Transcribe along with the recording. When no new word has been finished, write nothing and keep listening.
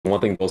one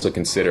thing to also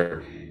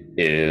consider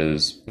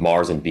is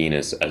Mars and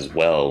Venus as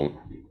well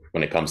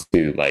when it comes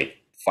to like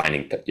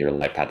finding your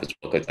life path as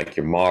well. Because like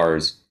your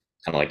Mars,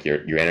 kind of like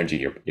your energy,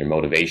 your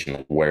motivation,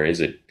 like where is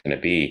it going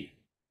to be?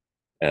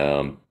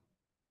 Um,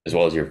 as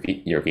well as your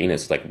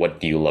Venus, like what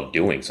do you love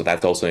doing? So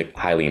that's also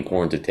highly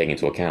important to take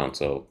into account.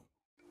 So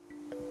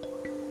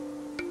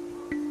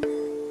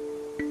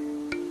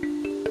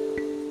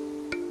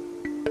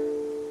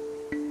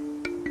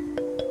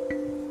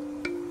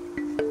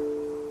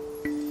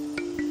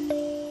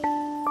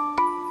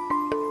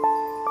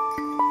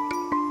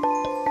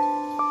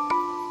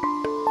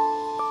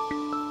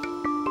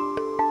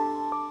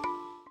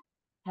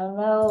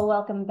Hello,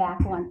 welcome back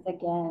once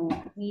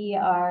again. We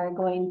are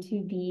going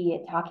to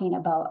be talking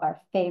about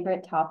our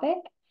favorite topic,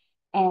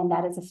 and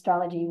that is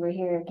astrology. We're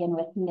here again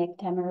with Nick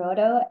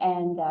Taimurodo,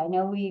 and I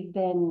know we've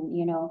been,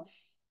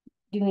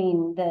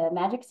 doing the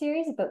magic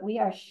series, but we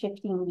are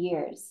shifting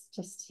gears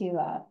just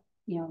to,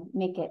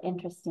 make it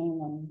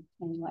interesting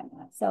and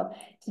whatnot. So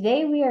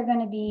today we are going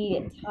to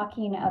be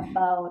talking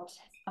about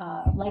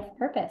life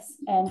purpose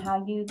and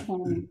how you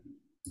can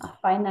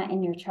find that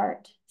in your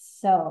chart.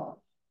 So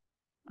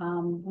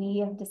we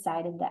have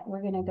decided that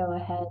we're going to go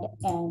ahead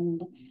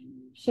and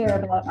share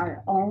about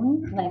our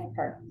own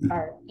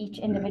our each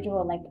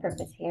individual life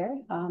purpose here,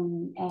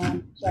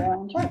 and share our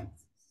own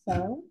charts.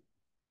 So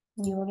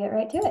we will get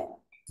right to it.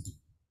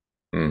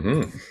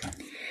 mm-hmm.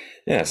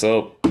 Yeah,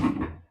 so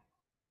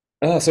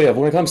yeah,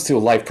 when it comes to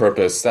life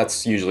purpose,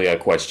 that's usually a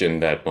question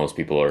that most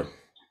people are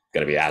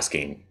going to be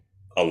asking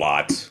a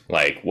lot.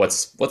 Like,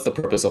 what's the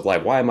purpose of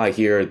life? Why am I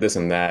here? This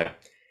and that.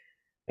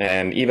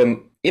 And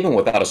even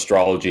without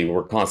astrology,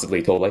 we're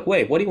constantly told like,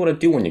 wait, what do you want to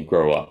do when you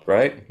grow up,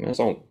 right?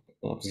 So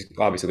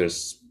obviously,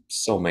 there's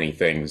so many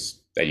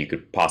things that you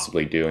could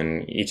possibly do,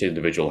 and each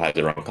individual has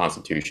their own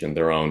constitution,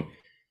 their own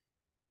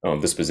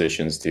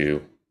dispositions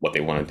to what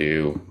they want to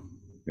do,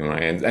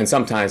 and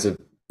sometimes it,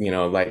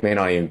 like may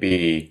not even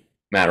be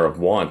matter of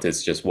want.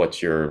 It's just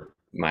what you're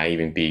might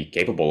even be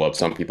capable of.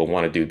 Some people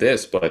want to do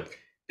this, but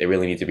they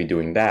really need to be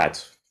doing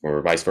that,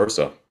 or vice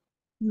versa.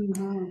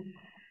 Mm-hmm.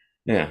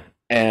 Yeah.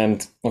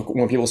 And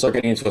when people start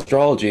getting into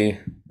astrology,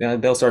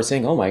 they'll start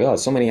saying, oh my God,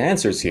 so many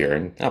answers here.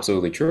 And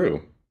absolutely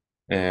true.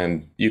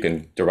 And you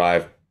can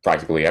derive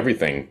practically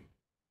everything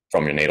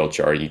from your natal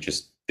chart.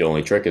 The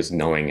only trick is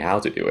knowing how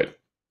to do it.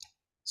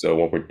 So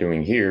what we're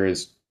doing here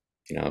is,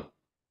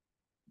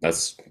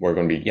 we're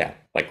going to be, yeah,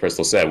 like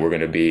Crystal said, we're going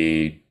to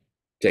be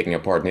taking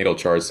apart natal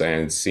charts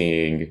and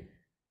seeing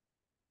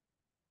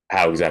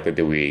how exactly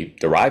do we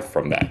derive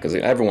from that. Because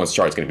everyone's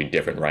chart is going to be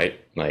different, right?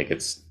 Like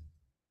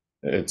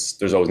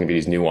there's always going to be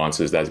these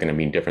nuances that's going to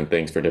mean different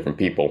things for different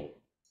people.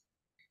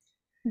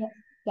 Yeah,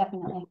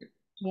 definitely.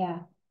 Yeah.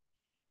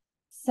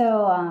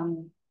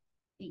 So,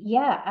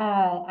 yeah,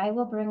 I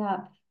will bring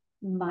up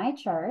my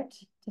chart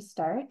to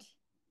start.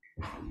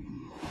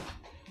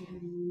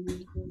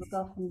 And we'll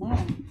go from there.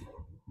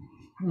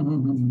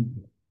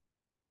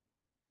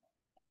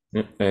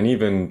 And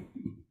even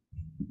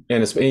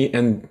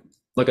and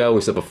like I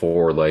always said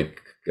before,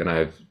 like, and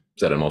I've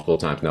said it multiple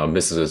times now,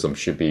 mysticism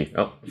should be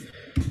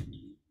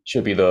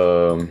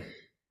the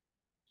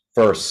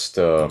first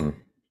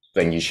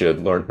thing you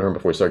should learn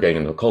before you start getting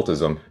into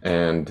occultism.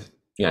 And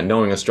yeah,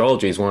 knowing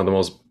astrology is one of the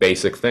most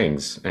basic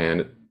things,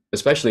 and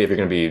especially if you're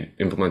going to be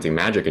implementing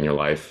magic in your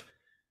life,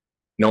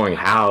 knowing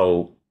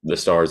how the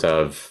stars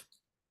have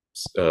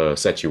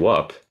set you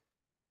up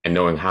and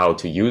knowing how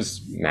to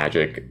use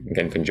magic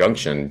in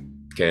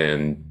conjunction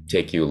can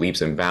take you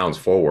leaps and bounds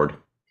forward.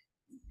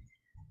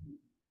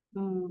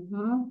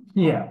 Mm-hmm.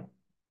 Yeah.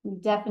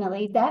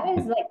 Definitely. That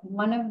is like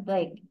one of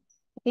I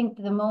think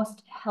the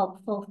most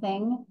helpful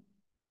thing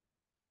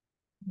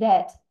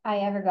that I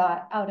ever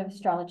got out of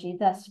astrology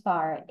thus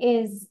far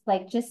is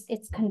like just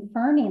it's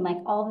confirming like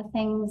all the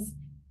things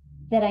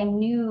that I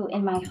knew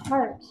in my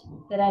heart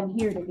that I'm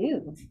here to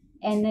do.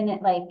 And then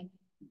it like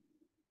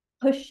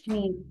pushed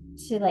me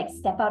to like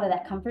step out of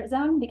that comfort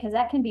zone, because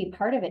that can be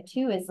part of it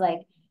too, is like,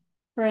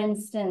 for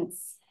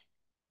instance,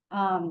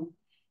 um,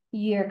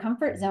 your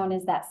comfort zone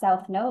is that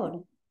south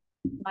node.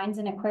 Mine's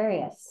in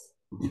Aquarius.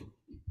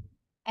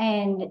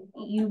 And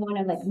you want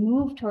to like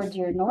move towards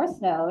your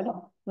north node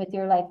with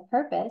your life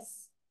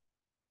purpose.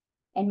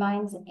 And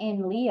mine's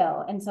in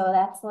Leo. And so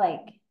that's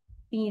like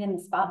being in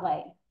the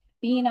spotlight,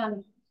 being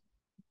on,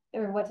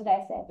 or what did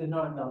I say? The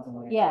North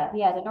Node. Yeah,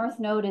 the north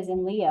node is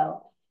in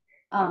Leo.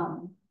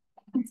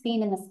 It's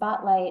being in the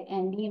spotlight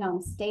and being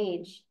on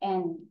stage.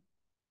 And,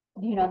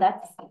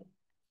 that's,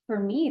 for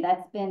me,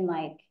 that's been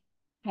like,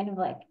 kind of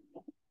like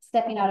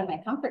stepping out of my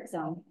comfort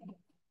zone.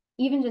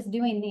 Even just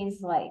doing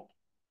these like,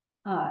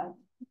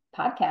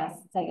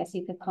 podcasts, I guess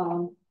you could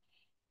call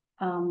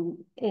them,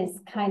 is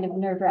kind of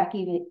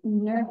nerve-wracking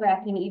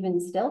even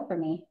still for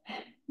me.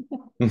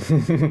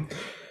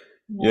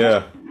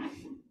 Yeah.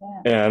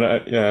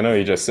 I know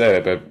you just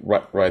said it,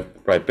 but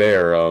right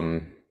there,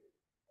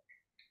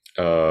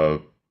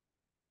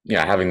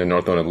 having the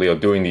North Node and Leo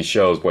doing these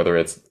shows, whether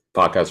it's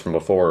podcasts from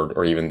before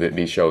or even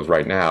these shows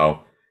right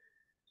now,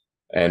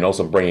 and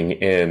also bringing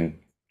in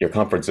your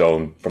comfort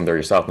zone from there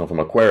yourself, no, from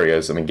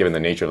Aquarius. I mean, given the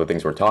nature of the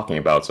things we're talking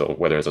about, so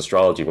whether it's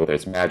astrology, whether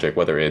it's magic,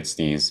 whether it's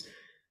these,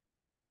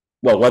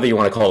 well, whether you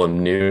want to call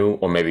them new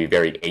or maybe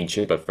very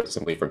ancient but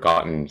simply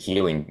forgotten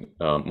healing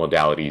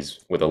modalities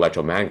with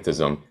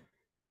electromagnetism,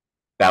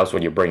 that's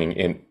what you're bringing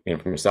in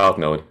from your south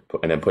node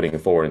and then putting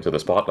it forward into the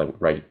spotlight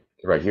right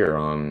here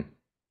on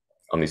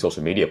these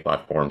social media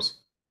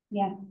platforms.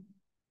 Yeah.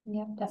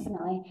 Yeah,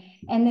 definitely.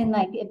 And then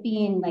like it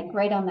being like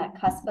right on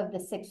that cusp of the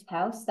 6th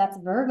house, that's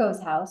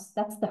Virgo's house.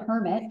 That's the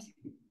hermit.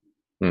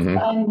 Mm-hmm.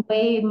 So I'm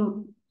way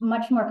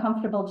much more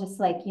comfortable just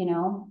like,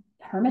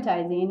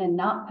 hermitizing and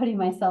not putting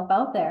myself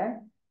out there.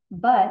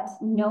 But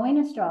knowing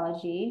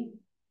astrology,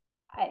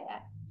 I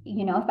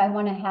if I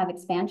want to have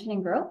expansion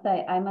and growth,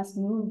 I must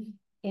move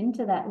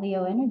into that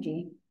Leo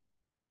energy.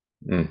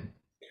 Mm.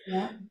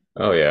 Yeah.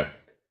 Oh yeah.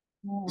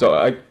 Yeah.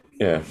 So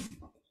yeah.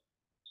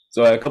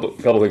 So a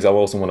couple things I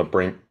also want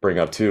to bring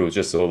up too,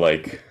 just so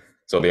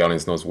the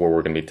audience knows what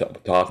we're going to be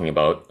talking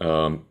about.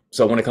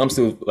 So when it comes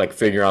to like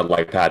figuring out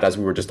life path, as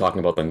we were just talking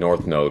about the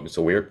North Node,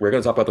 so we're going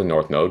to talk about the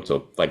North Node.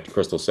 So like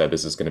Crystal said,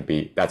 this is going to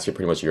be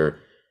pretty much your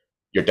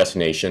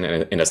destination,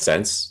 and in a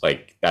sense,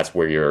 like that's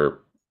where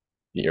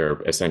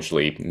you're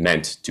essentially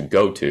meant to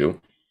go to.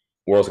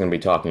 We're also going to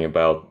be talking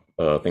about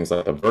things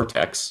like the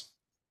vertex,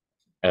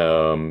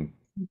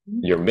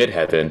 your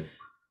midheaven,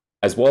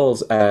 as well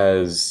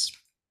as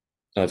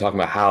talking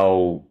about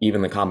how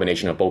even the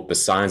combination of both the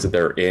signs that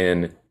they're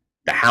in,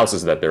 the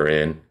houses that they're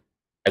in,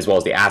 as well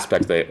as the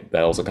aspects that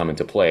also come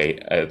into play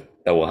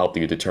that will help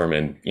you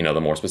determine,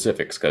 the more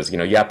specifics. Because,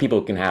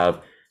 people can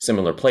have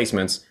similar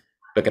placements,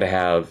 but could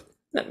have,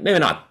 maybe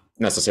not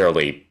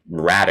necessarily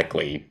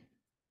radically,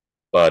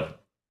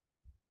 but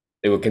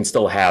it can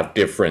still have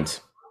different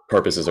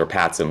purposes or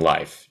paths in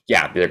life.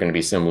 Yeah, they're going to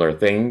be similar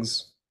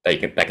things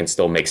that can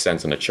still make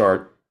sense in a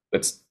chart,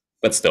 but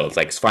still, it's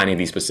like finding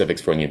these specifics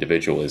for the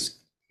individual is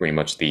pretty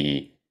much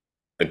the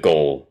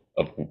goal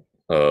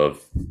of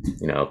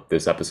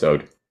this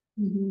episode.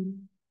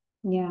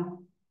 Mm-hmm. Yeah.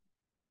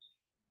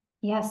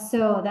 Yeah,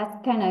 so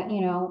that's kind of,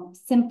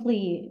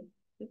 simply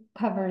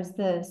covers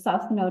the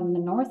south node and the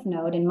north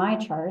node in my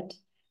chart.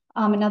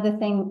 Another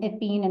thing, it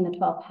being in the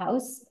 12th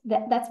house,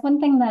 that's one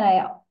thing that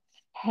I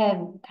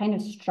have kind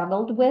of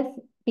struggled with,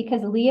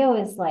 because Leo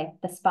is like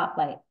the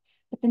spotlight,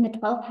 but then the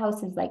 12th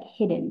house is like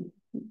hidden,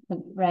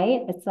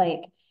 right? It's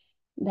like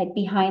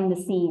behind the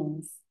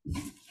scenes.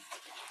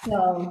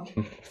 So,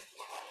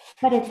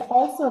 but it's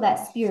also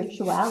that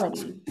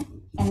spirituality,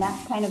 and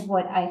that's kind of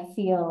what I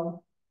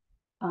feel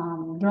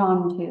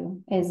drawn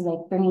to, is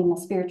like bringing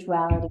the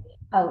spirituality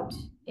out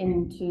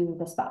into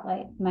the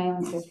spotlight, my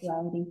own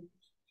spirituality.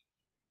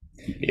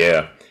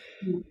 Yeah.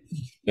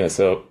 Yeah.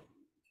 So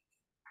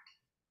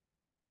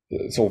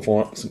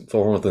for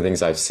one of the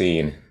things I've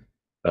seen,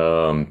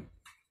 when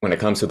it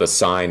comes to the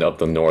sign of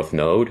the North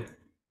Node,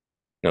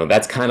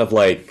 that's kind of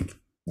like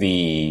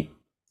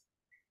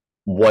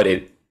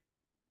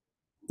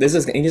this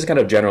is, you just kind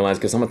of generalize,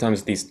 because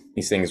sometimes these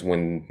things,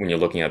 when you're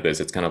looking at this,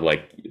 it's kind of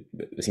like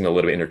they seem a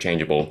little bit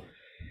interchangeable.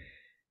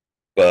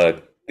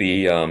 But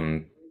the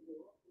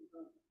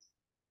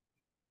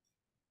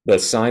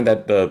sign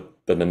that the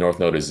North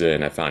Node is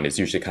in, I found, is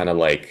usually kind of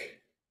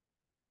like,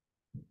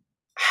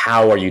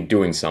 how are you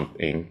doing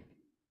something,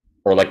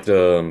 or like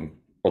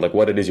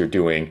what it is you're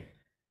doing.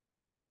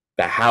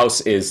 The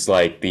house is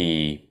like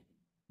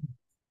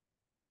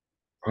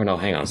oh no,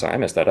 hang on, sorry, I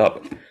messed that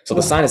up. So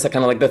the sign is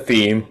kind of like the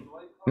theme.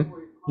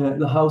 Yeah,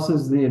 the house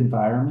is the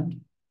environment.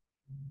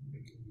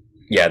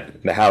 Yeah,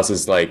 the house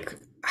is like,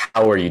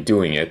 how are you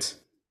doing it,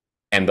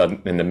 and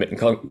then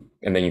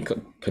you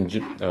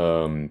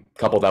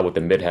couple that with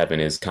the midheaven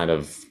is kind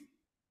of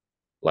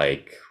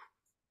like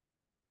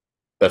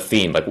the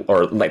theme,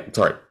 where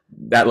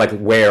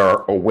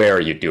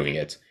are you doing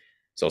it.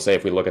 So say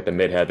if we look at the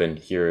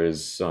midheaven,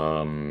 here's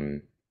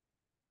in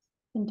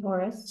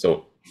Taurus.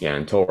 So yeah,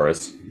 in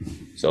Taurus.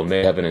 So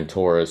midheaven in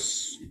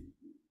Taurus.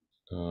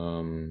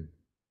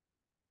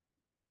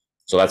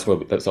 So that's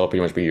all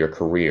pretty much be your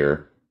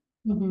career.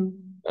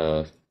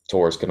 Mm-hmm.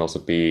 Taurus can also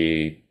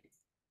be,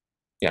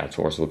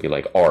 Taurus would be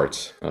like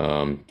art.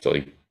 So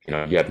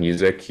you have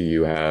music,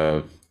 you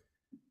have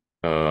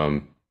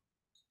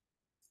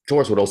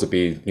Taurus would also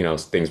be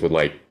things with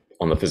like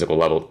on the physical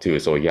level too.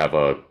 So you have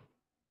a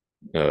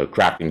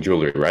crafting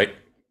jewelry, right?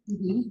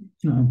 Mm-hmm.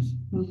 Nice.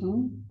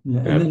 Mm-hmm. Yeah,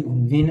 and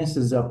then Venus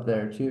is up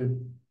there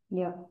too.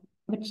 Yeah,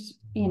 which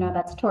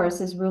that's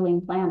Taurus's ruling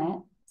planet.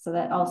 So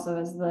that also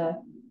is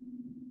the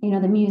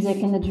the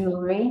music and the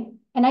jewelry.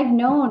 And I've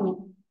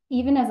known,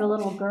 even as a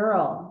little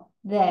girl,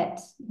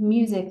 that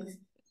music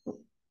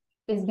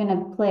is going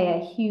to play a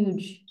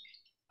huge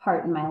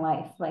part in my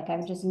life. Like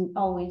I've just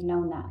always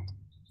known that.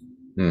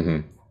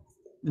 Mm-hmm.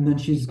 And then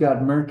she's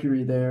got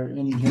Mercury there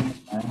in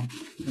Gemini,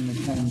 in the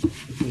 10th,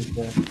 which is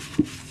the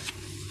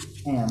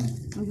ham,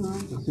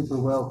 the super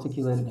well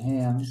articulated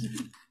hams,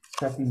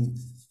 prepping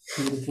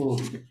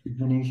beautiful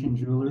Venetian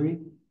jewelry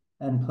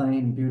and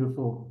playing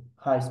beautiful,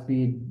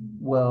 high-speed,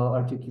 well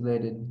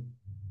articulated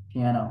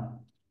piano.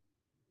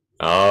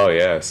 Oh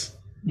yes.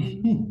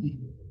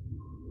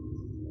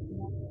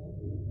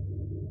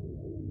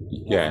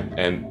 Yeah,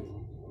 and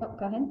Oh,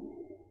 go ahead.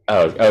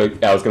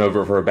 I was going to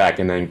refer back,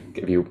 and then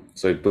if you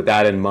so with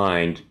that in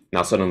mind,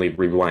 now suddenly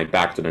rewind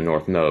back to the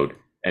North Node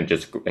and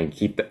just and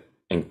keep the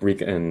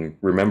and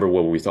remember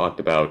what we talked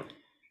about.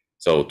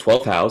 So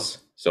 12th house.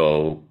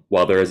 So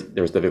while there's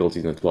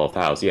difficulties in the 12th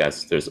house,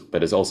 yes,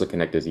 but it's also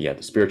connected to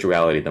the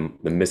spirituality, the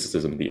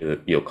mysticism,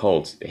 the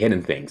occult, the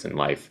hidden things in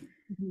life,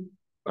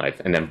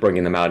 and then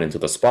bringing them out into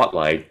the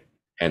spotlight,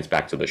 hence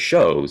back to the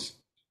shows,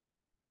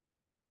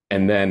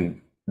 and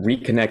then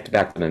reconnect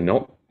back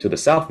to the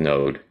South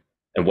Node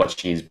and what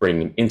she's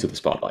bringing into the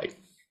spotlight.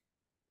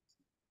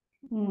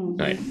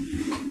 Right.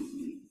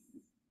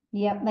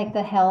 Yep, like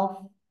the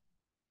health,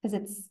 because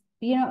it's,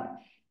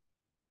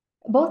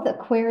 both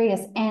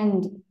Aquarius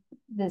and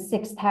the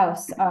 6th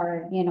house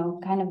are,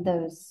 kind of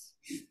those,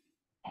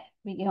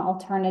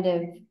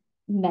 alternative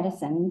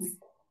medicines,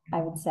 I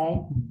would say.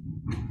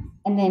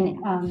 And then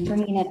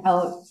bringing it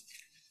out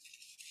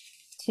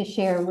to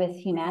share with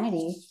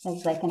humanity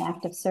as like an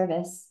act of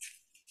service.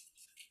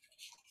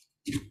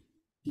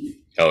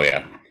 Oh,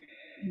 yeah.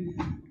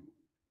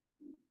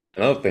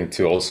 Another thing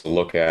to also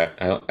look at,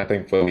 I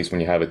think at least when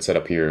you have it set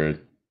up here,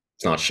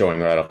 it's not showing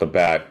right off the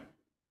bat.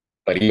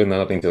 But even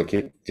another thing to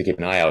keep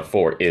an eye out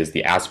for is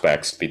the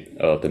aspects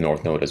of the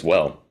North Node as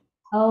well.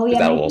 Oh, yeah.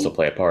 That will also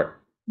play a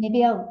part.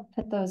 Maybe I'll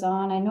put those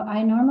on. I know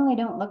I normally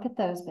don't look at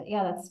those, but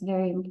yeah, that's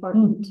very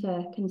important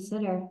to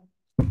consider.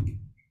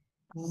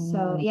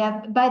 So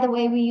yeah, by the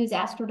way, we use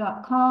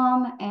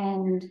astro.com,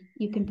 and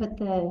you can put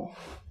the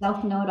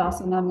South Node,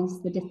 also known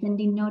as the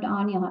descending node,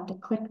 on. You'll have to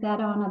click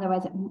that on,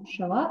 otherwise it won't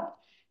show up.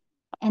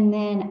 And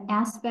then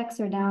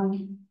aspects are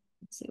down.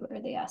 Let's see, where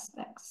are the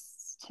aspects?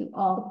 To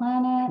all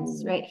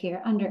planets, right here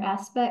under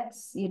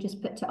aspects. You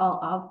just put to all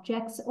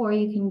objects, or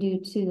you can do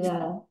to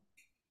the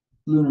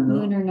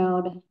lunar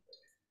node. I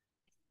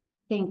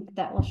think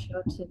that will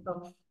show to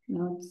both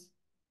nodes.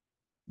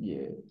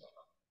 Yeah.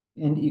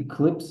 And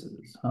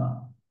eclipses, huh?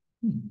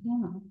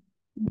 Yeah.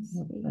 Let's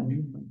see.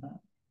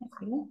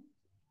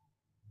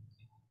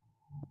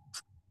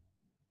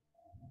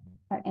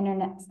 Our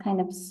internet's kind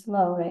of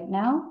slow right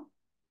now.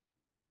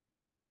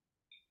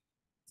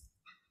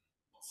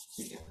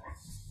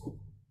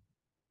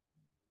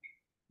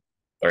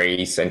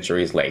 Three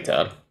centuries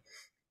later.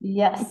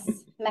 Yes,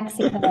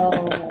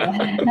 Mexico.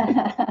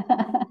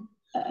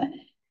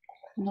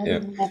 Yeah.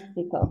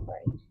 Mexico for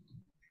you.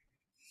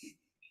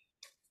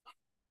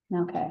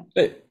 Okay.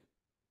 There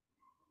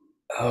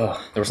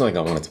was something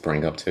I wanted to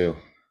bring up too,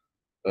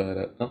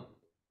 but There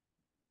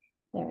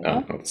we go.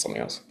 No, it's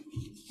something else.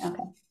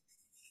 Okay.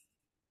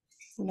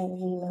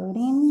 Slowly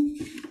loading.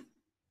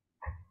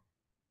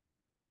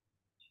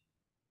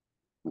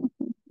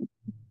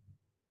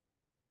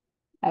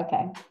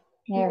 Okay,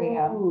 there we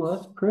go. Oh,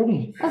 that's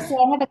pretty. Oh, so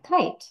I have a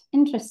kite.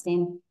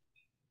 Interesting.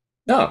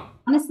 No.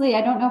 Honestly,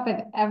 I don't know if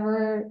I've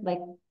ever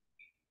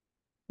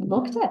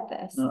looked at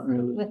this Not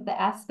really. with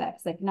the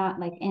aspects, not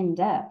in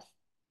depth.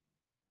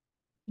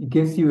 It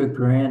gives you a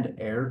grand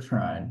air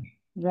trine.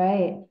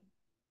 Right.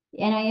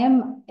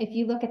 And if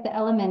you look at the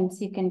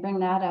elements, you can bring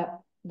that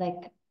up,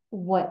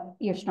 what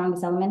your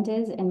strongest element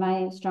is. And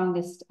my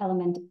strongest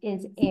element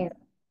is air.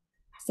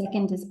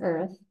 Second is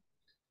earth.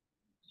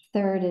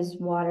 Third is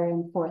water,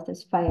 and fourth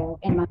is fire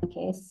in my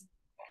case.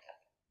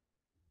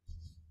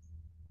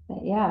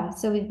 But yeah,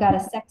 so we've got a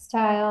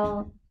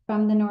sextile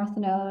from the North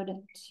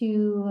Node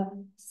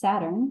to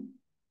Saturn,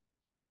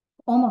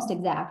 almost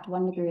exact,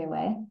 1 degree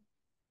away.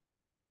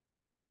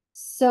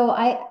 So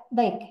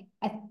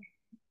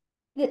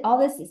all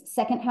this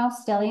second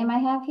house stellium I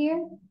have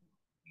here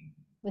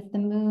with the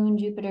moon,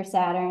 Jupiter,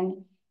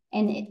 Saturn,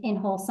 and in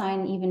whole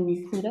sign,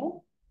 even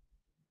Pluto.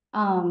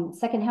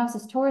 Second house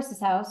is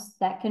Taurus's house.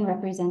 That can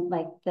represent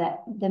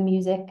the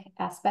music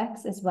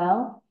aspects as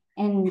well.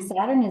 And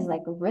Saturn is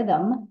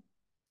rhythm.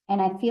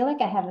 And I feel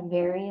like I have a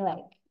very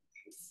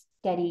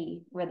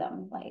steady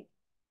rhythm.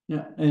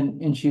 Yeah,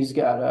 and she's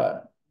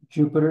got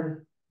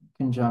Jupiter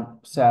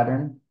conjunct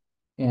Saturn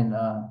in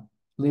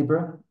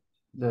Libra,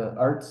 the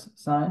arts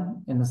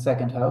sign, in the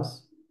second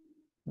house.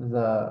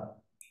 The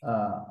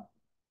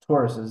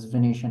Taurus's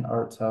Venetian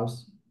arts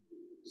house.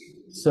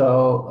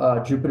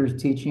 So Jupiter's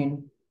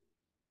teaching,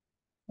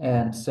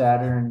 and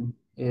Saturn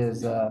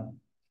is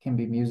can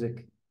be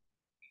music.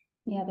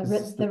 Yeah, the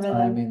rhythm.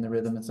 timing, the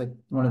rhythm. It's like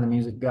one of the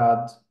music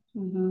gods.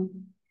 Mm-hmm.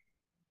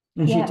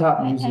 And yeah, she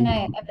taught music.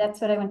 And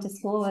that's what I went to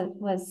school with,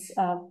 was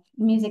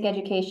music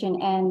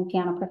education and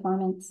piano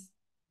performance.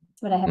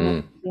 That's what I have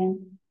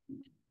in.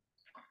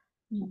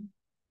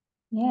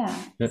 Yeah.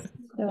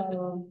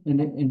 So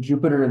in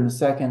Jupiter in the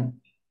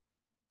second,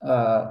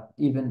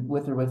 even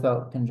with or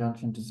without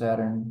conjunction to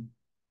Saturn,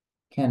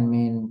 can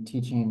mean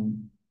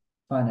teaching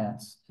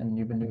finance, and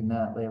you've been doing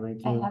that lately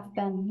too. I have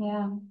been,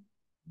 yeah.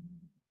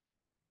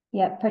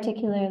 Yeah,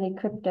 particularly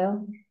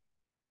crypto.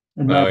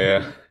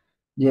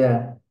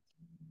 Yeah.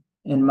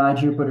 And my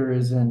Jupiter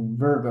is in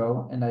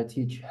Virgo, and I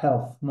teach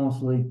health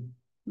mostly.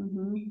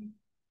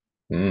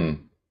 Yeah.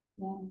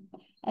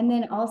 And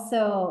then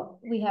also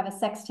we have a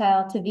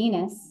sextile to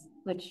Venus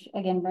which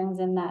again brings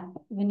in that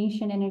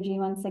Venetian energy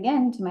once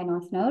again to my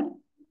North Node.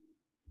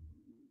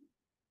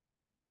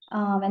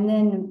 And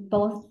then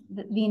both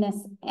Venus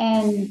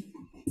and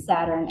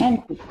Saturn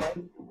and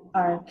Jupiter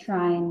are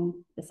trine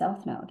the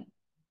South Node.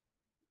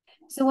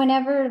 So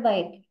whenever,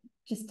 like,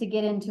 just to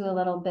get into a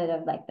little bit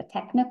of like the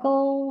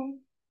technical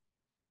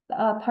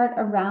part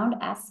around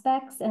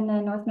aspects in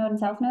the North Node and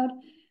South Node,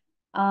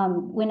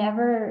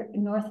 whenever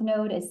North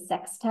Node is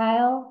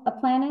sextile a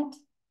planet,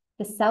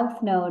 the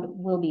South Node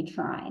will be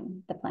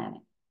trine the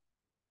planet.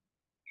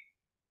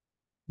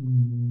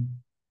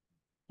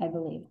 I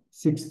believe.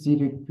 60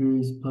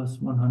 degrees plus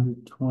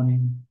 120.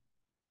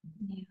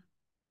 Yeah.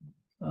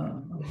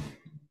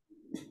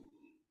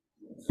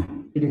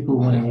 Pretty cool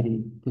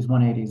 180, because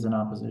 180 is an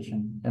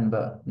opposition, and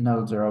the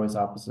nodes are always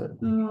opposite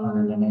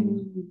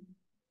 180.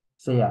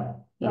 So yeah,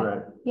 you're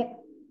right. Yep.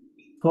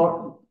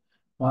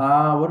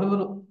 Wow, what a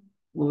little,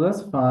 well,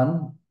 that's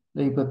fun.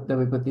 We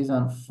put these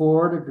on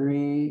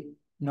 4-degree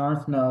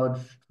North Node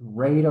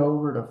straight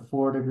over to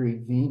 4-degree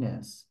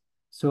Venus.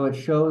 So it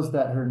shows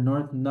that her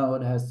North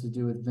Node has to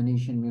do with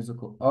Venetian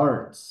musical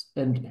arts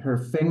and her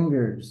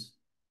fingers.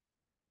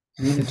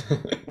 Venus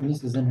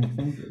is in her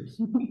fingers.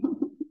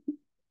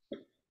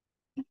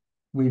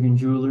 Weaving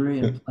jewelry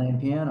and playing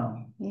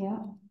piano. Yeah.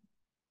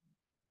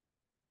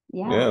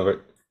 Yeah,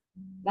 but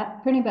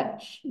That pretty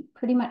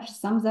much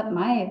sums up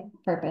my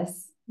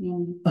purpose. I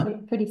mean,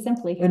 pretty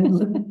simply.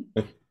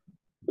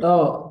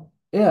 Oh,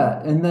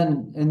 yeah, and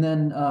then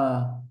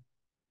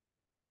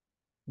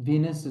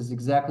Venus is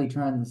exactly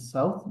trine the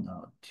South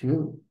Node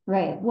too.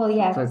 Right. Well,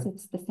 yeah, So- because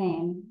it's the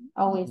same.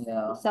 Always,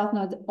 Yeah. the South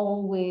Node's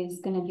always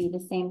going to be the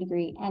same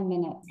degree and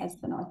minute as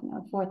the North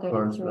Node,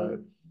 433. Right.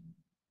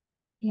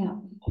 Yeah.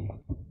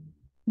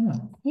 Yeah.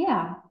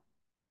 Yeah.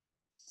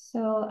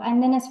 So,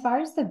 and then as far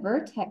as the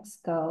vertex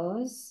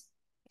goes,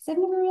 because I've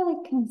never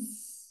really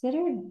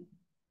considered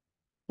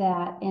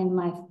that in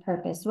life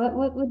purpose. What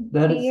would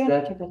That be is- your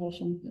that-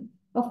 interpretation?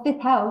 Well,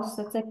 fifth house,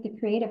 that's like the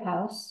creative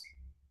house.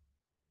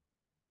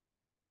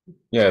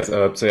 yeah.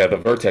 So yeah, the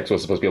vertex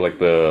was supposed to be like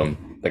the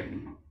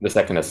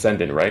second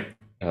ascendant, right?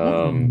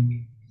 Yeah,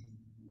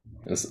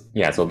 so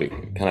it'll be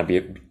kind of be.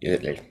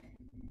 Give me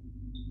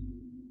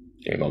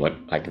a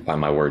moment, I can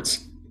find my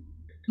words.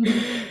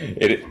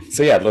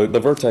 So yeah, the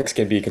vertex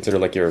can be considered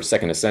like your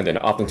second ascendant.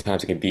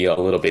 Oftentimes it can be a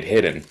little bit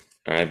hidden,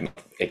 right?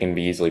 It can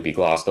be easily be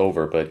glossed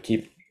over, but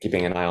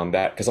keeping an eye on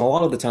that, because a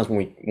lot of the times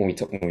when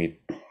we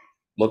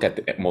look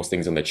at most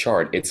things in the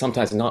chart, it's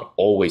sometimes not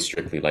always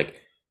strictly like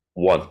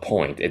one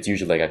point. It's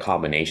usually like a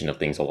combination of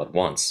things all at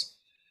once,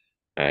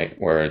 right?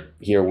 Where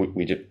here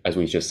we just, as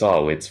we just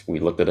saw, we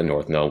looked at the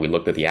North Node, we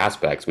looked at the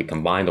aspects, we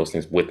combine those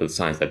things with the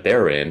signs that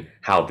they're in,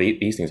 how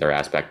these things are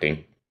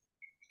aspecting.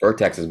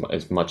 Vertex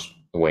is much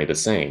the way the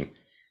same.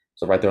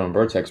 So right there on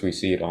vertex, we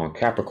see it on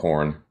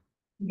Capricorn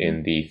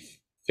in the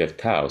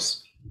 5th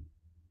house.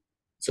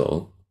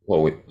 So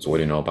what do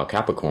you know about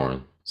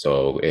Capricorn?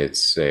 So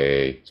it's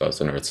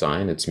an earth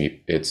sign.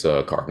 It's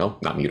a cardinal,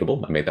 not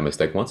mutable. I made that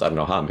mistake once. I don't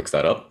know how I mixed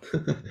that up.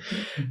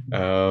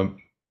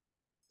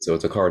 So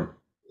it's a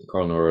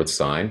cardinal earth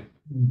sign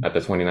at the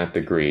 29th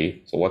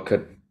degree. So what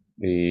could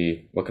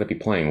it be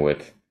playing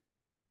with?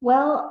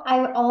 Well,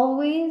 I've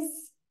always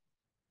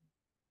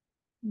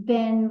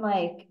been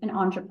like an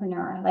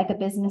entrepreneur, like a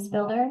business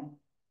builder,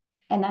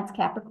 and that's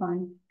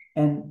Capricorn.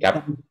 And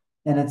Yep.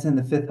 and it's in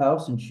the 5th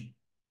house, and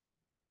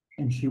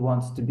she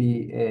wants to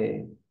be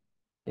a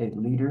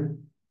leader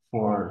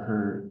for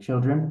her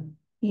children.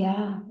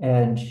 Yeah.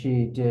 And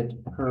she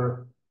did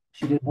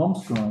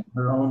homeschooling,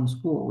 her own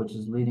school, which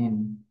is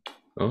leading.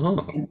 Oh,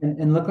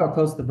 And look how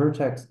close the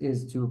vertex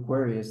is to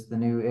Aquarius, the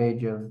new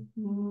age of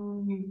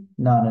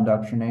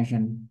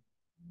non-indoctrination.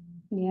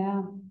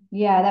 Yeah.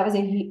 Yeah, that's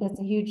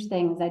a huge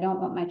thing. I don't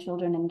want my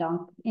children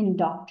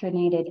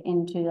indoctrinated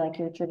into like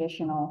your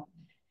traditional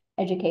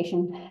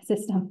education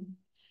system.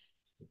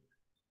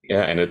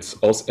 yeah, and it's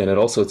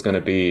going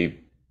to be.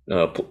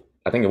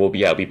 I think it'll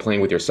be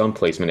playing with your sun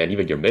placement and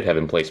even your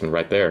midheaven placement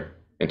right there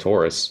in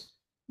Taurus.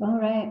 All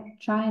right,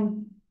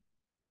 trying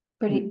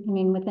pretty. I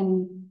mean,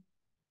 within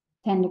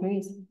 10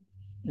 degrees.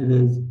 It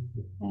is.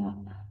 Yeah,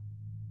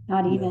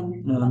 not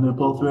even. No, and they're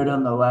both right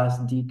on the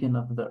last decan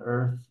of the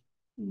earth.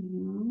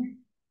 Mhm.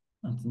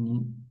 That's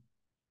neat.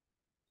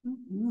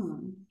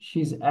 Mhm.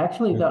 She's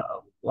actually got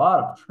a lot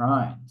of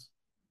trines.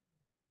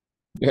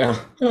 Yeah.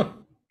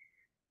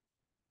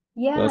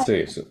 Yeah, Let's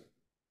see. So,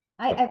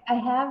 I've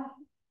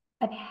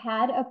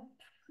had a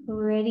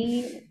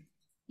pretty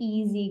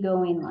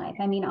easygoing life.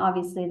 I mean,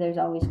 obviously there's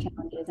always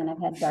challenges, and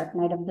I've had dark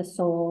night of the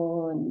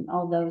soul and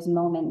all those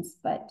moments,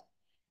 but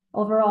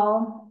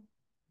overall,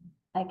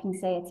 I can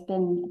say it's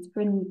been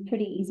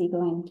pretty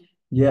easygoing.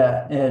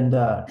 Yeah, and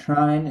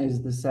trine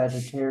is the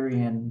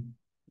Sagittarian,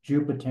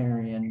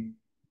 Jupiterian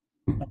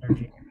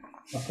energy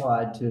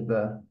applied to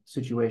the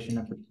situation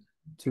of the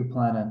two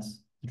planets.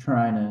 The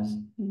trine is,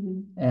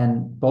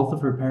 and both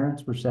of her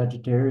parents were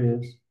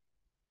Sagittarius.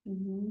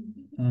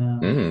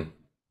 mm.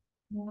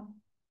 Yeah.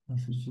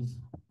 That's what she's.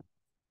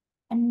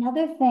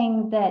 Another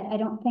thing that I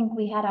don't think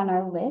we had on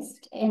our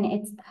list, and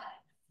it's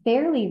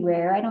fairly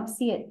rare. I don't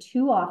see it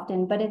too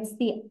often, but it's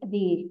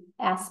the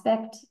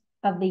aspect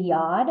of the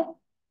yod,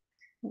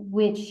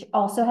 which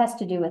also has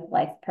to do with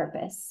life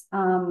purpose.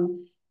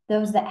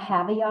 Those that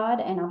have a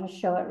yod, and I'll just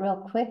show it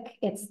real quick.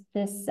 It's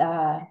this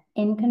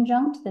in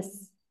conjunct,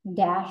 this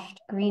dashed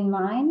green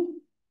line,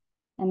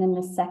 and then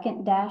the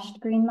second dashed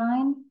green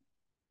line,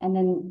 and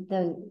then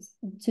the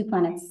two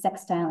planets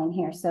sextiling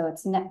here. So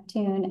it's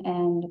Neptune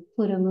and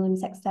Pluto moon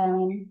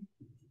sextiling,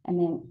 and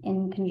then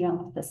in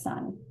conjunct the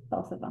sun,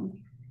 both of them,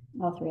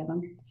 all three of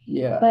them.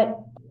 Yeah.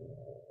 But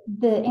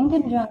the in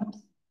conjunct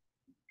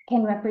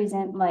can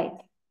represent like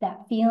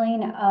that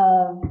feeling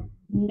of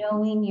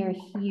knowing you're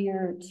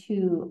here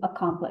to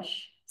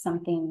accomplish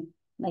something,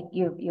 like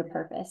your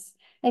purpose.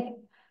 Like,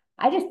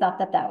 I just thought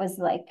that was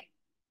like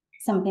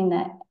something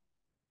that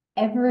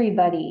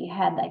everybody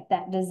had, like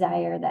that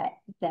desire,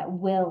 that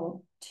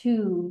will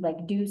to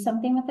like do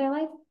something with their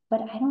life.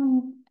 But I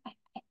don't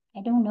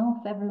know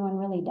if everyone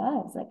really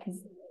does. Like, because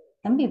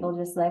some people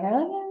just like are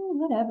like,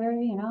 whatever,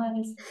 I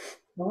just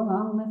go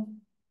along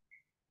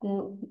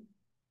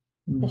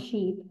with the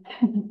sheep.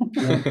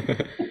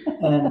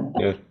 And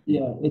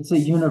yeah, it's a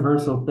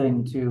universal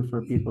thing too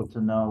for people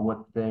to know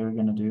what they're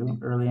gonna do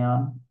early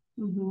on.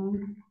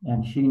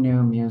 And she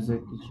knew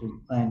music. She was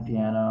playing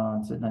piano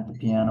and sitting at the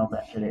piano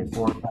bench at age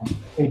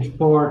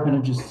four, kind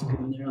of just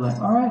sitting there like,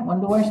 all right,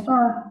 when do I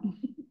start?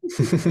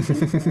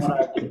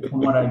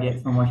 From what I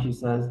get from what she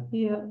says.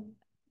 Yeah.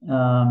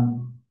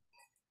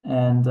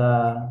 And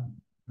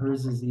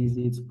hers is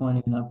easy. It's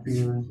pointing up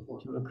here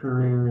to a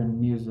career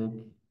in music.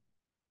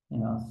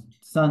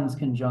 Sun's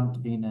conjunct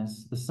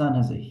Venus. The sun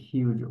has a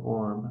huge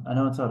orb. I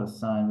know it's out of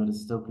sign, but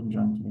it's still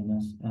conjunct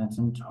Venus, and it's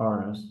in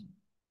Taurus.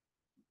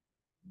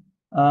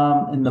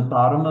 In the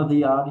bottom of the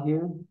yod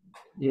here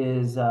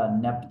is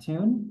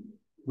Neptune,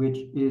 which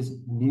is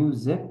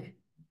music,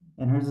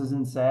 and hers is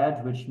in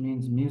Sag, which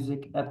means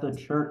music at the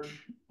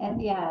church.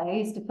 And yeah, I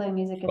used to play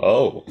music at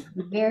a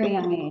very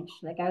young age.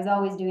 Like, I was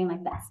always doing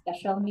like that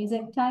special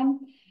music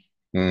time.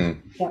 Yeah,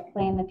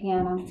 playing the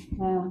piano.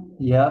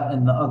 Yeah,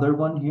 and the other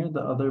one here,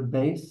 the other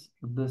base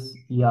of this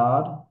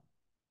yod,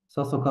 it's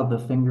also called the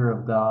finger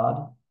of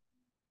God,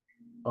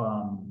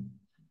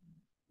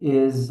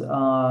 is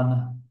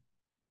to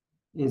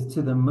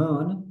the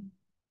moon,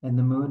 and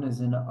the moon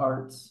is in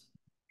arts,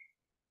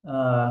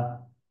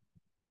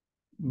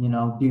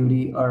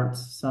 beauty,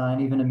 arts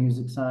sign, even a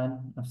music sign.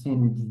 I've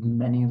seen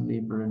many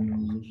Libra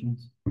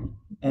musicians.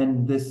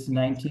 And this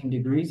 19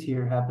 degrees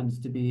here happens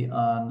to be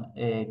on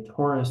a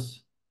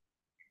Taurus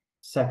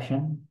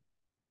section.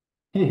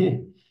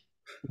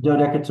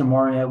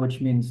 Dodecatomoria, which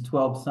means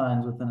 12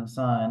 signs within a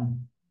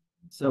sign.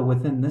 So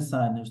within this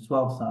sign, there's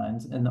 12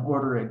 signs, and the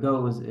order it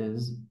goes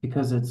is,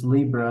 because it's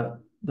Libra,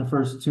 the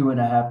first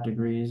 2.5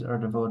 degrees are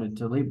devoted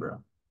to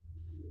Libra.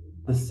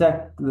 The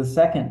second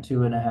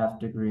 2.5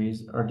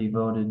 degrees are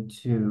devoted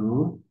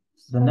to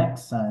the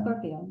next sign,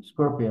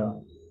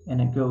 Scorpio, and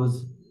it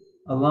goes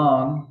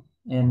along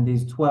in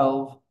these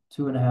 12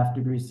 2.5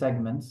 degree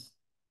segments.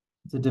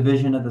 It's a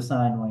division of the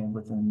sine wave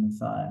within the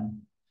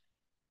sign.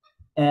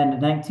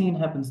 And 19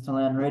 happens to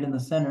land right in the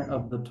center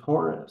of the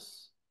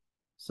Taurus.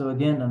 So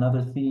again,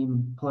 another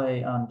theme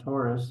play on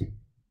Taurus.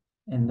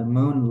 And the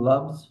moon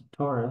loves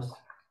Taurus.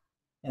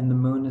 And the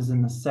moon is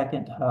in the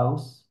second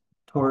house,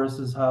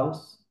 Taurus's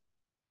house,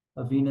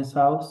 a Venus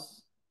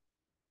house,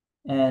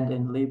 and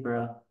in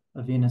Libra,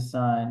 a Venus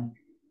sign.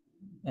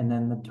 And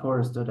then the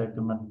Taurus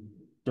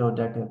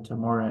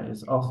dodecatomoria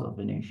is also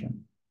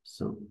Venetian.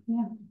 So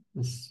yeah.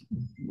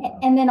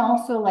 And then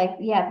also like,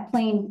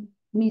 playing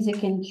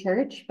music in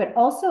church, but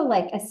also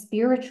like a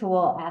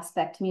spiritual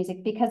aspect to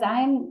music, because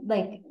I'm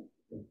like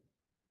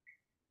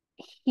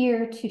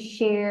here to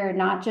share,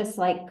 not just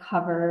like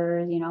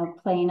covers,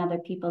 playing other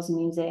people's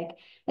music.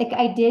 Like,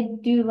 I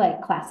did do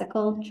like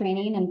classical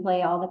training and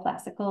play all the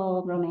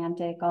classical,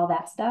 romantic, all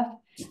that stuff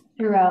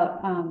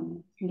throughout,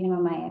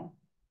 my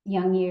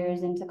young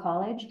years into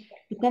college.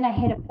 But then I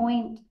hit a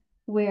point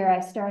where I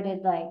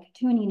started like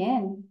tuning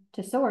in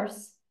to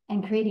source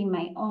and creating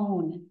my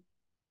own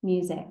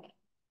music.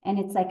 And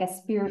it's like a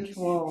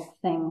spiritual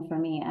thing for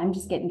me. I'm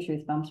just getting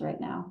truth bumps right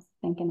now,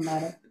 thinking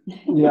about it.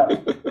 Yeah.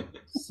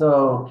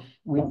 So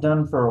we've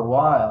done for a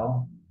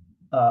while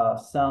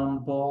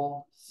sound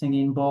bowl,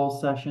 singing bowl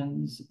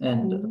sessions,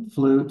 and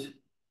flute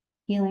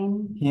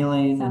healing,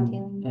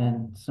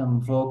 and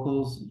some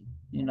vocals.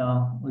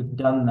 We've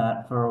done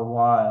that for a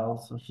while.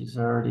 So she's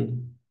already,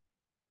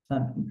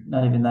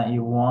 not even that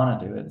you want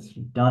to do it,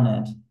 she's done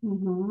it.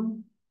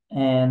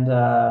 And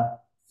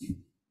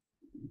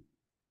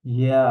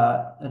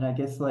and I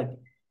guess like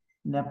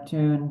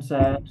Neptune,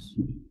 Sag,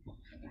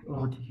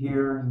 over to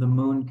here, the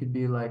moon could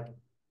be like,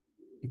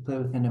 you play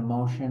with an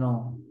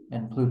emotional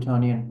and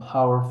Plutonian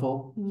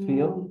powerful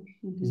field,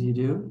 because you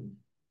do.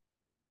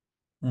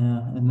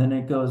 And then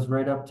it goes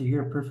right up to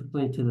here,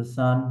 perfectly to the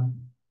sun,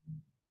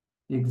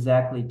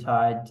 exactly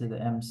tied to the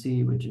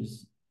MC, which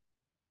is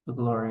the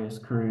glorious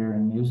career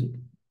in music.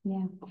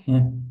 Yeah.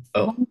 Yeah.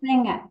 One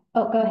thing,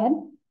 go ahead.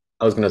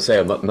 I was going to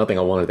say nothing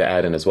I wanted to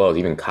add in as well is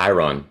even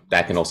Chiron.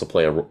 That can also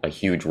play a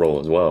huge role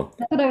as well.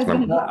 That's what I was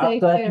going to I'm say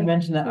glad you too.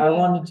 mentioned that. I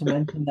wanted to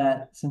mention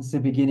that since the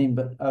beginning,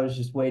 but I was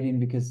just waiting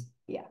because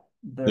Yeah.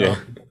 they're all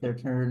their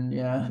turn.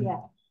 Yeah.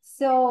 Yeah.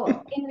 So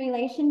in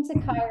relation to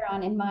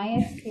Chiron, in my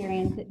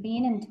experience, it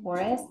being in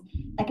Taurus,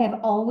 like I've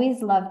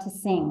always loved to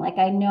sing. Like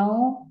I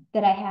know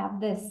that I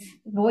have this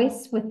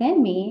voice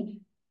within me,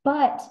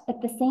 but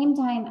at the same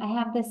time, I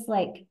have this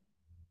like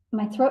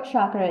my throat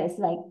chakra is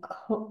like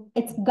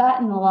it's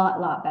gotten a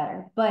lot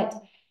better, but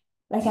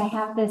like I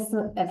have this,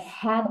 I've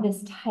had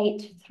this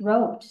tight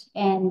throat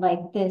and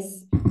like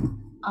this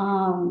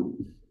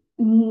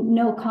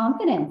no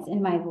confidence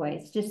in my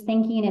voice, just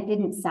thinking it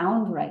didn't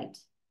sound right.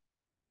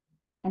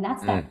 And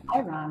that's that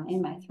Chiron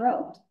in my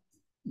throat.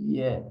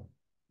 Yeah,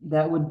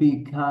 that would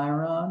be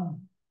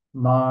Chiron,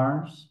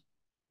 Mars,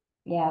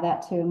 Yeah,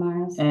 that too,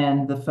 Mars.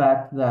 and the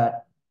fact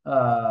that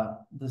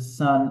the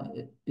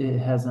sun it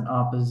has an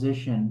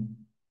opposition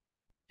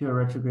to a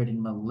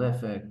retrograding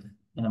malefic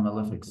in a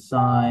malefic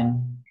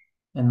sign,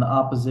 and the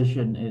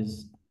opposition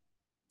is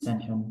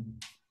tension.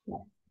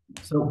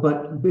 So,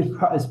 but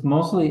it's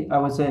mostly, I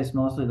would say it's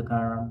mostly the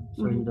Chiron.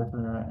 So you're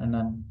definitely right. And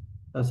then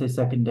I'd say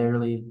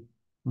secondarily,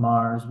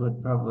 Mars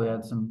would probably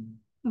add some.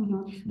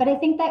 But I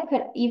think that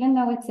could, even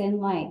though it's in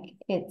like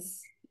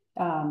its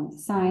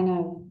sign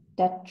of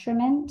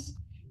detriment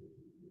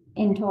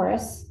in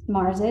Taurus,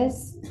 Mars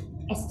is,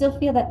 I still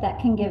feel that that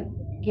can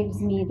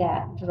gives me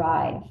that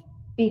drive.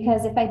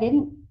 Because if I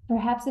didn't,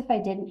 perhaps if I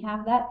didn't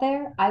have that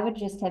there, I would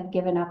just have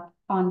given up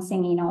on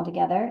singing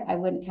altogether. I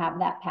wouldn't have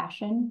that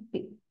passion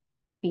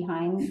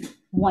behind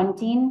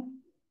wanting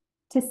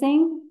to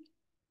sing,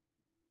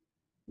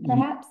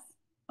 perhaps.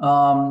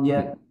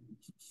 Yeah,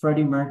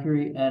 Freddie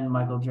Mercury and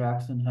Michael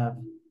Jackson have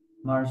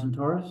Mars and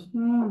Taurus.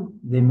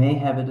 They may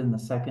have it in the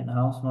second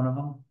house, one of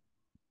them.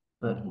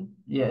 But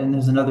yeah, and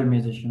there's another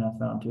musician I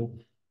found too.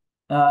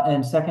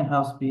 And second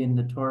house being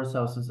the Taurus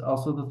house is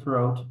also the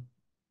throat.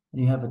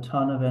 And you have a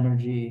ton of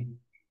energy.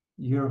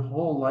 Your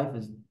whole life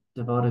is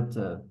devoted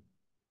to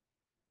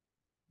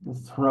the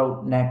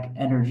throat, neck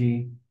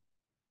energy.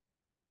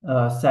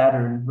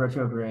 Saturn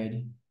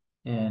retrograde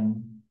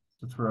in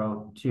the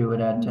throat too would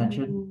add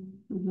tension.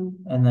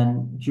 And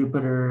then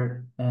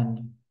Jupiter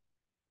and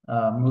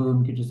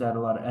Moon could just add a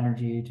lot of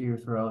energy to your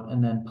throat.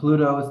 And then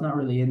Pluto, it's not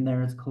really in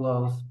there, it's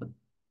close, but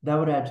that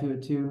would add to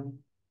it too.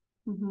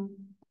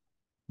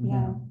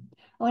 Yeah.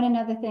 Oh, and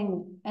another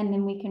thing, and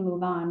then we can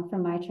move on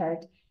from my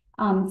chart.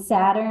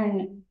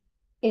 Saturn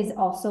is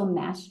also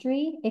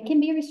mastery. It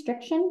can be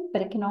restriction,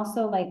 but it can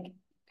also like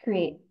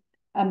create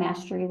a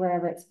mastery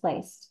wherever it's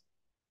placed.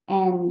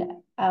 And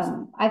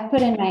I've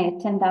put in my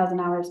 10,000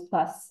 hours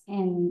plus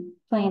in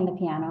playing the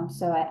piano.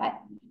 So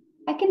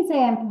I can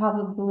say I'm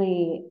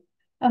probably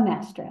a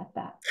master at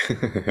that.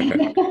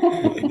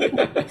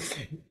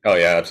 Oh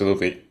yeah,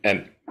 absolutely.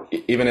 And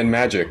even in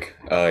magic,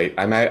 I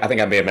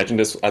think I may have mentioned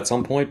this at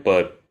some point,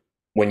 but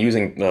when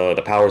using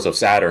the powers of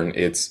Saturn,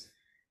 it's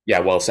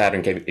well,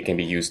 Saturn can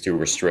be used to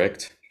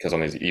restrict because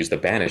when it's used to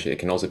banish, it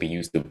can also be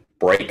used to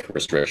break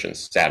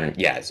restrictions. Saturn,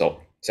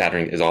 so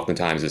Saturn is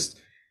oftentimes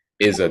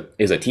is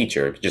a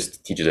teacher,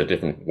 just teaches a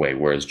different way,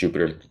 whereas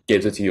Jupiter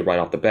gives it to you right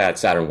off the bat.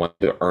 Saturn wants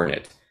to earn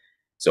it.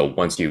 So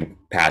once you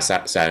pass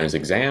Saturn's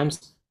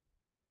exams,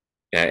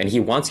 and he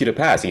wants you to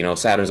pass,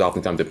 Saturn's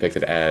oftentimes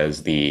depicted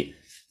as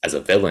a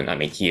villain. I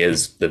mean, he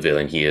is the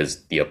villain, he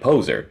is the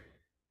opposer,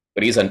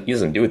 but he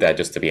doesn't do that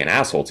just to be an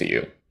asshole to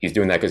you. He's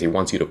doing that because he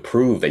wants you to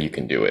prove that you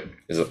can do it.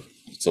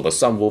 So the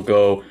sun will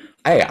go,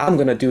 hey, I'm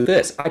gonna do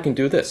this, I can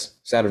do this.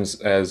 Saturn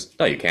says,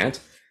 no, you can't.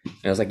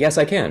 And I was like, yes,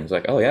 I can. It's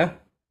like, oh yeah,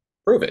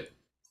 prove it.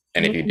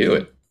 And if you do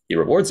it, he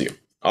rewards you.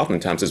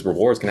 Oftentimes his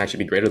rewards can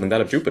actually be greater than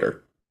that of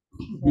Jupiter.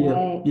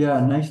 Yeah,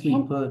 nicely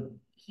put.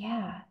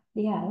 Yeah,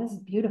 this is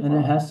beautiful. And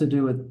it has to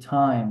do with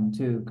time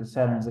too, because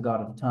Saturn's the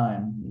god of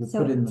time.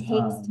 So it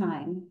takes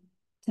time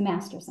to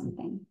master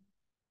something.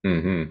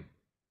 And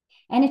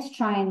it's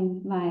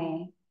trying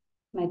my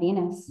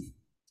Venus.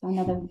 So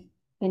another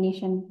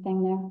Venetian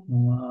thing there.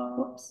 Wow.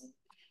 Whoops.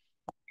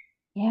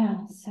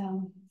 Yeah,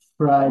 so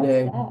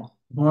Friday.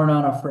 Born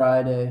on a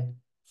Friday.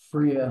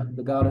 Freya,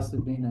 the goddess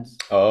of Venus.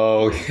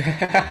 Oh,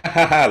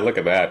 look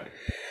at that.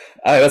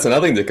 That's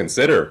another thing to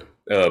consider.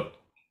 The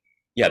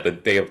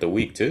day of the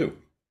week too.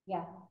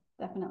 Yeah,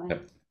 definitely.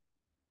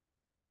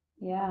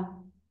 Yeah.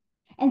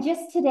 And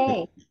just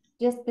today,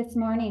 just this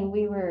morning,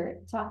 we were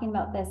talking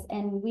about this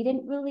and we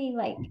didn't really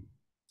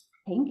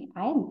think,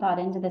 I hadn't thought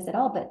into this at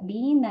all, but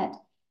being that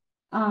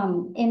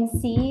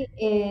MC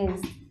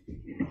is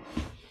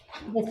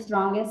the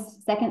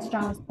second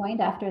strongest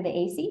point after the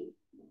AC,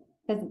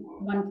 because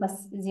 1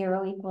 +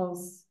 0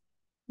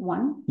 =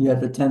 1. Yeah,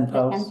 the 10th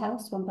house. The 10th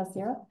house, 1 +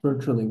 0.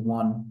 Virtually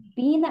 1.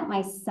 Being that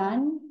my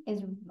sun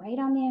is right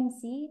on the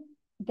MC,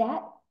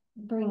 that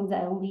brings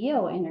a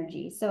Leo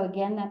energy. So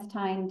again, that's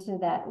tying to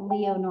that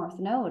Leo North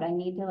Node. I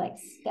need to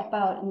step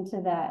out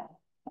into that,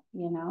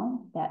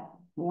 that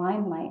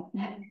limelight.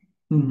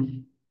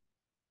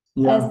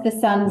 Yeah. As the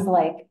sun's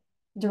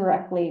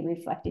directly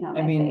reflecting on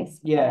I my mean, face.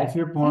 yeah, if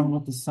you're born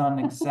with the sun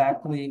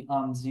exactly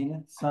on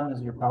zenith, sun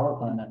is your power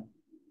planet.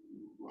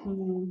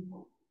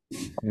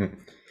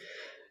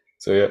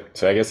 So yeah,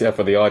 so I guess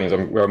for the audience,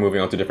 we're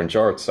moving on to different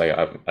charts.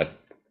 At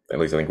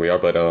least I think we are,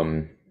 but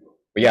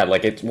yeah,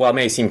 like while it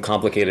may seem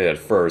complicated at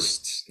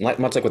first, much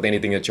like with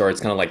anything in the chart,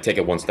 it's kind of like take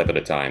it one step at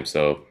a time.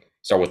 So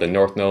start with the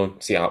north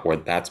node, see where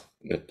that's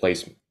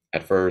placed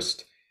at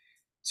first,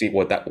 see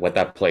what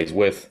that plays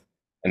with,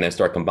 and then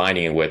start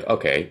combining it with,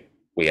 okay,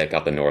 we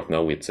got the north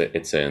node,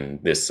 it's in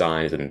this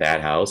sign, it's in that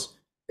house.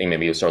 Then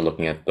maybe you start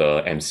looking at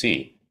the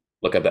MC,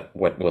 look at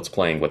what's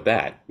playing with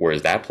that. Where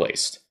is that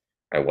placed?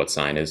 Right, what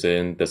sign is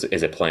in? Is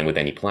it playing with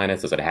any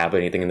planets? Does it have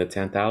anything in the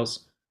 10th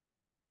house?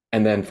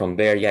 And then from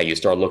there, yeah, you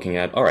start looking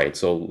at, all right,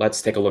 so let's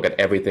take a look at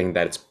everything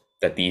that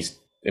these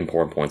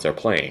important points are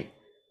playing.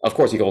 Of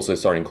course, you can also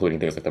start including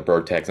things like the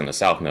vertex and the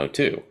south node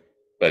too.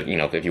 But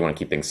if you want to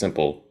keep things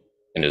simple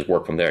and just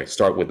work from there,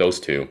 start with those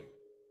two,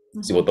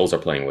 see what those are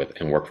playing with,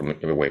 and work from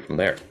every way from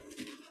there.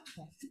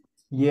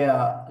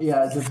 Yeah,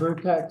 the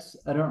vertex,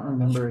 I don't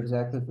remember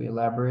exactly if we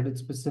elaborated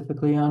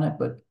specifically on it,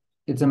 but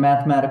it's a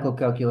mathematical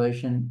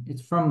calculation.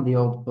 It's from the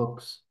old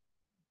books.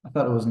 I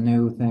thought it was a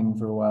new thing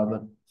for a while,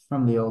 but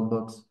from the old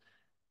books.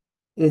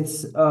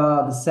 It's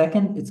the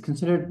second,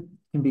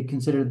 can be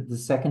considered the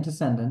second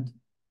ascendant.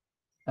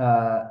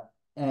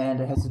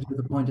 And it has to do with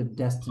the point of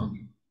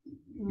destiny.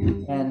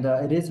 And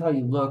it is how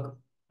you look.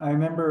 I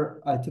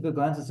remember I took a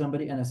glance at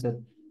somebody and I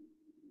said,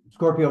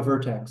 Scorpio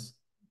vertex.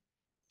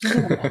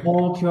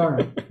 Whole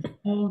chart.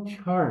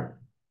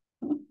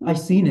 I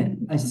seen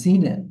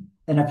it.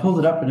 And I pulled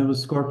it up and it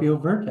was Scorpio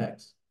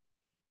vertex.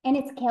 And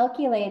it's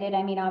calculated.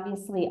 I mean,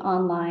 obviously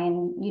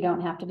online, you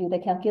don't have to do the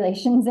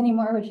calculations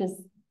anymore, which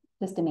is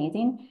just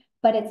amazing.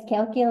 But it's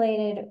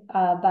calculated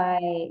by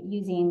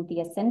using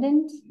the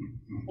ascendant,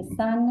 the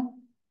sun,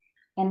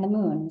 and the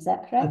moon. Is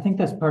that correct? I think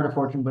that's part of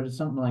fortune, but it's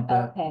something like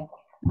that. Okay,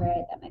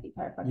 right. That might be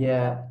part of fortune.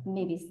 Yeah.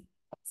 Maybe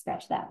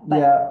scratch that.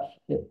 But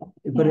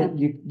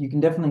you can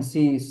definitely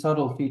see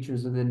subtle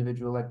features of the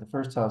individual, like the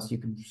first house. You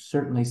can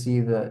certainly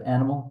see the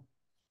animal.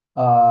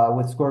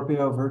 With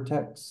Scorpio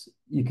vertex,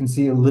 you can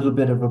see a little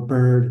bit of a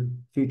bird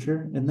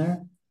feature in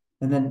there.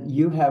 And then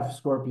you have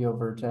Scorpio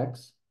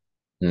vertex.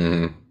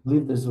 I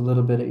believe there's a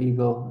little bit of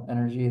eagle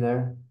energy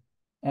there.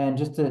 And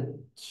just to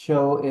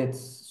show its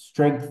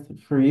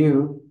strength for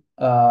you,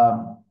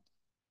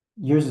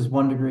 yours is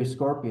 1 degree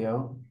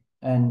Scorpio,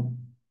 and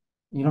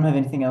you don't have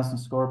anything else in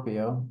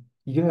Scorpio.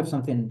 You do have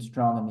something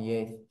strong in the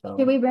 8th, though.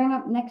 Should we bring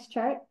up next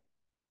chart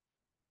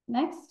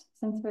next,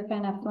 since we're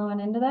kind of flowing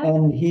into that?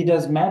 And he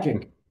does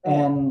magic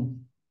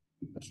and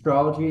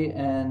astrology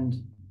and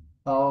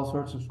all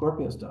sorts of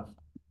Scorpio stuff.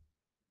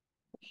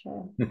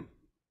 Sure.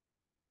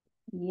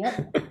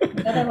 Yep.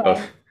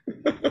 Otherwise,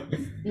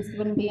 you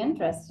wouldn't be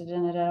interested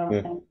in it, I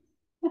don't think.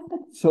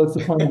 So it's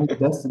the point of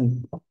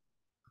destiny.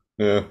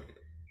 Yeah.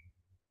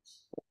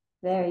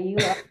 There you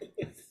are.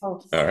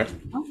 All right.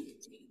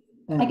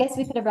 I guess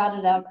we could have brought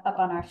it up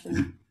on our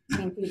screen. I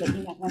mean, through that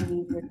you might want to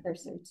use your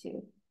cursor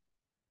to,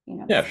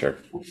 Yeah, sure.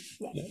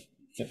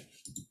 Yeah.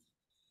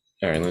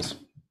 All right, let's.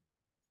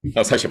 I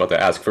was actually about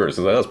to ask first.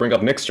 Let's bring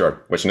up Nick's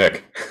chart. Which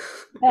Nick?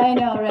 I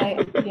know,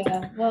 right?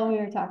 Yeah. Well, we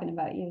were talking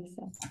about you,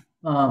 so.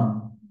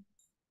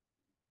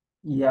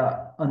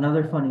 Yeah,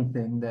 another funny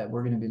thing that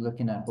we're going to be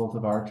looking at both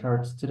of our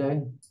charts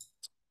today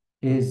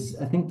is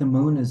I think the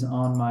moon is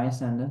on my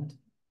ascendant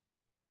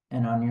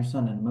and on your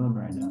sun and moon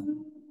right now.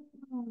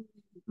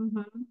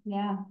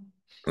 Yeah.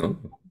 Oh.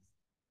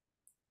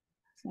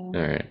 So. All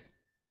right.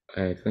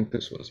 I think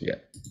this was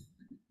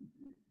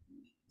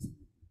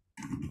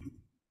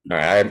All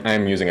right,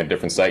 I'm using a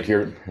different site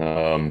here.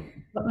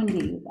 What one do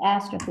you use?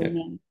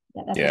 Astrology.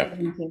 Yeah.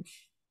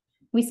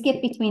 We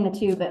skip between the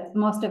two, but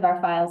most of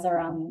our files are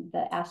on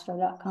the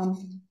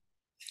astro.com.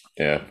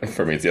 Yeah,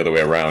 for me, it's the other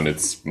way around.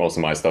 It's most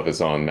of my stuff is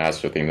on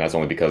Astro Theme. That's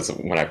only because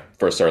when I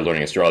first started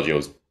learning astrology, I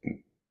was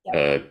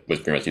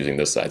pretty much using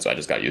this side, so I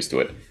just got used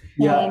to it.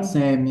 Yeah,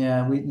 same.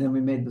 Yeah, then we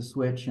made the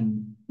switch,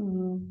 and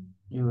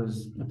it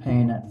was a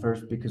pain at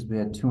first because we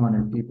had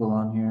 200 people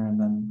on here, and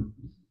then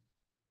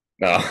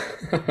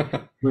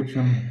switch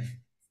them.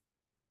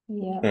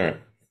 Yeah. All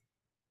right.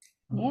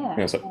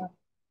 Yeah. So,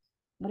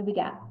 what do we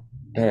got?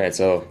 All right,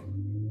 so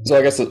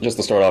I guess just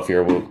to start off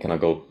here, we'll kind of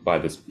go by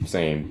this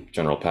same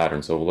general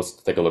pattern. So let's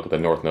take a look at the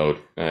north node.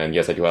 And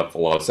yes, I do have a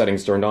lot of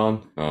settings turned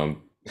on,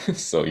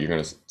 so you're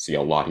going to see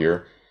a lot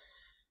here.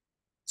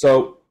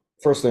 So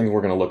first thing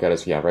we're going to look at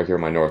is, right here,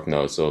 my north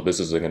node. So this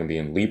is going to be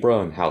in Libra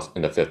and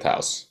in the 5th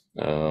house.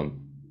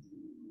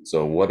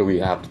 So what do we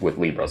have with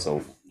Libra? So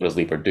what does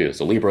Libra do?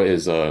 So Libra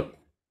is,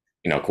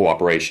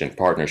 cooperation,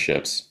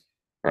 partnerships,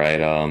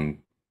 right?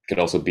 Could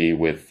also be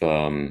with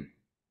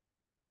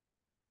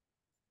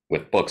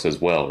books as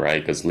well,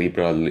 right? Because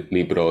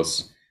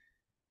libros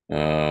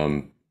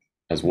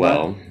as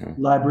well.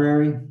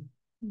 Library.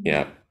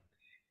 Yeah.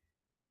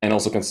 And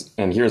also,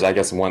 and here's, I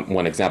guess,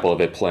 one example of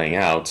it playing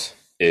out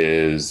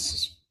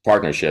is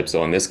partnership.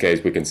 So in this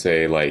case, we can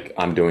say, like,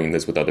 I'm doing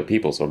this with other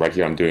people. So right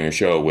here, I'm doing a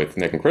show with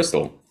Nick and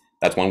Crystal.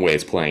 That's one way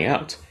it's playing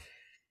out.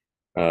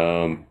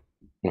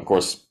 Of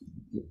course,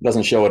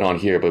 doesn't show it on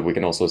here, but we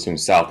can also assume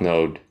South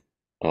Node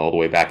all the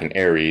way back in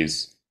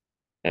Aries,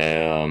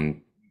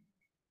 and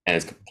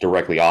it's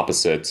directly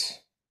opposite.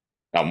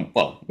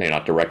 Well, maybe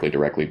not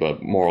directly,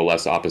 but more or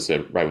less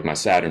opposite, right, with my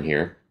Saturn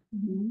here,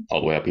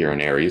 all the way up here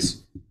in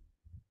Aries.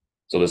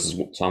 So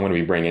I'm going to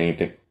be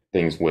bringing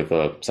things with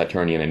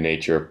Saturnian in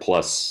nature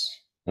plus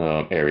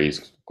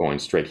Aries going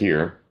straight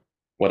here.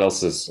 What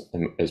else is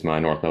my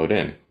North Node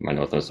in? My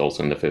North Node is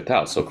also in the 5th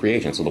house, so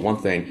creation. So the one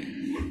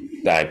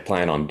thing that I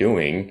plan on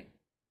doing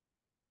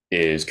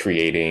is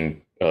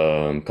creating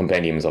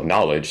compendiums of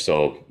knowledge.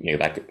 So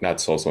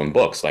that's also in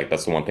books. Like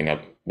that's the one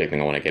big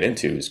thing I want to get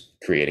into is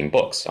creating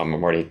books. I'm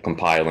already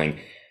compiling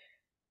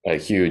a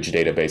huge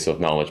database of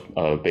knowledge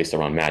based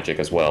around magic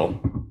as well.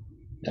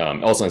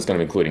 Also, it's going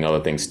to be including other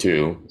things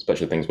too,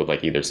 especially things with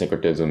like either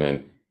syncretism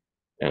and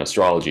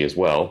astrology as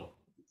well.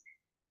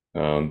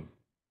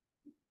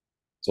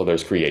 So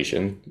there's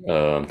creation,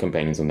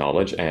 companions of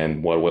knowledge,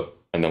 and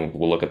then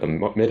we'll look at the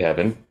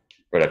midheaven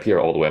right up here,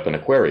 all the way up in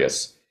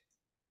Aquarius.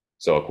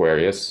 So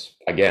Aquarius,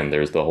 again,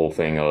 there's the whole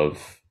thing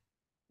of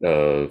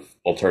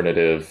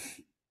alternative,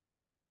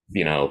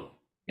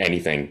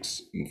 anything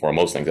for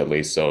most things at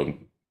least. So,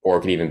 or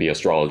it could even be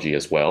astrology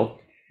as well.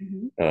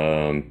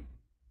 Can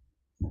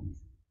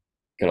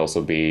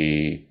also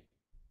be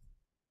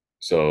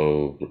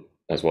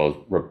as well as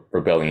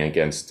rebelling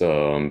against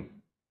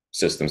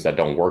systems that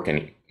don't work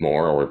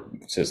anymore, or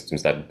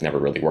systems that never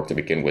really worked to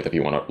begin with, if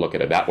you want to look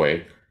at it that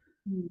way.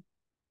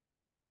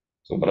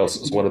 So what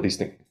else? So what are these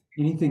things?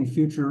 Anything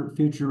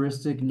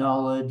futuristic,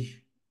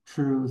 knowledge,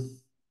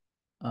 truth,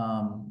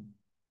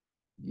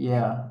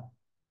 yeah,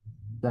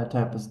 that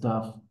type of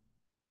stuff.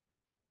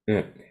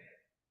 Yeah.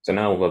 So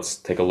now let's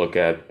take a look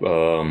at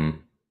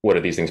what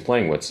are these things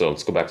playing with. So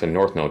let's go back to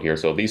North Node here.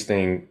 So these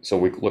things, so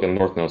we look at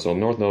North Node. So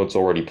North Node's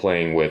already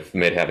playing with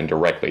midheaven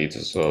directly.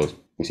 So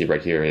we see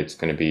right here, it's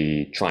going to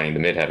be trying the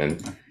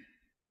midheaven.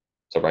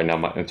 So right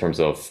now, in terms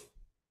of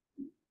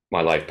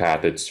my life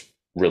path, it's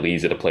really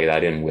easy to play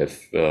that in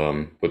with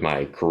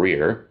my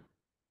career.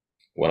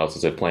 What else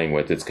is it playing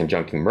with? It's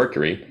conjuncting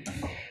Mercury.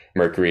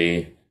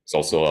 Mercury is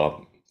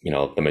also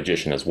the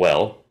magician as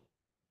well,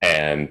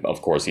 and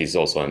of course he's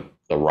also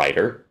the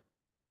writer.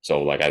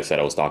 So like I said,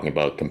 I was talking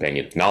about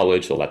companion of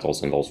knowledge, so that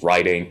also involves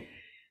writing,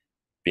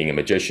 being a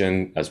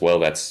magician as well.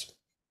 That's a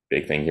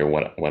big thing here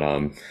when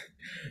I'm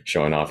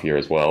showing off here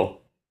as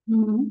well.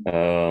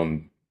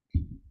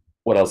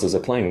 What else is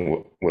it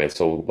playing with?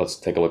 So let's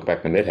take a look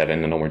back to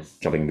midheaven. I know we're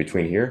jumping in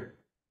between here.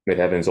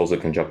 Midheaven is also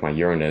conjunct my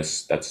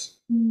Uranus. That's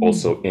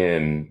also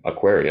in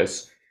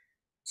Aquarius.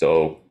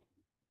 So,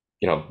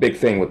 big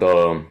thing with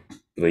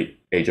the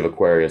age of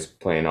Aquarius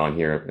playing on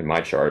here in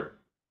my chart.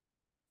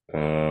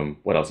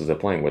 What else is it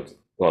playing with?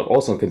 Well,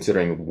 also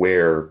considering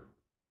where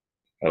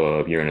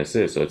Uranus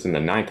is. So it's in the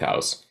 9th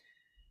house.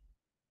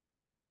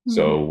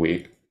 So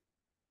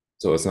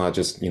it's not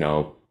just,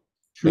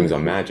 things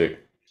on magic.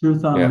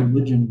 Truth on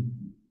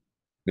religion.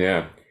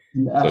 Yeah.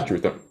 So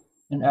truth on...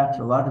 and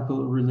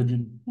astrological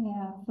religion.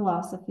 Yeah,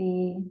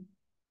 philosophy.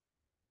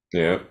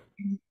 Yeah.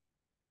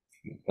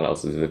 What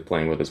else is it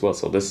playing with as well?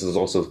 So this is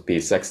also be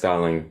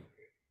sextiling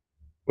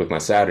with my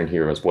Saturn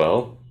here as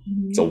well.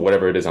 So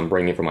whatever it is I'm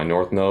bringing from my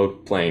North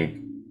Node,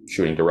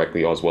 shooting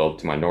directly as well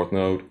to my North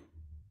Node,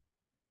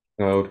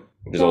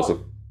 which is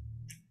also...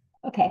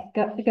 Okay,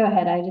 go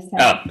ahead. I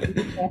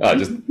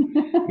just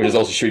which is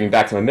also shooting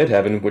back to my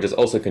midheaven, which is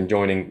also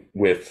conjoining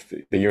with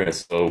the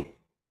Uranus. So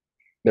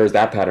there's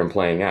that pattern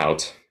playing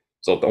out.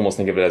 So almost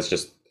think of it as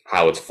just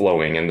how it's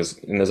flowing, and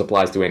this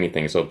applies to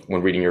anything. So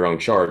when reading your own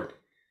chart,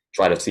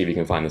 try to see if you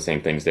can find the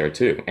same things there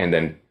too, and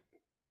then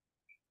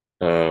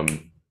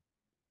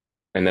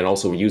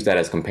also use that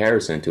as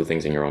comparison to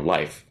things in your own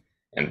life.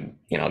 And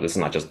this is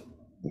not just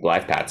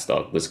life path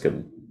stuff. This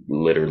could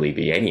literally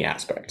be any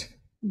aspect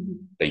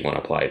that you want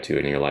to apply it to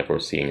in your life or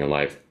see in your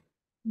life.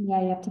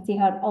 Yeah, you have to see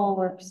how it all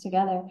works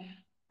together.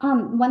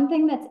 One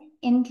thing that's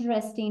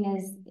interesting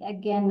is,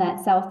 again,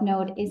 that South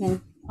Node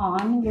isn't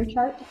on your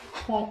chart,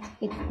 but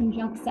it's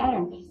conjunct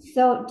Saturn.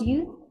 So do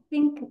you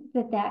think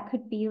that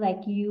could be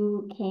like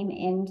you came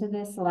into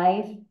this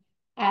life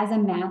as a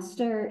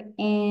master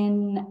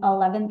in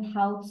 11th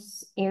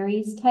house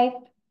Aries type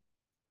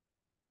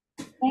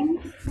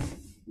things?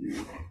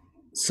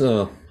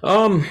 So,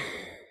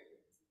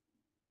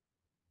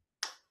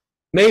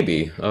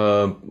 maybe.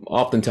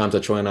 Oftentimes I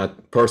try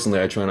not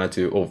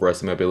to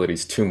overestimate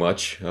abilities too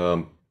much.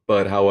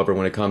 But however,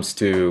 when it comes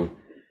to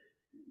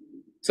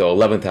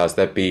 11th house,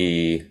 that'd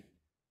be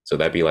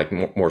like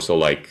more so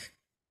like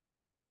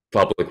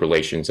public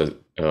relations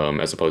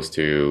as opposed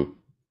to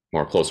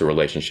more closer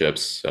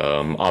relationships.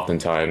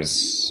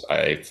 Oftentimes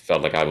I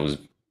felt like I was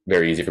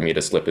very easy for me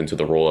to slip into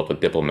the role of a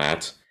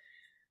diplomat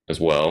as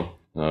well.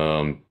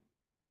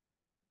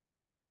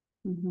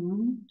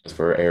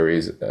 For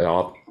Aries,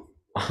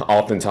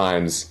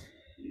 oftentimes,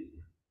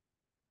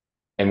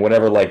 and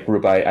whatever like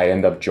group I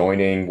end up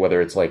joining,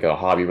 whether it's like a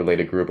hobby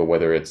related group or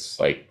whether it's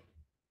like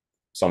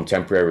some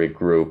temporary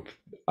group,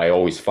 I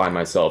always find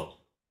myself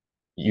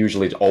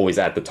usually always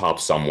at the top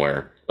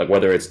somewhere. Like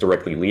whether it's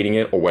directly leading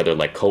it or whether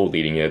like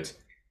co-leading it,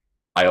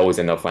 I always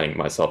end up finding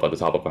myself at the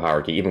top of a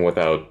hierarchy, even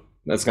without.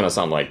 That's gonna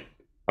sound like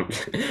I'm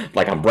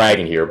like I'm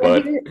bragging here,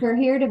 but we're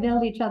here to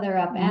build each other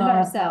up and No.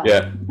 ourselves.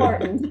 Yeah.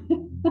 Important.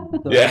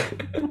 yeah,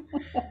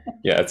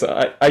 yeah. It's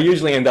I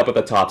usually end up at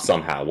the top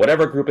somehow.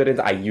 Whatever group it is,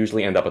 I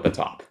usually end up at the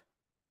top.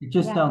 It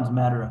just Yeah. sounds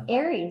matter of fact.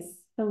 Aries,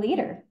 the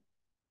leader.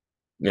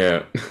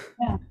 Yeah.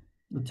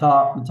 The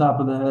top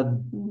of the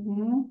head,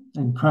 Mm-hmm.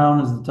 and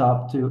crown is the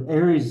top too.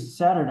 Aries,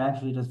 Saturn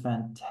actually does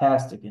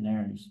fantastic in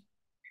Aries.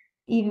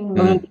 Even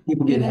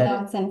People get even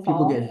though it's in people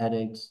fall. get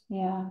headaches.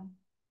 Yeah.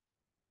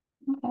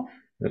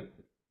 Okay.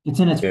 It's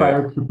in its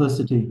fire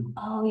triplicity.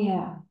 Oh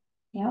yeah.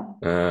 Yep.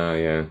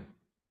 Yeah.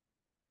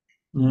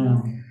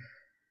 Yeah.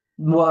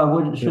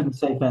 Well, shouldn't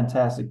say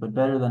fantastic, but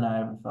better than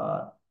I ever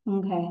thought.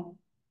 Okay.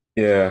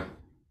 Yeah.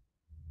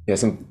 Yeah.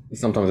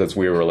 Sometimes it's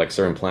weird where like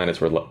certain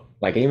planets were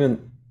like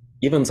even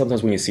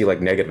sometimes when you see like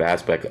negative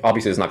aspects,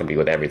 obviously it's not gonna be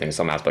with everything.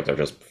 Some aspects are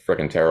just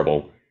freaking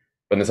terrible.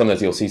 But then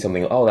sometimes you'll see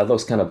something, oh, that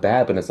looks kind of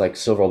bad, but it's like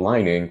silver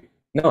lining.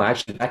 No,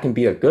 actually that can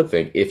be a good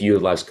thing if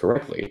utilized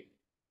correctly.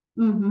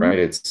 Mm-hmm. Right?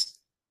 It's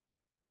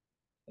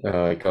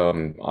like I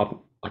don't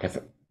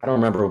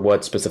remember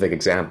what specific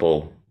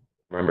example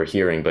I remember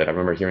hearing, but I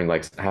remember hearing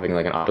like having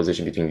like an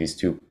opposition between these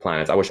two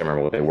planets. I wish I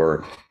remember what they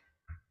were.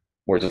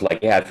 Where just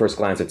like, yeah, at first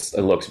glance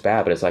it looks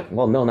bad, but it's like,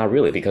 well, no, not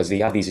really, because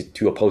you have these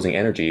two opposing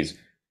energies.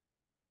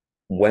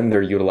 When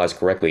they're utilized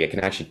correctly, it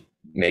can actually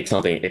make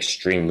something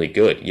extremely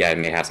good. Yeah, it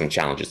may have some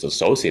challenges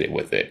associated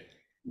with it.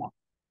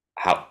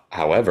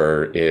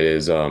 However, it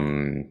is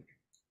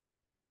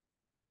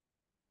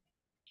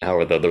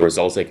however the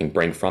results they can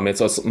bring from it.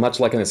 So it's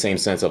much like in the same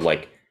sense of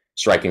like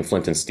striking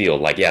flint and steel.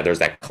 Like, yeah, there's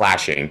that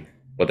clashing,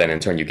 but then in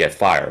turn you get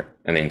fire,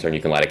 and then in turn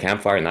you can light a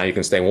campfire, and now you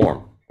can stay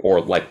warm,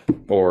 or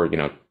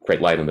create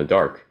light in the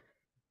dark.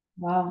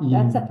 Wow,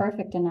 that's a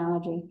perfect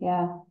analogy.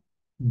 Yeah.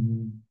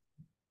 Mm-hmm.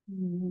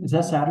 Is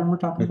that Saturn we're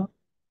talking about?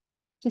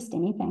 Just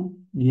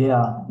anything.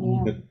 Yeah.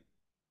 Yeah.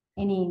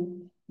 Any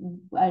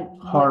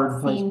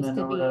hard seems placement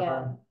to or be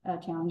whatever. a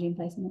challenging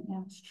placement.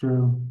 Yeah. It's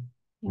true.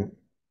 Yeah.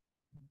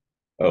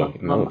 Oh,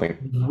 another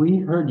thing. We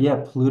heard,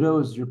 Pluto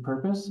is your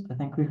purpose. I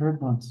think we heard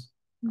once,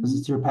 because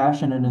it's your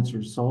passion and it's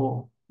your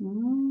soul.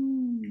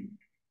 Mm.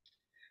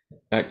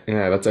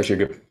 Yeah, that's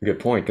actually a good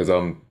point, because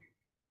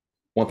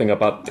one thing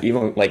about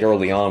even like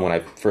early on when I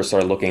first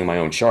started looking at my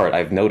own chart,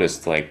 I've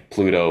noticed like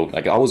Pluto,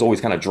 like I was always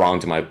kind of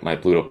drawn to my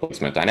Pluto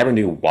placement. I never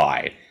knew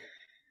why.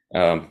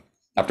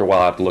 After a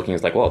while, after looking,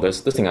 it's like, well,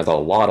 this thing has a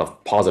lot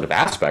of positive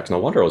aspects. No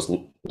wonder I was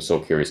so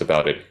curious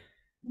about it.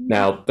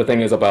 Now, the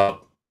thing is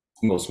about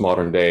most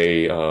modern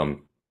day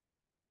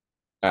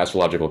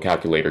astrological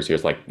calculators here,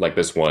 is like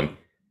this one,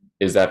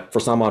 is that for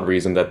some odd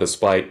reason that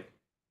despite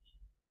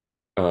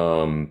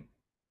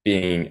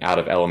being out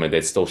of element,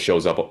 it still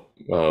shows up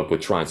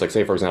with trines. Like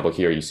say, for example,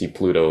 here you see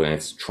Pluto and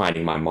it's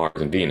trining my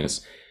Mars and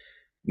Venus.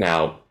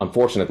 Now,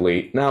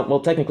 unfortunately,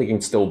 technically it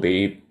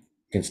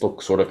can still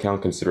sort of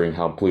count, considering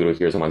how Pluto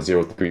here is on my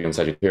 0th degree in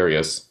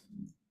Sagittarius.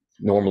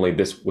 Normally,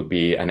 this would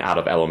be an out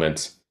of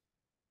element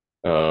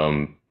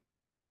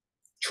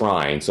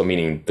trine, so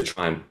meaning the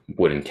trine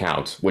wouldn't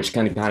count, which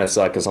can kind of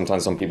suck, because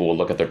sometimes some people will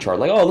look at their chart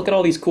like, oh, look at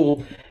all these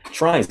cool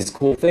trines, these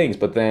cool things,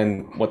 but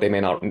then what they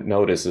may not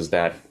notice is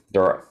that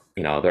they're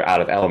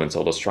out of element,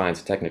 so those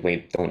trines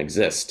technically don't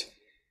exist,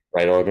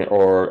 right?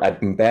 Or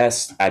at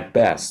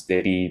best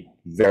they'd be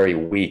very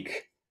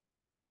weak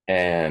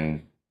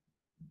and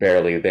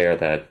barely there,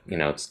 that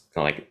it's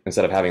kind of like,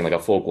 instead of having like a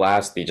full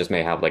glass, they just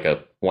may have like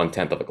a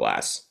 1/10 of a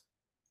glass.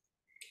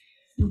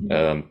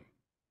 Mm-hmm.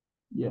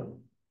 Yeah,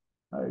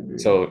 I agree.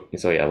 So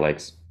even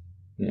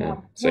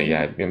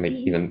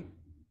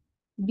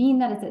being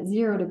that it's at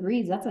 0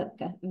 degrees, that's a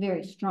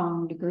very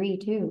strong degree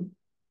too.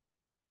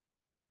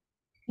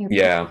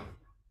 Yeah.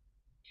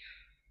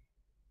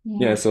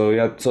 So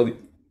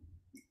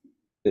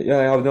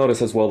I've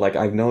noticed as well, like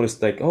I've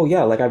noticed like, oh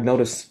yeah, like I've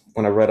noticed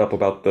when I read up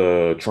about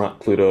the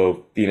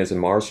Pluto, Venus,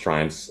 and Mars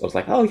trines, I was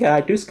like, oh yeah,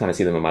 I do kind of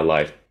see them in my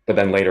life. But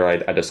then later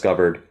I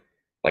discovered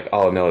like,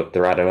 oh no,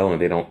 they're out of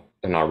element, they're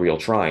not real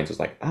trines. It's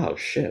like, oh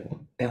shit,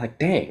 they're like,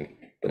 dang.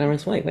 But then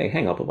it's like,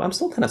 hang up, I'm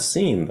still kind of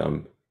seeing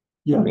them.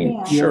 Yeah. I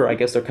mean, sure, I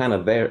guess they're kind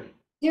of there.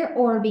 They're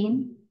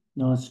orbiting.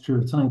 No, it's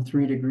true. It's only a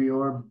 3-degree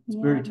orb. It's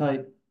very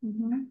tight.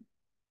 Mm-hmm.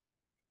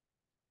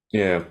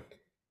 Yeah.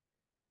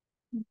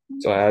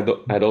 So I had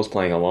those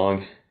playing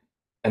along.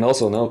 And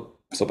also now,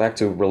 so back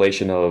to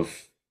relation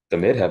of the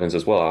midheavens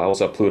as well. I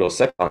also have Pluto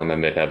second in my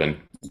midheaven.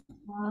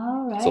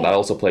 All right. So that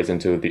also plays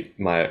into the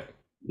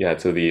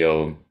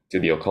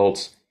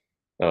occult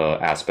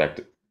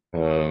aspect,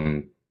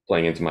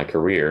 playing into my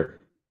career.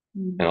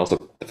 And also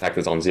the fact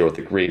that it's on 0th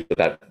degree, but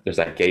that there's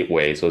that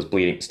gateway, so it's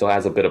bleeding, still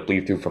has a bit of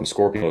bleed through from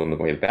Scorpio on the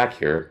way back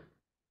here,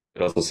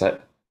 but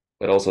also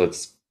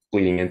it's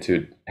bleeding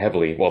into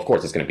heavily. Well, of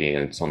course it's going to be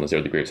it's on the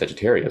 0th degree of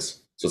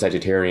Sagittarius, so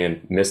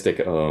Sagittarian mystic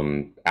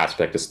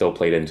aspect is still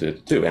played into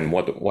it too. And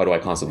what do I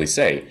constantly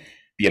say?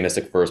 Be a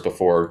mystic first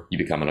before you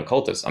become an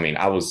occultist. I mean,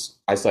 I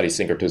studied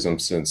syncretism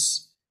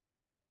since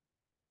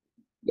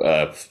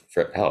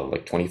for hell,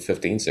 like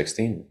 2015,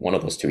 16, one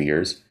of those 2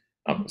 years.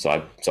 So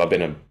I've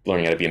been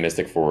learning how to be a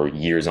mystic for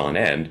years on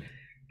end,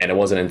 and it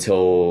wasn't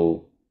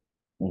until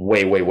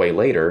way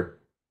later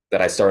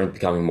that I started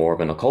becoming more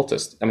of an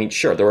occultist. I mean,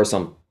 sure, there were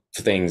some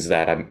things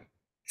that I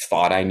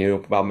thought I knew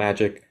about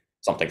magic,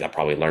 some things I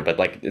probably learned, but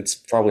like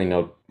it's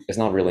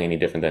not really any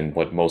different than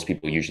what most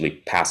people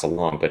usually pass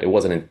along. But it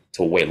wasn't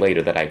until way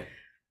later that I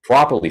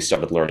properly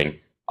started learning.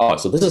 Oh,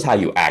 so this is how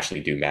you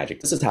actually do magic.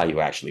 This is how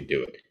you actually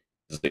do it.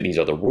 These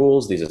are the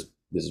rules. This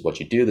is what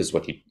you do. This is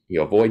what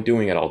you avoid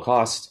doing at all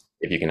costs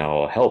if you can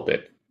all help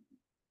it.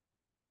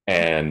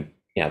 And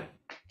yeah,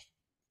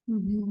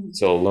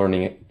 so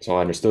learning it, so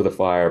I understood the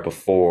fire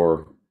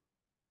before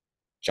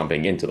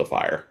jumping into the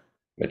fire,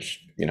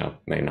 which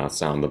may not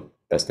sound the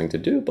best thing to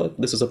do, but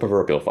this is a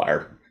proverbial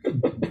fire.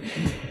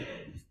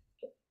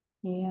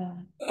 Yeah.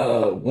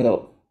 What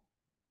else?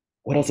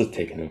 What else is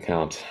taken into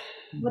account?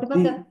 What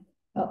about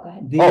oh, go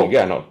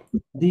ahead.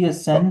 The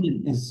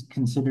ascendant is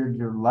considered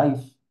your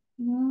life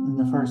in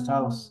the first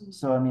house.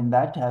 So I mean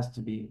that has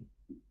to be.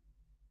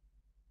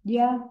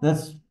 Yeah.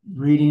 That's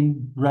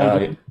reading,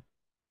 writing,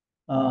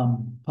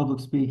 public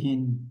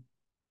speaking,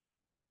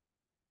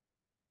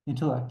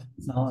 intellect,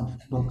 knowledge,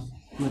 books,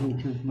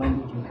 literature,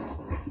 languages.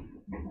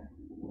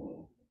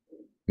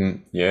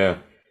 Yeah,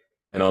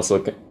 and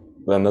also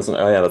then that's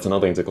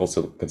another thing to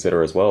also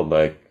consider as well.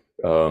 Like,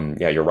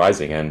 you're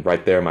rising, and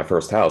right there, my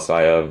first house,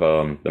 I have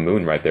the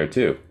moon right there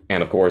too.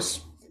 And of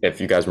course,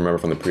 if you guys remember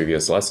from the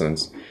previous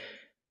lessons,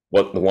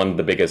 one of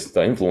the biggest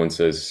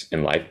influences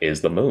in life is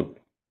the moon,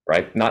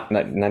 right? Not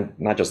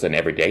just in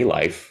everyday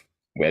life,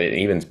 but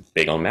even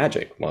big on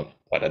magic. Well,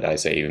 what did I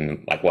say?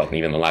 Even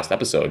the last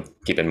episode.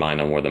 Keep in mind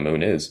on where the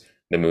moon is.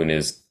 The moon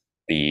is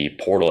the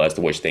portal as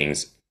to which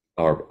things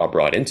are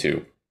brought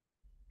into.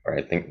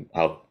 Right? Think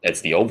how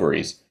it's the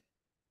ovaries,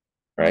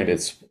 right?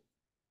 It's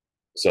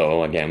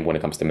so again, when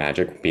it comes to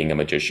magic, being a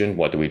magician,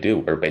 what do?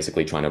 We're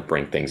basically trying to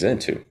bring things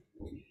into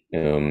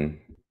being,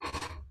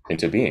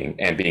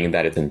 and being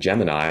that it's in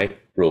Gemini,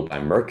 ruled by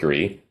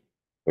Mercury,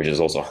 which is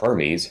also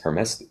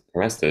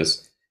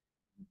Hermestes,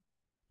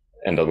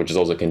 and which is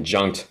also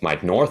conjunct my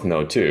North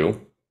Node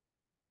too,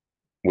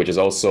 which is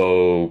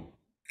also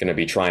going to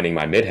be trining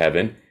my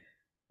midheaven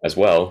as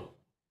well,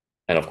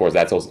 and of course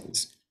that's also.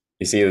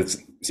 You see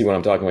what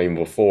I'm talking about even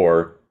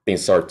before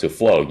things start to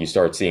flow. You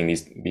start seeing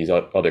these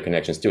other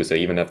connections too. So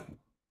even if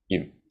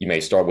you may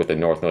start with the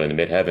North Node in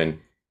the midheaven,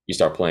 you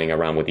start playing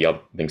around with the other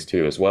things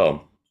too as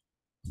well.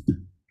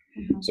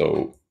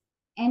 So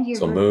and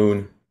your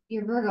moon,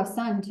 your Virgo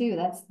sun too.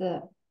 That's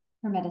the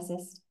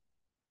Hermeticist.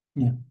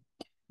 Yeah.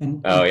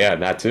 And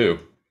that too.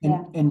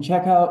 And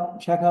check out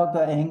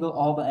the angle,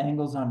 all the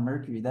angles on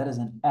Mercury. That is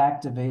an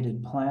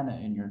activated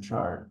planet in your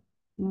chart.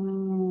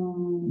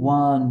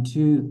 1,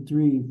 2,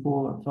 3,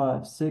 4,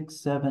 5, 6,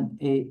 7,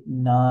 8,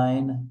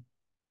 9.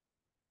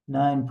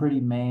 9 pretty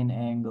main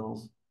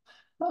angles.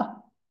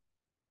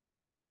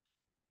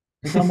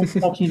 It's almost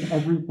touching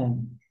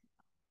everything.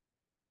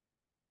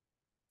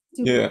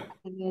 Yeah.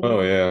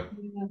 Oh yeah.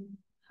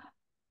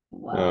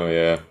 Wow. Oh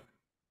yeah.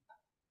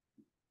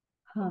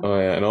 Oh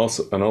yeah, and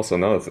also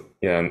another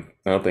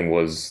thing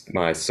was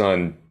my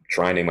sun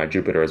trining my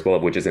Jupiter as well,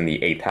 which is in the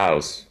 8th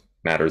house,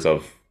 matters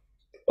of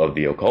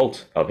the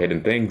occult, of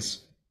hidden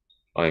things,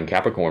 in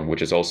Capricorn,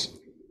 which is also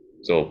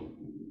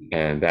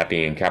and that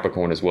being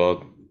Capricorn as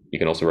well, you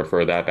can also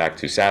refer that back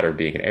to Saturn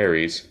being in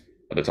Aries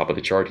at the top of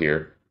the chart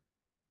here.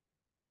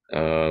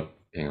 Hang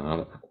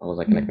on, how was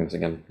I connecting this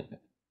again?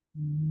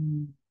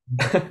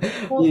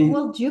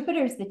 well,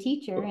 Jupiter's the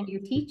teacher, and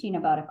you're teaching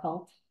about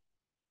occult.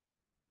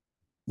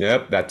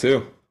 Yep, that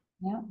too.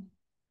 Yeah.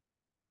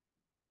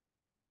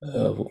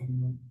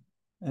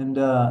 And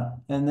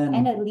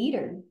a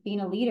leader,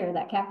 being a leader,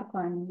 that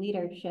Capricorn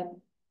leadership.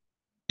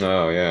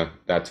 Oh yeah,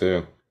 that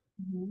too.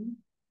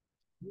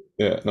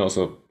 Yeah, and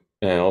also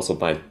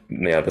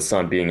the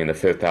sun being in the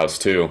 5th house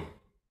too.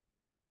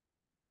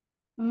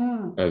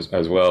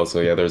 As well. So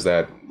yeah, there's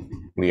that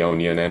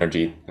Leonian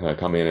energy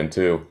coming in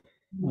too.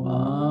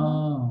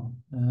 Wow.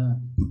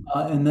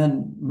 And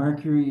then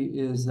Mercury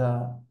is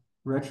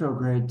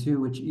retrograde too,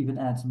 which even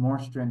adds more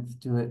strength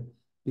to it,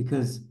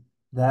 because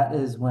that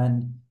is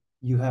when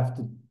you have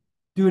to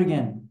do it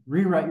again,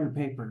 rewrite your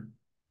paper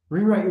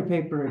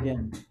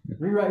again,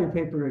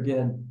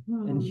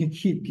 and you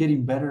keep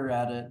getting better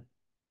at it.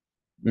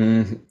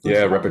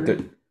 Yeah,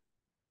 repetition.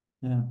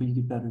 Yeah, but you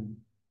get better.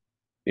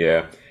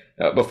 Yeah.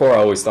 Before I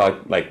always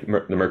thought like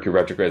the Mercury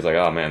retrograde is like,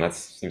 oh man, that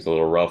seems a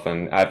little rough,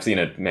 and I've seen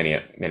it many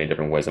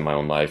different ways in my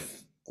own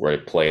life where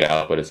it played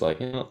out, but it's like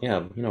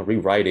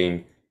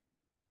rewriting,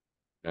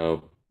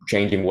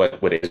 changing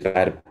what is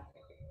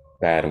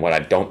bad and what I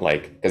don't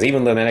like, because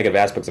even the negative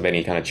aspects of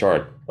any kind of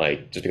chart,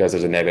 like just because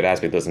there's a negative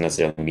aspect doesn't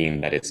necessarily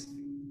mean that it's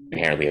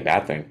inherently a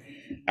bad thing.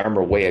 I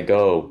remember way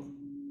ago,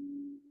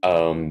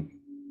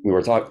 we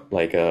were talking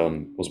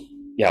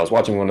I was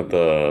watching one of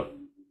the.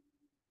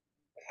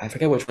 I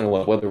forget which one it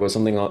was, whether it was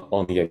something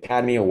on the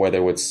Academy or whether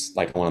it was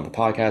like one of the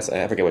podcasts.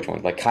 I forget which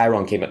one. Like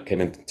Chiron came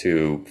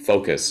into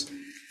focus,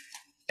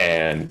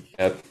 And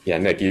yeah,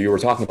 Nick, you were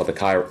talking about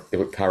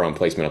the Chiron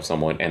placement of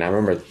someone, and I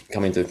remember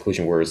coming to the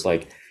conclusion where it's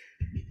like,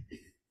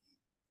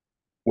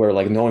 where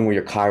like knowing where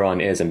your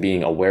Chiron is and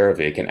being aware of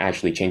it can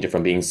actually change it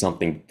from being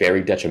something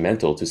very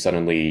detrimental to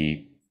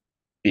suddenly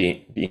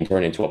being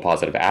turned into a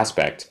positive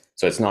aspect.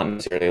 So it's not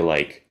necessarily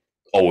like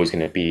always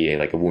going to be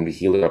like a wounded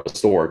healer of a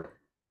sort,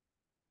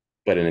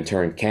 but in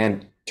turn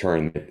can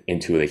turn it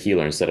into the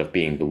healer instead of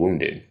being the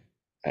wounded.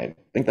 I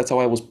think that's how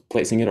I was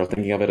placing it or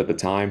thinking of it at the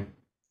time.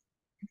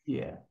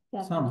 Yeah,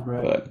 Definitely. sounds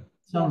right. But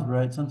Sounds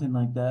right, something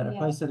like that. If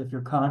Yeah. I said if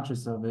you're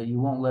conscious of it, you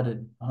won't let it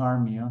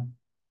harm you.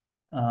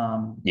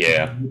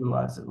 Yeah.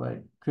 Utilize it.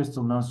 Like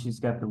Crystal knows she's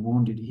got the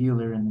wounded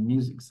healer in the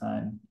music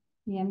sign.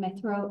 Yeah, my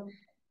throat.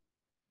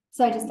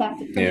 So I just have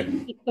to Yeah.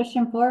 keep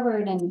pushing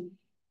forward and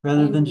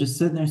Rather than And just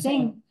sitting there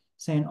sing.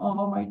 saying,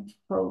 oh, my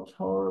throat's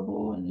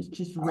horrible and it's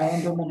just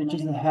random and it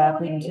just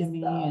happened to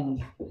me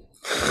and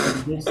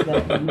this,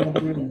 that, and the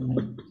other,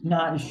 and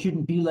it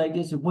shouldn't be like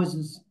this.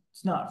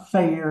 It's not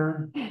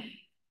fair.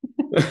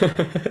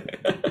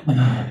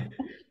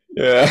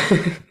 Yeah.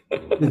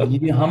 You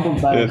get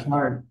humbled by his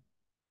heart.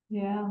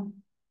 Yeah.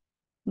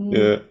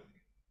 Yeah.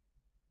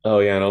 Oh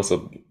yeah, and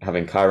also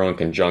having Chiron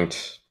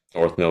conjunct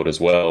North Node as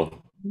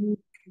well.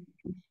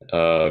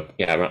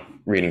 Yeah,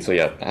 reading. So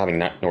yeah, having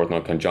that North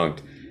Node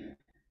conjunct.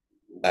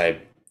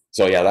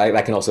 So yeah,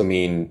 that can also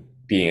mean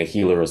being a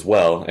healer as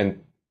well,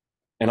 and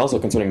also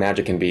considering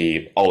magic can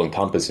be all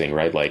encompassing,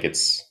 right? Like I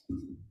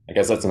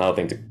guess that's another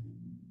thing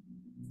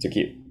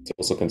to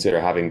also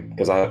consider having,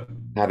 because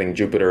having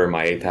Jupiter in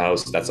my 8th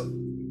house, that's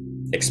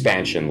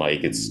expansion.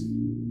 Like it's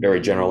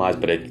very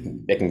generalized, but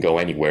it can go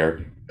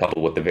anywhere.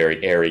 Coupled with the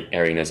very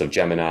airiness of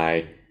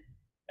Gemini,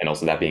 and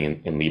also that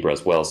being in Libra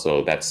as well,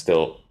 so that's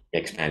still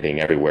expanding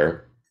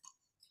everywhere.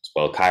 As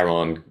well,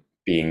 Chiron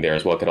being there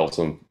as well could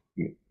also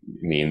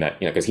mean that,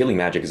 because healing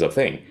magic is a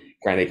thing.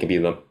 Granted, it can be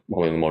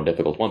one of the more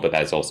difficult one, but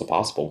that is also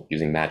possible,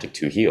 using magic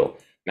to heal.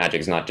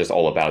 Magic is not just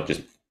all about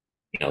just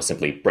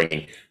simply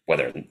bringing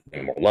more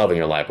love in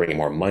your life, bringing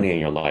more money in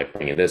your life,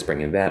 bringing this,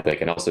 bringing that, but it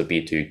can also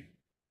be to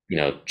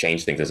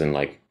change things, as in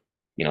like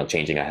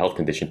changing a health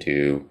condition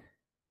to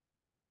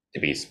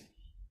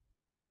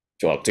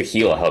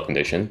heal a health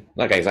condition.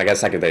 Like I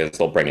guess I could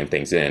still bringing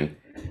things in.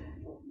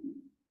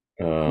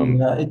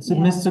 Yeah, it's a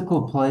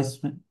mystical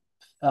placement,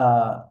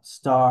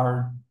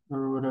 star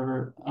or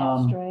whatever.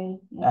 Asteroid.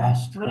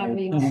 Asteroid. Whatever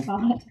you want to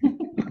call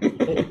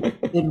it.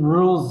 It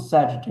rules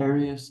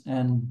Sagittarius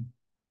and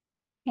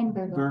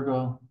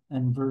Virgo.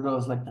 And Virgo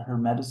is like the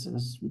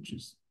Hermeticist, which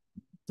is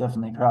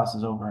definitely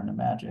crosses over into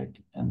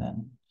magic. And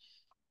then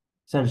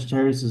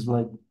Sagittarius is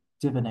like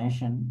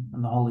divination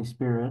and the Holy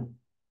Spirit.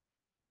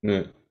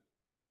 Yeah.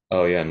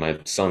 Oh yeah, and my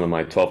son in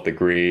my 12th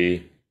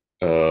degree,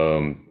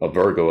 a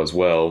Virgo as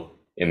well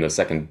in the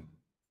second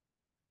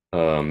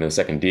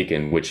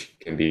decan, which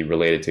can be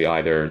related to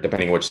either,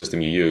 depending on which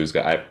system you use.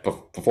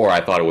 Before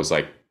I thought it was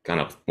like kind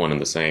of one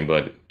and the same,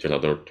 but it turns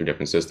out they're two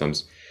different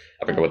systems.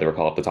 I forget what they were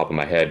called off the top of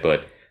my head,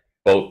 but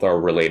both are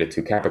related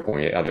to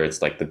Capricorn. Either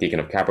it's like the decan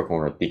of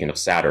Capricorn or decan of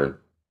Saturn.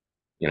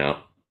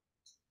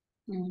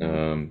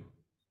 Mm-hmm.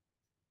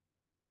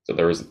 So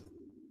there was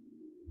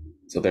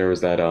that there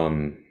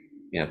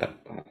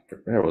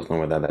was one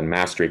with that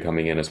mastery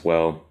coming in as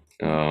well,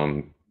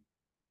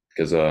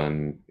 because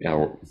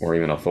or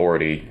even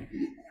authority,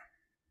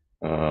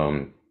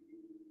 and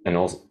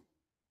also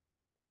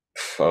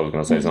I was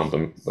gonna say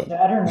something, but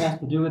Saturn has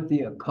to do with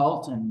the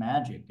occult and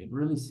magic. It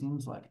really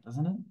seems like it,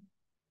 doesn't it?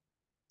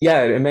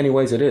 yeah, in many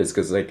ways it is,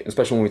 because like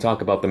especially when we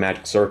talk about the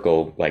magic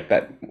circle, like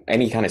that,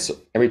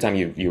 every time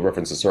you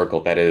reference a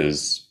circle, that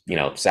is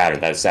Saturn,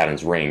 that is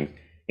Saturn's ring,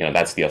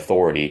 that's the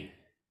authority.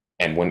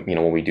 And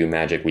when we do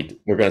magic,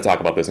 we're going to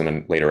talk about this in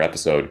a later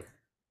episode,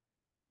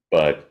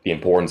 but the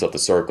importance of the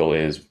circle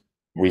is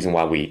reason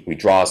why we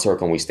draw a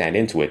circle and we stand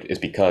into it is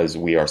because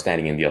we are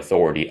standing in the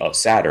authority of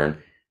Saturn,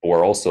 but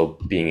we're also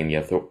being in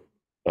the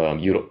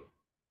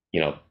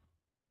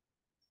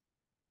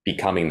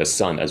becoming the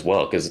sun as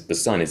well, because the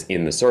sun is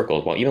in the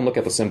circle. Well, even look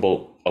at the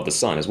symbol of the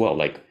sun as well.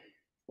 Like,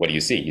 what do you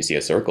see? You see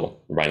a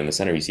circle. Right in the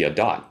center, you see a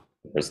dot.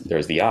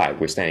 There's the eye.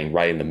 We're standing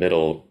right in the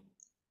middle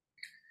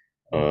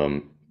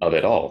of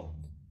it all.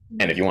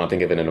 And if you want to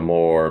think of it in a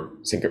more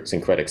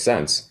syncretic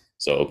sense,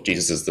 so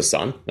Jesus is the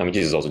sun. I mean,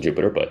 Jesus is also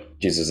Jupiter, but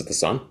Jesus is the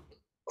sun.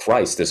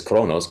 Christ is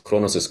Kronos.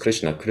 Kronos is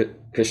Krishna.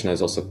 Krishna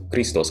is also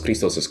Christos.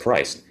 Christos is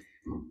Christ.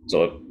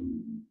 So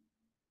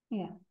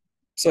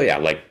yeah,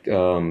 like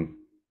when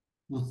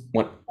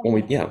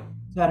we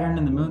Saturn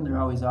and the moon, they're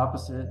always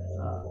opposite.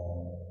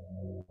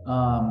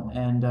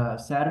 And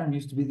Saturn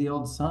used to be the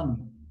old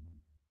sun.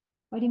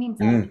 What do you mean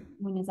Saturn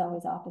moon is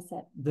always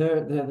opposite?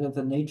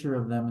 The nature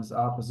of them is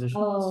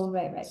opposition. Oh,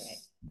 right.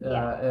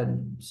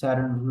 And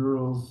Saturn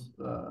rules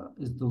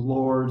is the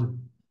Lord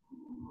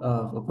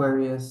of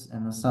Aquarius,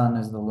 and the sun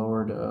is the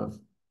Lord of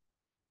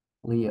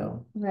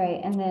Leo. Right,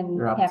 and then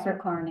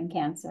Capricorn and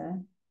Cancer.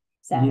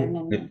 Saturn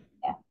and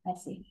I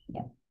see.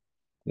 Yeah.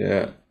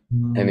 Yeah.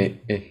 And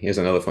here's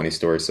another funny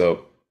story.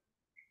 So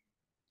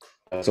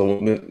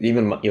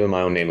even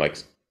my own name, like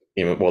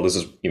even, well, this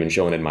is even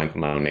shown in my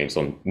own name,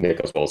 so Nick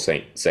as well,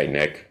 say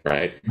Nick,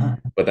 right?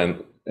 But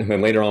then, and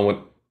then later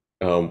on,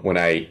 when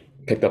I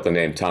picked up the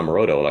name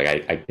Taimurodo, like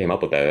I came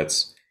up with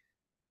that.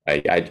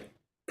 I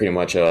pretty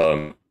much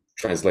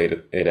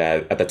translated it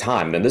at the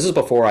time, and this is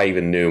before I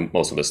even knew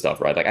most of this stuff,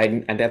 right? Like I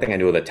think I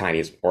knew the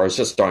tiniest, or I was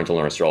just starting to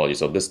learn astrology,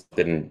 so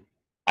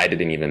I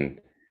didn't even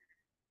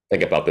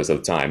think about this at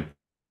the time.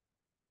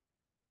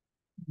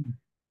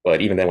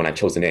 But even then, when I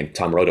chose the name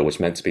Taimurodo, which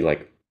meant to be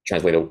like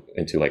translated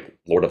into like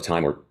Lord of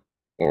Time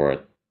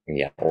or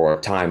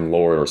Time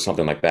Lord or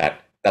something like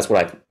that, that's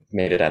what I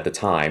made it at the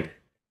time.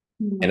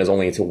 And it was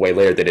only until way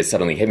later that it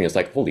suddenly hit me. It's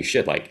like, holy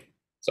shit, like,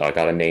 so I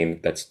got a name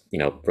that's,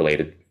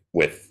 related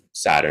with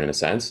Saturn in a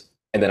sense.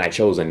 And then I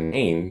chose a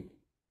name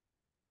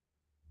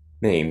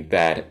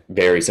that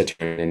varies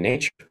Saturn in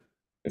nature.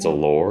 It's a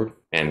Lord,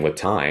 and with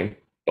time,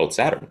 both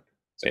Saturn.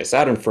 So yeah,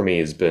 Saturn for me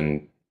has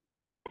been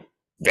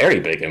very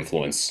big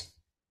influence,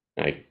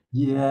 like,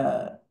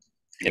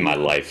 in my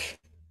life.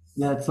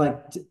 Yeah, it's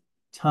like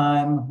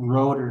time,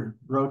 rotation,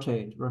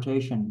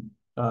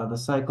 the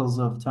cycles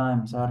of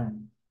time,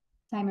 Saturn.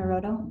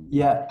 Taimurodo.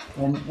 Yeah,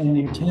 and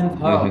your 10th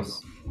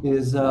house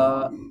is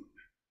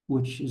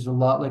which is a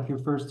lot like your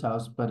first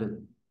house, but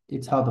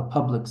it's how the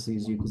public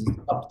sees you because it's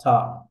up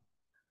top.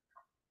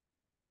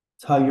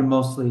 It's how you're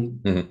mostly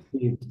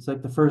perceived. It's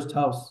like the first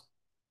house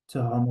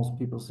to how most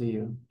people see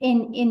you.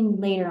 In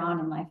later on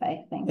in life,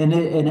 I think. And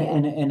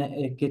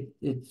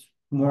it's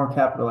more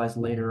capitalized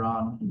later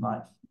on in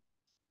life.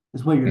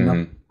 It's what you're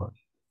known for.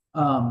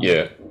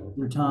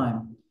 Your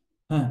time.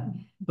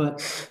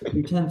 But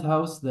your 10th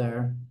house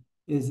there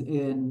is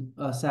in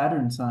a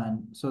Saturn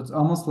sign. So it's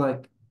almost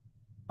like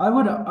I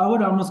would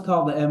almost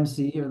call the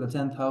MC or the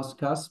 10th house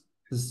cusp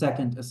the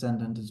second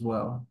ascendant as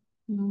well.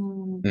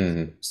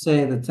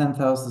 Say the 10th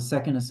house, the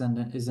second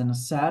ascendant is in a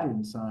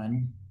Saturn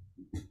sign.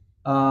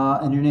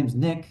 And your name's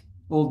Nick.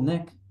 Old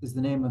Nick is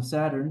the name of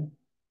Saturn.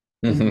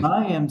 And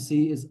my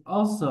MC is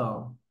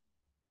also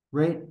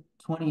rate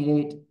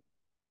 28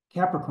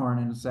 Capricorn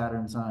in a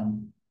Saturn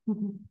sign.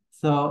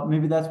 So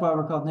maybe that's why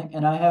we're called Nick.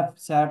 And I have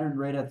Saturn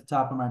right at the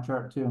top of my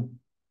chart too.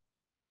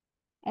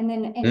 And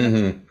then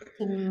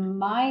in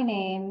my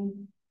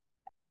name,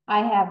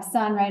 I have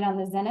Sun right on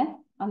the zenith,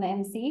 on the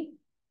MC.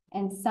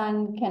 And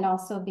Sun can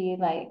also be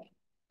like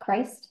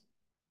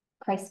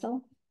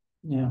crystal.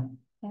 Yeah.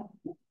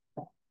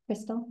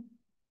 Crystal.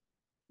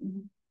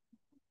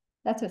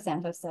 That's what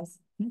Santos says.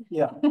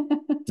 Yeah.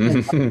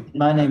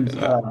 My name's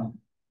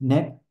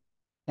Nick,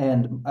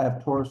 and I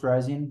have Taurus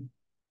rising,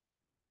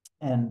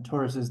 and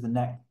Taurus is the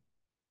neck.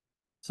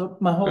 So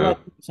my whole life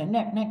people say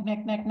neck.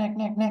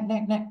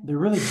 They're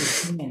really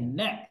just saying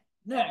neck.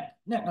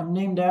 I'm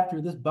named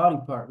after this body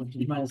part, which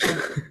is my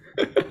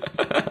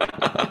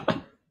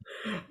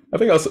I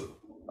think I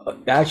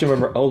actually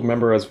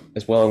remember as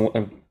well.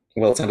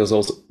 Well, Santos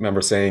also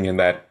remember saying in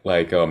that,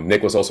 like,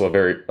 Nick was also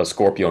a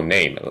Scorpio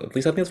name. At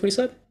least I think that's what he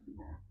said.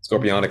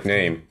 Scorpionic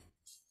name.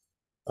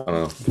 I don't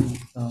know.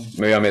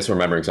 Maybe I'm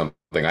misremembering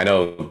something. I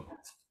know.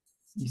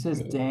 He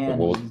says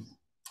Dan.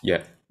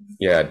 Yeah,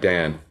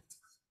 Dan.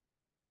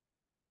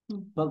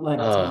 But like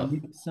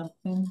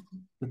something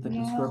with the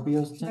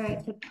Scorpios too.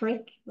 Right, the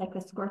prick, like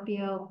the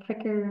Scorpio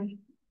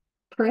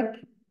prick.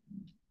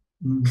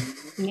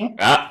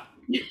 Nick. I'm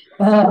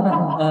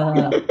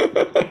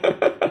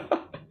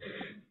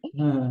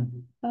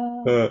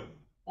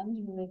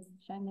really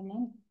shining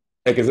in.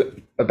 Because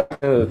back at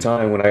the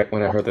time when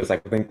I heard this, I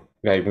think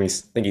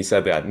he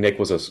said that Nick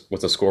was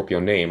a Scorpio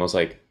name. I was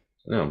like,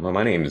 no, well,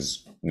 my name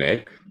is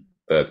Nick,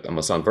 but I'm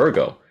a Sun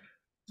Virgo.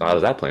 So how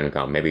does that play into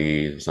account?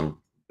 Maybe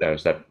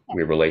there's that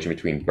weird relation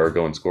between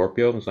Virgo and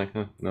Scorpio. I was like,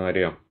 no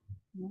idea.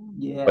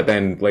 Yeah. But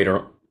then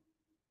later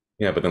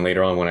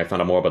on, when I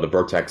found out more about the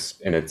vertex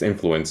and its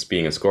influence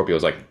being a Scorpio, I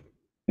was like,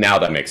 now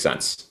that makes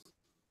sense.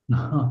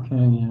 Okay,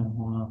 yeah,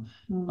 wow.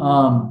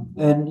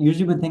 And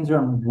usually when things are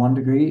on 1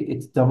 degree,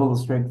 it's double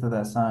the strength of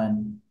that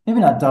sign. Maybe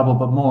not double,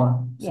 but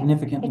more,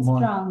 significantly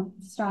more.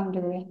 It's strong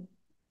degree.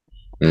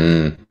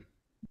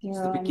 It's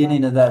the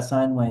beginning of that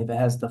sine wave. It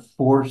has the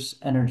force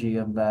energy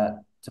of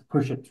that to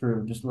push it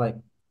through, just like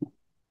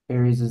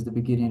Aries is the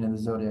beginning of the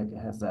zodiac. It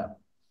has that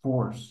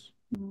force.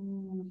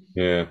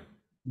 Yeah.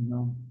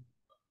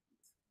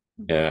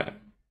 Yeah.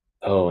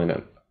 Oh,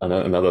 and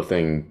another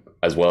thing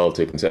as well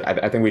to consider.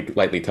 I think we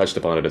lightly touched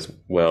upon it as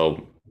well,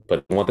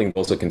 but one thing to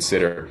also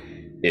consider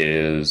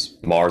is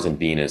Mars and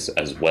Venus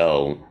as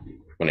well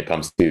when it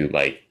comes to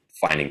like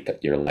finding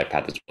your life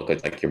path as well.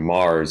 Because like your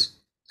Mars,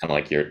 kind of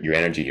like your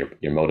energy,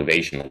 your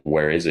motivation, like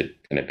where is it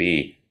going to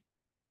be?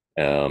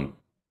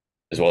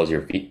 As well as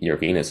your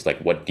Venus, like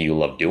what do you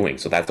love doing?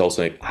 So that's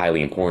also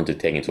highly important to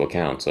take into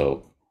account.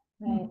 So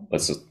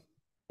let's just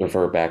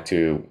refer back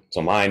to,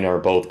 so mine are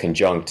both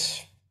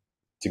conjunct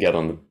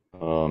together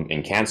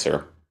in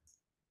Cancer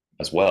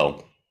as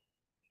well.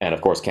 And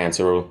of course,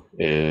 Cancer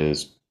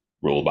is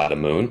ruled by the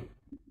moon.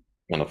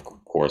 And of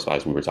course,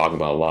 as we were talking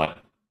about a lot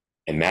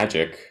in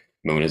magic,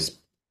 moon is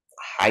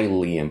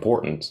highly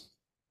important.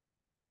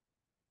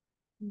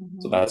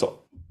 So that's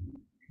all.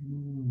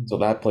 So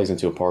that plays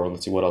into a part.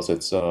 Let's see what else.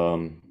 It's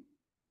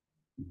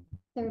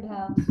Third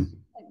house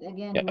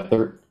again. yeah,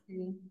 third.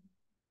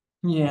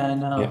 Yeah, I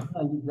know. Yeah.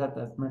 Oh, you got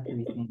that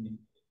Mercury theme.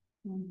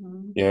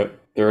 Yeah,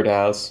 third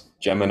house,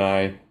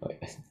 Gemini.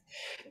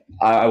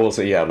 I will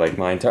say, yeah, like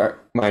my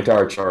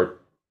entire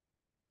chart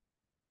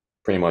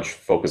pretty much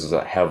focuses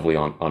heavily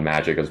on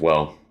magic as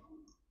well.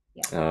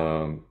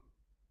 Yeah.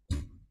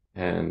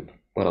 And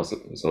what else?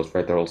 So it's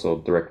right there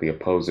also directly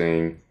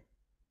opposing.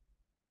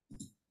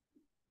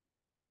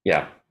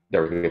 Yeah,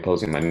 directly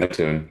opposing my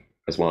Neptune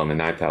as well in the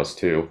ninth house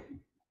too.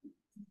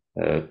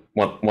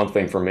 One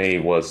thing for me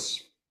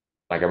was,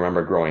 like, I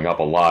remember growing up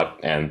a lot,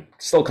 and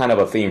still kind of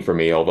a theme for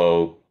me,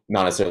 although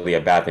not necessarily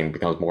a bad thing,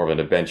 becomes more of an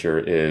adventure,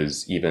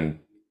 is even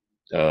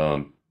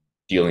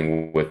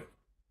dealing with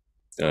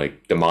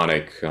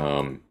demonic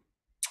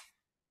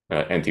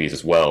entities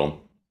as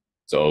well.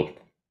 So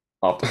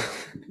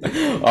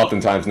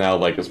oftentimes now,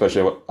 like,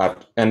 especially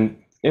and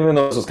even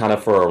though this was kind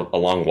of for a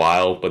long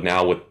while, but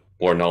now with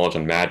more knowledge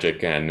on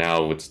magic, and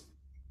now it's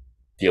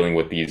dealing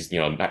with these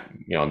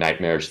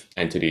nightmarish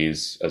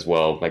entities as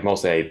well. Like,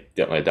 mostly I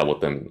dealt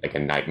with them like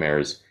in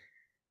nightmares.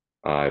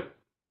 Haven't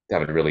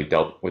really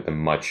dealt with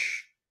them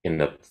much in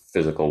the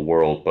physical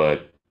world,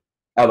 but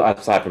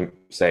aside from,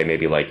 say,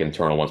 maybe like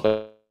internal ones,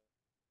 but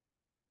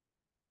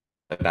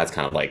that's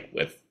kind of like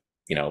with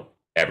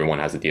everyone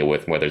has to deal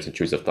with, whether it's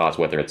intrusive thoughts,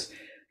 whether it's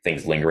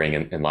things lingering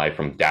in life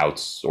from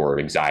doubts or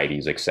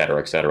anxieties,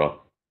 etc., etc.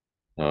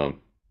 Now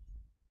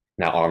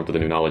armed with the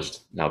new knowledge,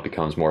 now it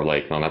becomes more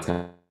like, that's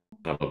kind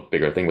of a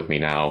bigger thing with me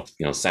now,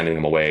 sending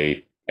them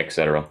away,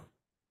 etc.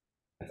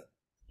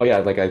 Oh yeah,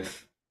 like I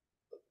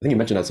think you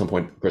mentioned at some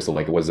point, Crystal,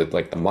 like, was it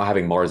like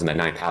having Mars in the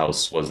ninth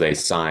house was a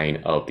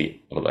sign of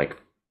the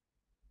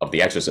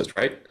Exorcist,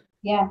 right?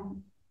 Yeah.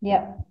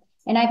 Yep.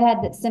 And I've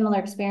had similar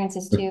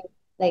experiences too.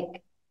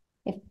 Like,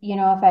 if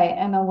I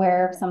am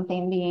aware of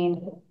something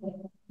being,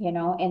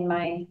 in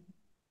my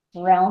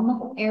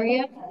realm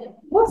area,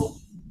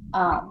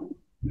 I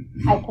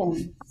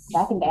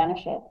can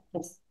banish it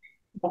just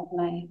with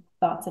my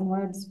thoughts and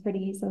words pretty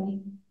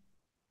easily.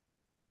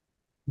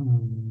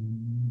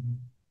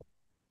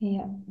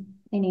 Yeah.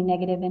 Any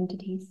negative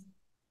entities.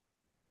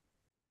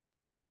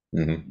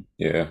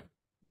 Yeah.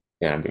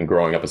 I've been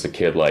growing up as a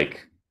kid,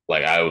 like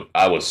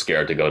I was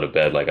scared to go to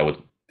bed. Like, I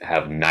would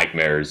have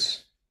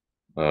nightmares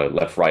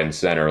left, right, and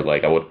center.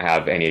 Like, I wouldn't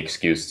have any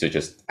excuse to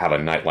just have a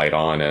nightlight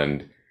on,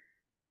 and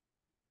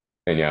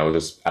yeah, I was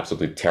just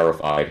absolutely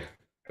terrified,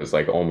 because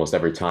like almost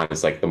every time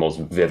it's like the most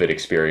vivid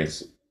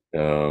experience.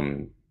 Yeah,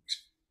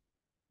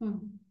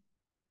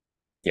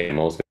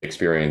 most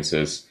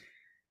experiences.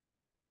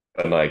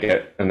 But like,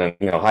 and then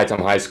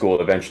high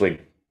school, eventually,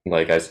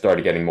 like, I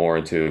started getting more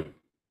into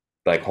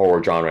like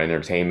horror genre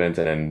entertainment,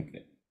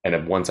 and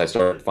then once I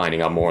started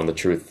finding out more on the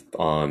truth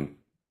on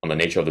the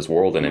nature of this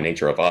world and the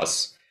nature of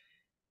us,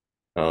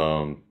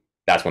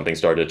 that's when things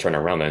started to turn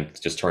around,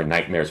 and just turned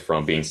nightmares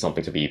from being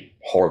something to be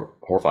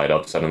horrified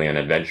of suddenly an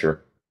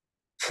adventure.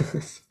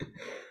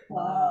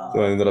 Wow.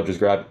 So I ended up just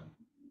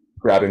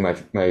grabbing my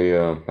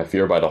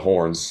fear by the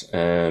horns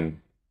and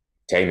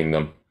taming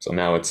them. So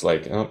now it's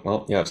like, oh,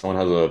 well, yeah, if someone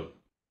has a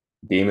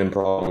demon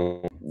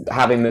problem,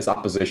 having this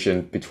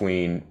opposition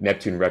between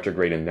Neptune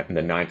retrograde in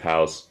the ninth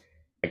house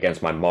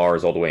against my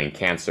Mars all the way in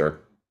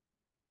Cancer,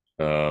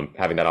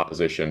 having that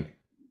opposition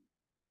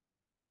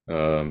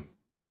is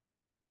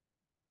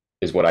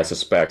what I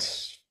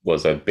suspect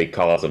was a big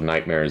cause of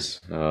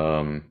nightmares.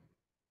 Yeah,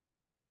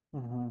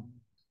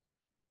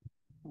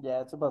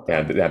 it's about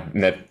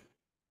that.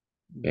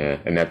 Yeah,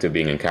 and Neptune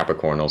being in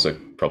Capricorn also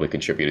probably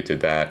contributed to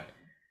that.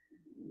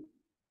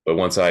 But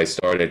once I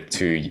started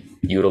to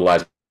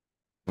utilize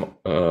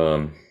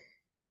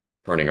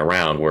turning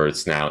around, where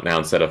it's now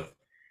instead of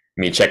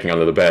me checking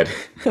under the bed,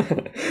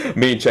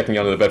 me checking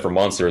under the bed for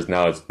monsters,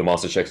 now it's the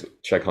monster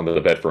check under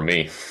the bed for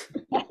me.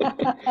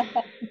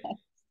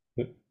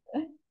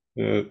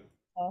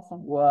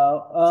 Awesome.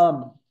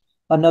 Wow.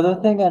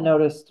 Another thing I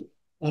noticed,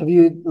 have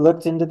you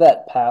looked into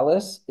that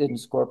palace in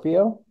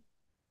Scorpio?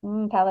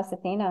 Pallas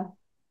Athena.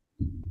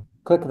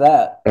 Click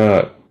that.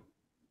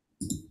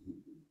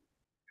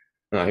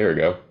 Here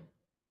we go.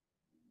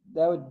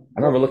 That would. I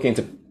remember looking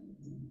into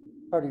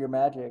part of your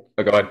magic.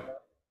 Oh, go ahead.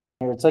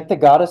 It's like the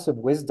goddess of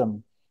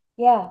wisdom.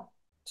 Yeah.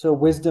 So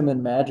wisdom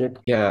and magic.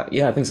 Yeah,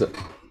 I think so.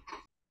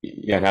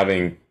 Yeah,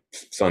 having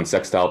Sun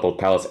sextile both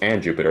Pallas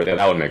and Jupiter,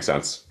 that would make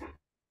sense.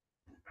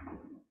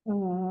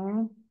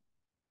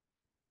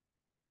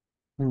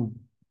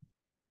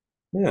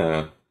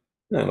 Yeah,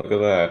 look at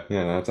that.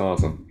 Yeah, that's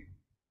awesome.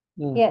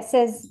 Yeah, it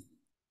says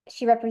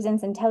she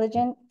represents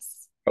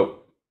intelligence. Oh.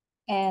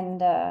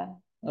 And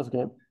that's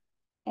good.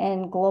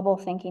 And global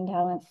thinking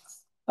talents.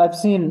 I've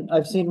seen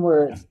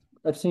where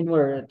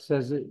it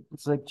says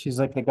it's like she's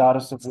like the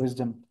goddess of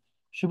wisdom.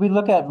 Should we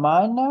look at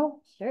mine now?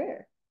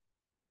 Sure.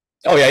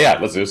 Oh yeah,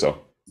 let's do so.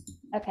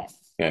 Okay.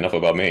 Yeah, enough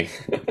about me.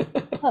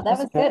 Oh, that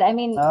was good. I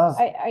mean,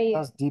 are you? That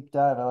was deep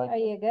dive. I like. Are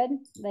you good?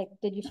 Like,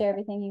 did you share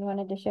everything you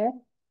wanted to share?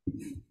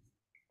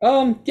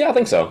 Yeah, I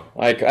think so.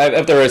 Like,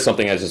 if there is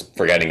something, I was just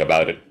forgetting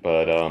about it.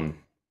 But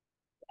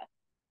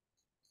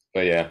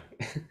But yeah,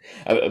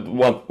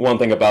 one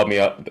thing about me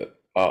a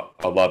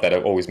lot that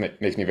always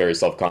makes me very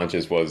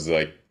self-conscious was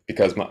like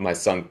because my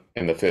son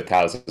in the fifth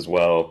house as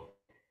well.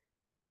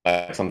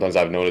 Sometimes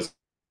I've noticed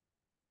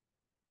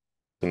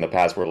in the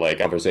past where like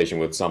conversation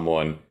with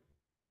someone,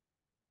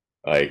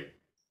 like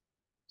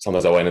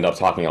sometimes I'll end up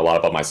talking a lot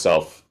about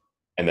myself,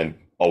 and then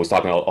always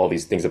talking all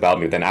these things about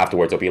me. Then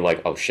afterwards, I'll be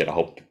like, "Oh shit! I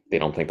hope they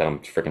don't think that I'm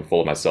freaking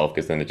full of myself,"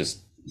 because then it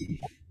just,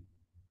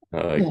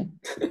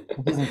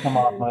 It doesn't come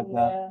off like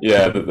that.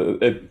 Yeah.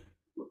 yeah,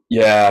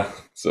 yeah.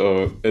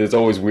 So it's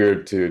always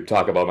weird to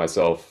talk about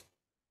myself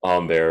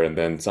on there, and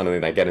then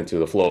suddenly I get into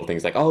the flow of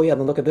things like, "Oh yeah,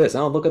 then look at this.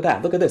 Oh look at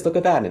that. Look at this. Look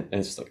at that." And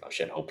it's just like, "Oh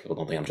shit! I hope people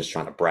don't think I'm just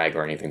trying to brag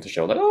or anything to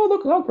show like, oh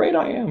look how great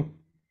I am."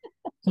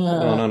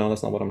 No,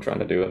 that's not what I'm trying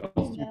to do at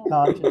all.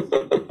 Conscious.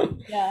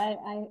 Yeah,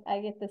 I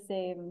get the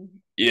same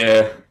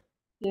Yeah.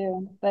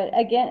 too. But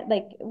again,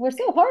 like we're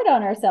so hard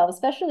on ourselves,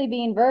 especially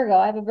being Virgo.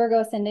 I have a Virgo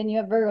ascendant, you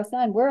have Virgo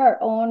sun. We're our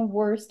own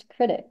worst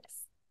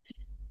critics,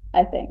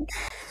 I think.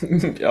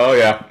 Oh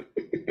yeah.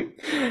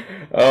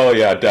 Oh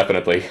yeah,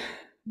 definitely.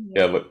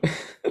 Yeah, but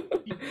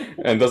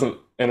and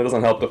it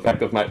doesn't help the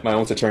fact of my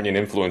own Saturnian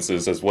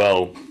influences as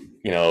well.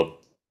 You know,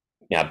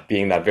 yeah,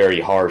 being that very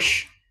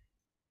harsh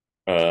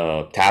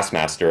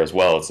taskmaster as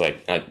well. It's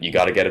like you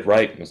got to get it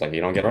right. It's like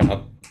you don't get it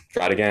right,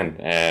 try it again,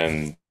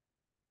 and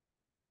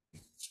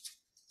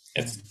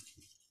it's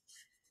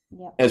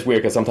it's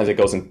weird because sometimes it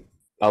goes in.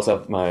 I also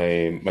have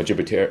my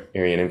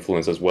Jupiterian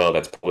influence as well.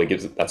 That's probably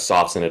gives it that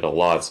soften it a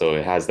lot. So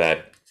it has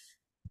that.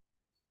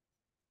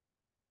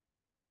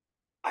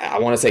 I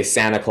want to say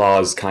Santa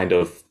Claus kind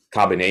of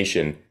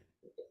combination,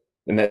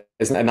 and that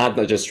it's not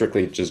just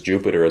strictly just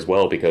Jupiter as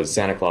well because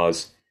Santa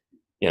Claus,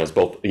 is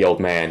both the old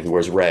man who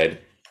wears red,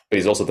 but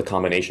he's also the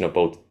combination of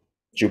both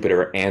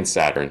Jupiter and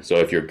Saturn. So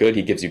if you're good,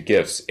 he gives you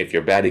gifts. If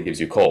you're bad, he gives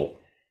you coal.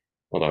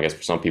 Although I guess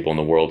for some people in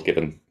the world,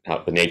 given how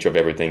the nature of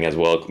everything as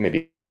well,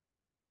 maybe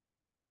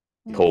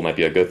coal might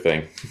be a good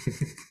thing.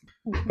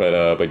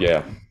 but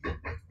yeah.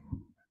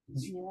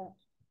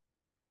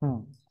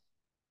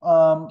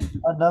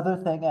 Another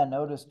thing I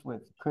noticed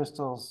with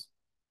Crystal's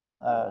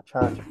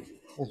chart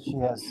is she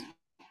has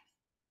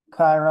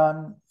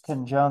Chiron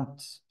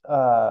conjunct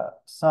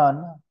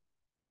Sun,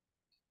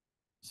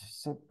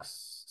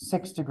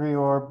 6 degree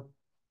orb.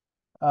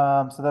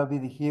 So that would be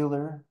the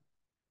healer.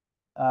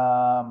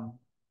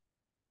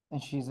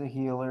 And she's a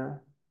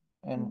healer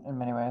in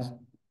many ways.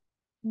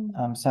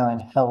 Selling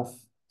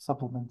health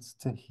supplements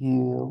to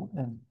heal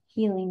and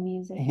healing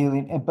music.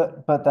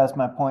 But that's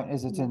my point,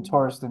 is it's in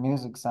Taurus, the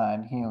music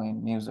sign,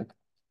 healing music.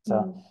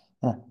 So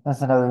yeah,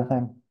 that's another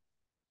thing.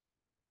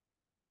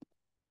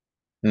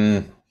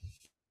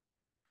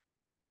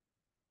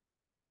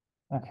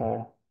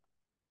 Okay.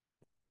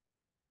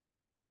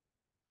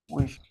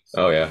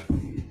 Oh yeah.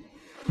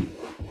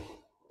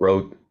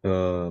 Wrote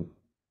oh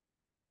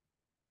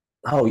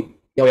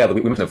yeah,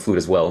 we mentioned flute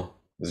as well.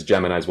 This is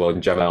Gemini as well.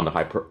 And Gemini on the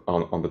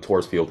on the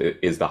Taurus field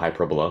is the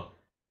hyperbola,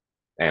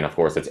 and of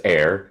course it's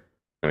air.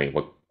 I mean,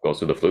 what goes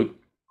through the flute?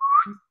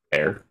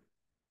 Air.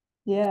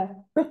 Yeah.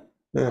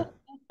 Yeah.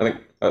 I think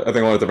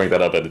I wanted to bring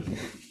that up,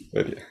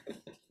 but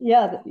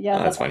yeah.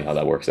 That's funny how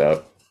that works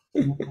out.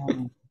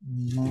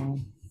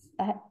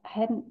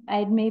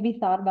 I'd maybe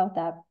thought about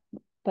that,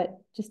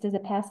 but just as a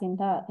passing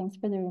thought. Thanks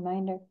for the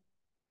reminder.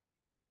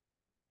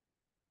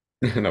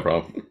 No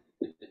problem.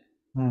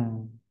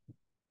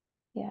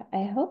 Yeah,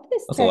 I hope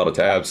this. That's a lot of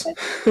tabs.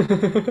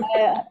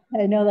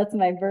 I know that's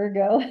my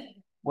Virgo.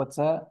 What's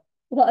that?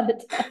 A lot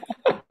of tabs.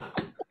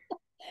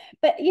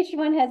 But each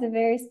one has a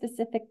very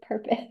specific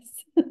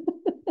purpose.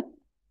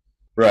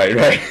 Right.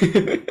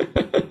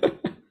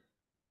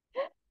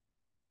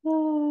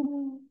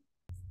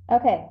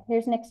 Okay,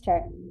 here's next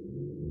chart.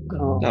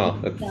 Cool. Oh,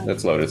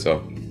 that's loaded,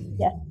 so.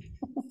 Yeah.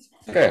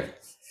 Okay.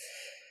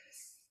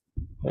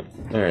 All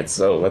right,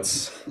 so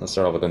let's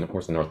start off with the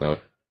North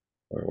Node.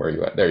 Where are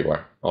you at? There you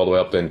are, all the way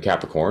up in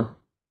Capricorn.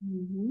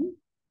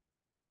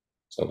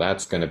 So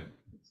that's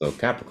so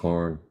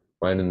Capricorn,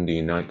 right in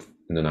the ninth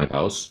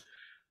house.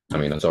 I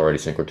mean, that's already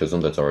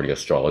syncretism. That's already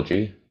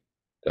astrology.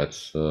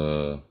 That's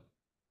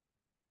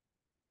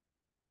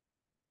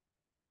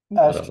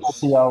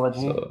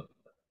astrotheology. So,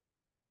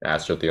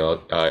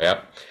 astrotheology.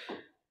 Yeah,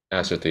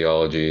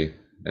 astrotheology,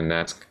 and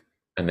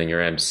then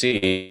your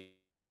MC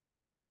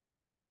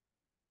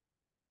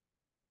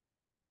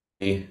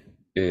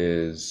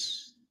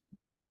is,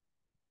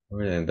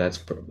 and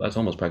that's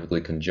almost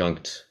practically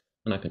conjunct.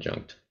 Not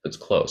conjunct. It's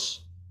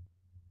close.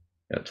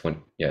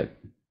 Yeah,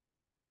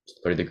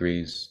 30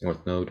 degrees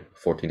North Node,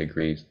 14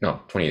 degrees. No,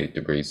 28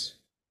 degrees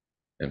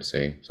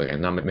MC. So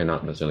again, not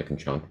necessarily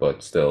conjunct,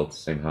 but still it's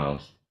the same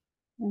house.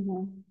 And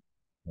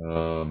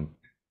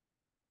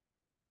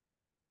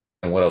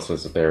what else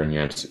is there in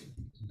your MC?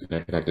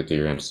 Connected to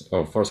your MC?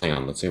 Oh, first, hang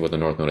on. Let's see what the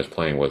North Node is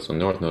playing with. So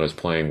North Node is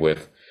playing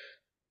with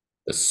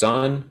the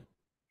Sun.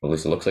 At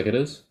least it looks like it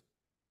is.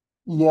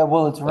 Yeah,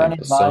 well, it's running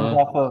lines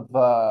off of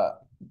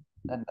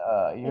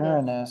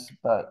Uranus,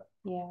 but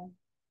yeah.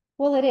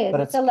 Well, it is.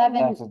 But it's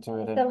 11. It's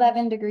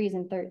 11 degrees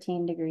and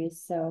 13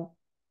 degrees. So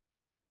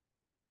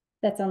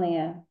That's only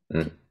a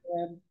Mm.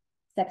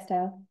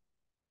 sextile.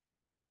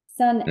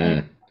 Sun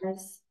and Mm.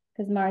 Mars,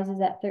 because Mars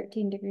is at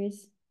 13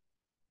 degrees.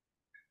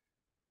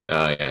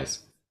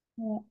 Yes.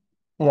 Yeah.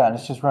 Yeah, and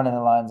it's just running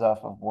the lines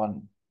off of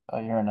one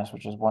Uranus,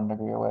 which is 1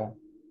 degree away.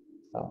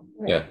 So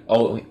Yeah.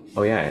 Oh,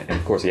 yeah. And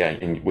of course, yeah.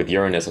 And with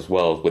Uranus as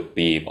well, with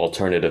the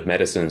alternative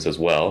medicines as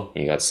well.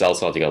 You got cell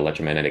salts, you got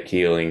electromagnetic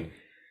healing.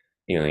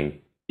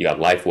 You got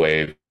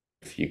LifeWave.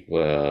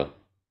 You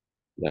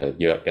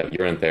got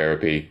urine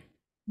therapy.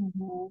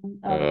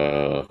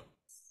 Oh,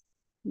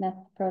 meth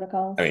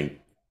protocols. I mean,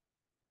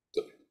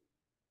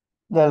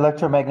 the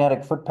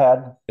electromagnetic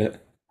footpad. yeah.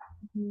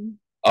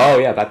 Oh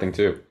yeah, that thing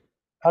too.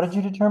 How did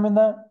you determine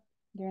that?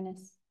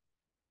 Uranus.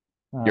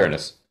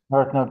 Uranus.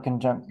 North Node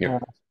conjunct Yeah.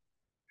 Uranus.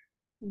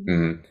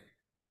 Mm-hmm.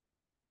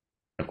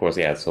 Of course,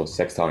 yeah. So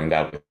sextiling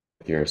that with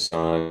your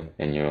sun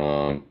and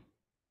your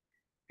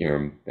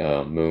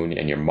moon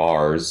and your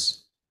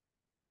Mars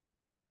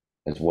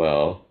as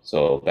well.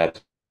 So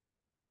that's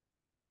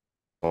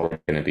going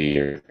to be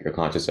your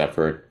conscious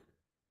effort,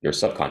 your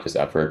subconscious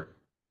effort,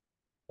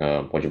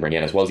 what you bring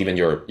in, as well as even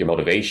your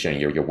motivation,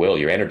 your will,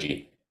 your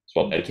energy. It's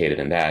well dedicated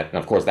in that. And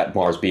of course, that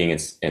Mars being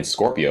in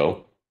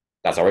Scorpio,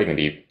 that's already going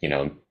to be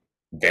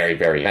very,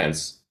 very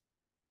intense.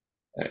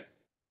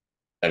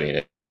 I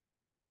mean,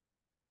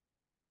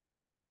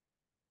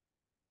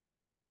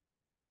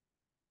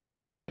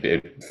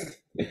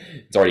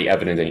 it's already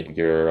evident in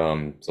your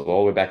so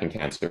all the way back in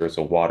Cancer,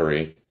 so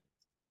watery,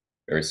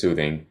 very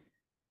soothing.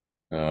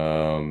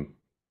 All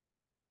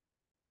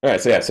right,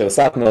 so yeah, so the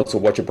South Node, so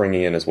what you're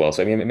bringing in as well.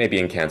 So I mean, it may be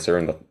in Cancer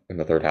in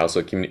the third house.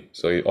 So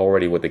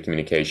already with the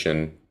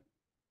communication.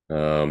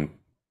 What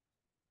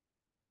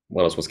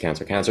else was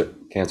Cancer?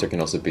 Cancer can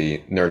also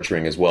be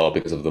nurturing as well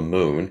because of the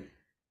moon.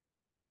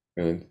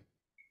 And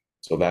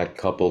so that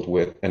coupled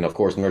with, and of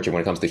course, nurturing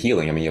when it comes to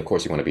healing. I mean, of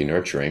course, you want to be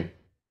nurturing.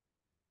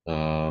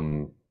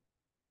 So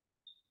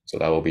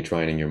that will be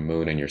trining your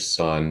moon and your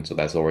sun. So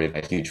that's already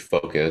a huge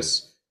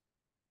focus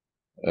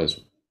as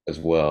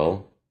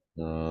well.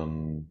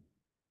 And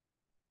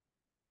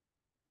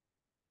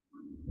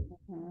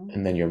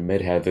then your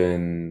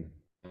midheaven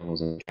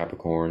was in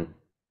Capricorn.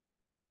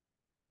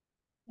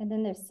 And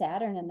then there's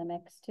Saturn in the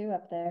mix too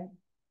up there.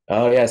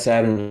 Oh yeah,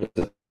 Saturn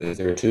is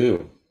there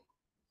too.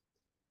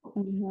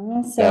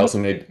 So that also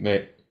made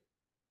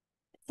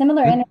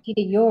similar energy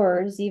to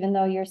yours, even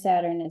though your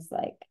Saturn is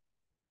like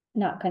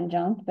not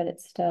conjunct, but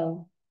it's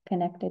still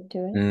connected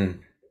to it.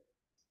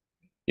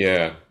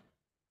 Yeah.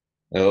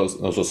 I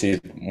also see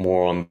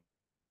more on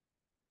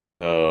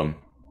the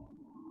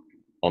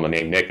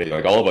name Nick that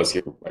like all of us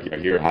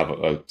here have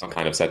some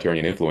kind of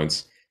Saturnian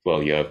influence.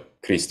 Well, you have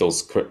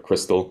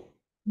Crystal,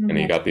 and then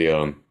you got the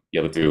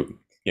other two,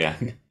 yeah,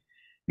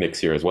 Nick's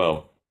here as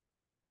well.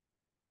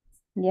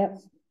 Yep.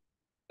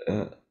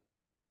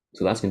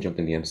 So that's gonna jump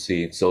in the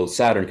MC. So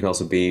Saturn can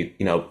also be,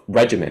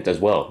 regiment as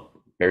well,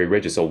 very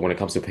rigid. So when it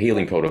comes to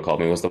healing protocol, I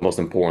mean, what's the most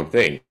important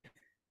thing?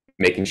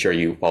 Making sure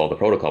you follow the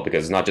protocol,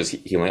 because it's not just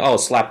healing. Oh,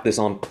 slap this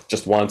on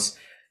just once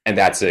and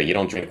that's it. You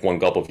don't drink one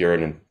gulp of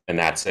urine and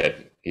that's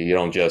it. You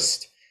don't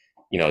just,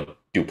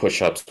 do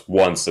push-ups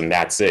once and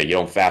that's it. You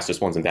don't fast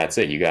just once and that's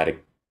it. You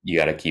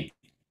gotta keep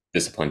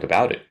disciplined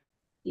about it.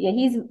 Yeah,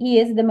 he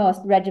is the most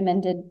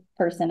regimented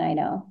person I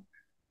know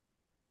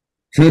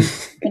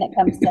when it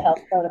comes to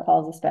health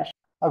protocols, especially.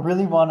 I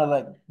really want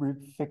to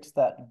fix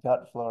that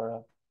gut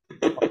flora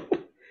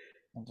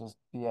and just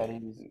be at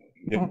ease.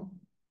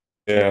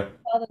 Yeah.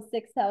 All the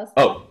sixth house.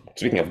 Oh,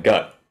 speaking of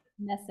gut.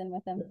 Messing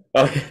with him.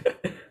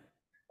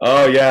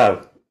 Oh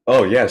yeah.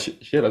 Oh yeah.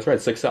 Shit, that's right.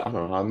 6th house. I don't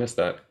know how I missed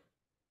that.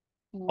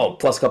 Oh,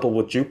 plus coupled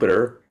with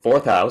Jupiter,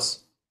 4th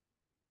house.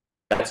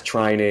 That's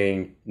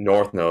trining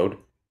North Node.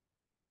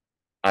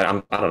 I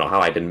don't know how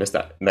I didn't miss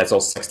that. And that's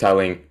also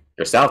sextiling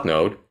your South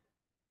Node.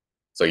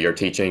 So you're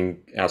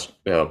teaching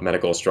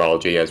medical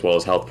astrology as well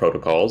as health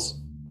protocols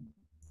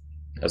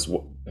as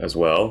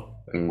well.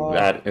 And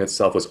that in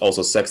itself was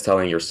also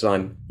sextiling your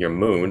sun, your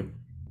moon.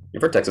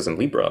 Your vertex is in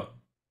Libra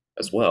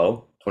as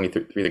well.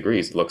 23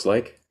 degrees, it looks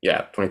like.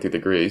 Yeah, 23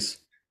 degrees.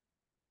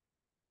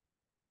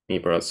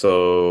 Libra.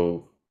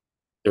 So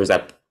there's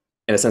that,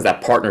 in a sense,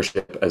 that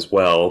partnership as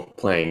well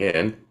playing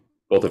in.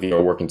 Both of you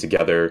are working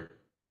together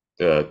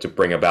to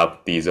bring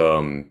about these,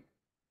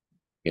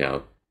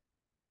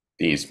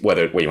 these,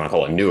 whether what you want to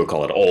call it new or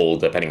call it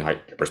old, depending on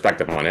your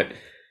perspective on it.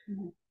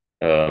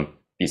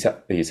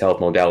 These health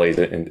modalities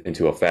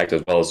into effect,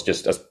 as well as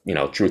just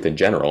truth in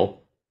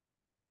general.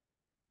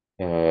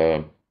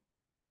 So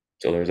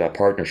there's that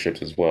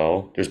partnerships as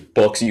well. There's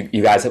books.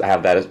 You guys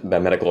have that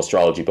medical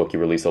astrology book you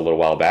released a little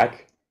while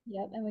back.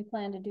 Yep, and we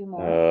plan to do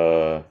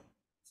more.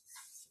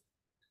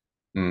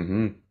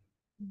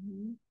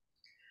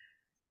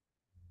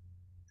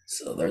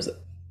 So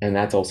and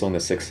that's also in the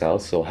 6th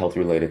house, so health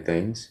related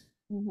things.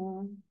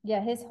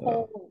 Yeah, his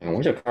whole. And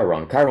where's your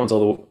Chiron? Chiron's all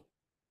the.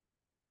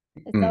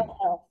 It's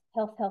all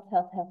health.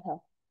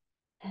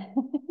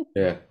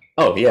 Yeah.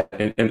 Oh yeah,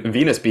 and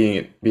Venus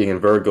being in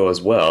Virgo as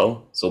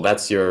well. So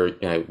that's your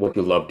what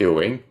you love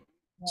doing.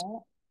 Yeah.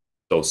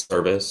 So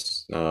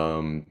service,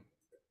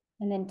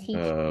 And then teach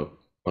what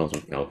else?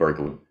 No,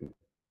 Virgo.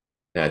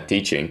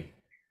 Teaching.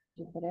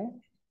 Jupiter.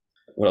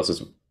 What else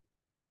is?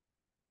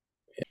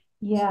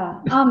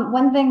 Yeah.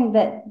 One thing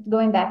that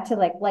going back to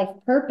like life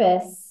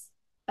purpose,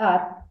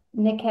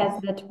 Nick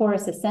has the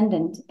Taurus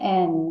ascendant,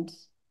 and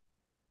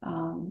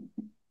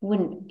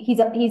when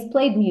he's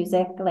played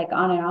music like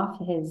on and off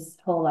his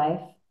whole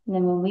life. And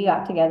then when we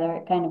got together,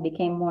 it kind of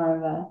became more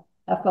of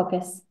a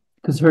focus.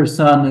 Because her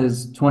sun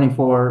is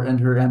 24 and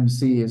her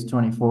MC is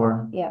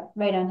 24. Yeah,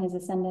 right on his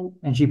ascendant.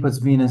 And she puts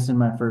Venus in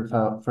my first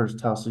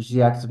house, so she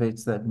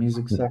activates that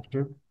music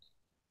sector.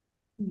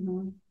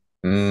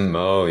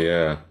 Oh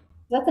yeah.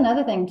 That's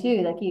another thing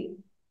too. Like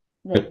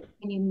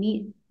when you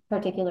meet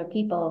particular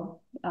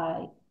people,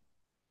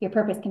 your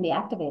purpose can be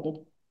activated.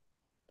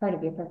 Part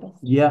of your purpose.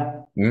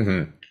 Yeah.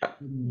 Yeah,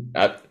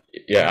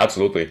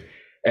 absolutely.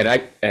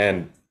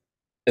 And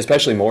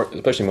especially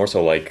more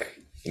so like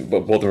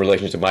both in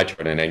relation to my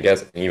chart and I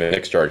guess even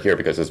Nick's chart here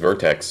because it's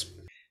vertex.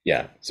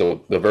 Yeah.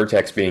 So the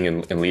vertex being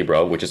in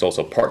Libra, which is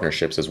also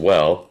partnerships as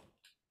well,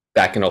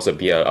 that can also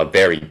be a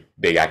very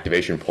big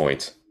activation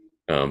point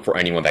for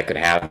anyone that could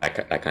have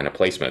that kind of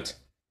placement.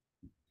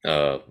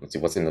 Let's see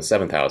what's in the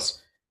 7th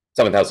house.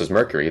 7th house is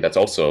Mercury. That's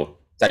also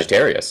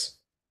Sagittarius.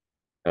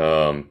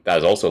 That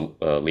is also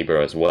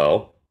Libra as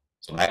well.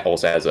 So that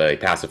also has a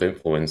passive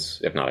influence,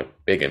 if not a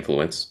big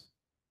influence,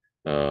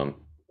 on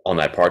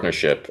that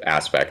partnership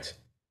aspect.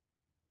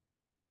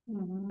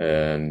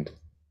 And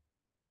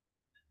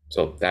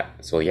so that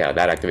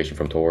activation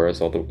from Taurus,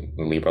 all the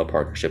Libra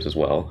partnerships as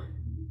well,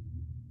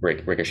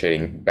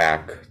 ricocheting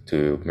back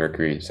to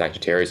Mercury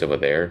Sagittarius over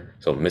there.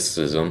 So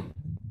mysticism,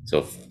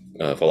 so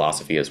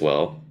philosophy as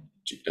well,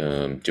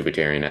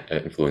 Jupiterian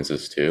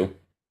influences too.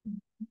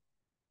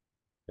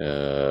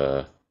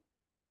 I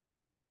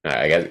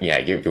guess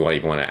if you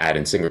want to add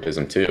in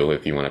syncretism too,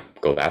 if you want to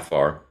go that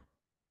far.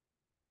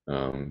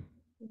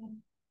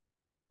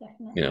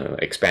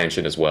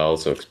 Expansion as well.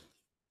 So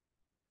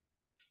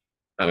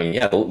I mean,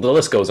 the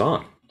list goes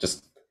on.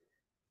 Just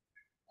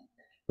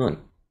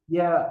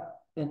yeah,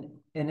 and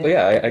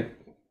okay.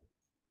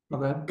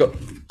 Go.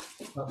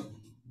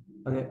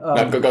 Okay.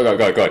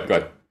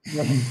 Go.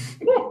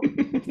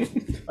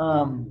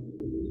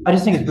 I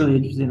just think it's really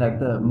interesting. Like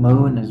the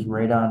moon is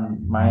right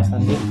on my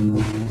ascendant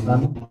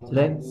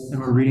today, and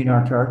we're reading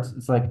our charts.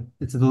 It's like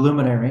it's the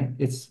luminary.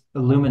 It's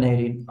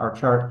illuminating our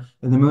chart,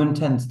 and the moon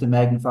tends to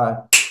magnify.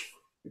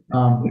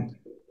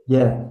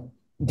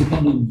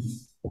 Depending,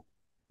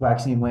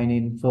 waxing,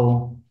 waning,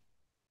 full.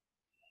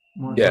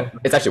 Yeah,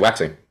 it's actually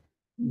waxing.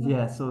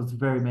 Yeah, so it's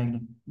very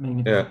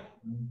magnificent. Yeah.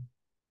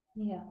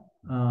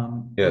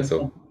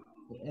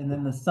 And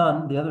then the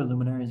sun, the other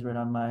luminary, is right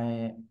on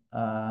my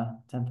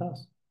 10th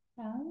house.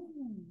 Oh,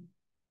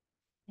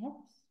 yes.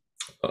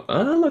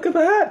 Look at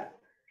that.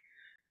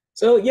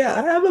 So yeah,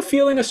 I have a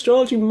feeling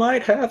astrology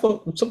might have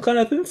some kind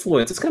of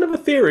influence. It's kind of a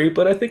theory,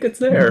 but I think it's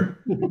there.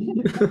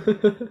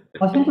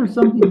 I think there's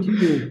something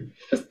to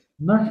it.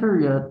 I'm not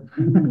sure yet.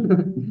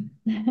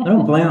 I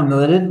don't blame them though.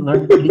 They didn't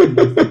learn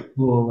anything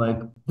cool. Like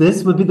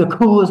this would be the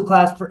coolest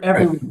class for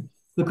everyone. Right.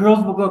 The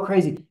girls will go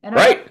crazy. And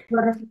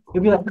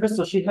it'd be like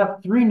Crystal. She'd have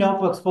 3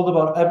 notebooks full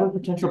about every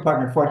potential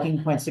partner,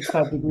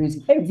 14.65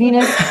 degrees.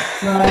 Venus,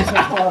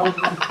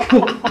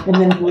 and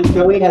then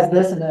Joey has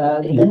this,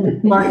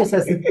 and Marcus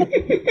has this.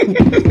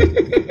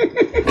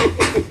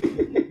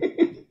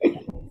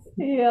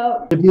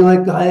 Yeah. It'd be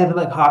like I have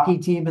like hockey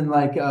team and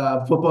like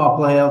football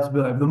playouts. It'd be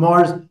like the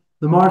Mars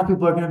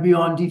people are going to be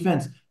on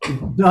defense.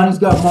 Donnie's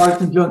got Mars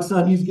conjunct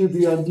Sun. He's going to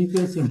be on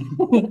defense.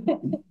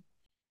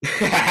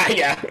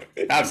 Yeah,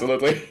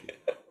 absolutely.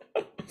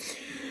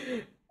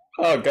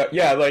 Oh god,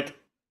 yeah,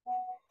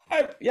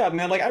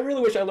 man, I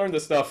really wish I learned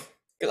this stuff.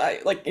 Cause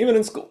even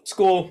in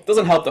school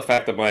doesn't help the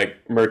fact that my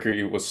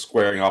Mercury was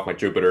squaring off my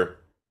Jupiter,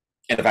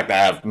 and the fact that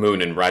I have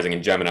Moon and rising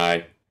in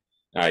Gemini.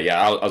 I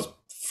was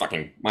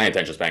fucking, my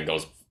attention span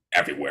goes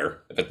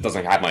everywhere. If it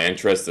doesn't have my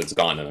interest, it's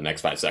gone in the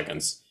next 5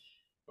 seconds,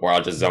 or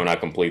I'll just zone out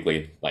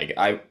completely. Like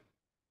I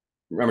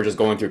remember just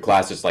going through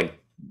class, just like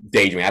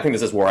daydreaming. I think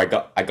this is where I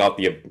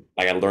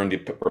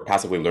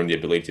passively learned the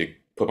ability to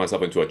put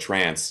myself into a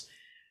trance,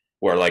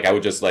 where I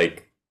would just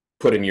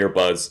put in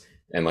earbuds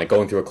and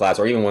going through a class,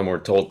 or even when we're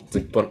told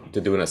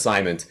to do an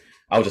assignment,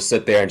 I would just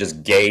sit there and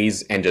just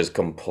gaze and just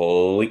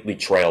completely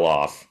trail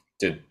off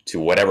to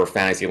whatever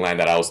fantasy land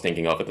that I was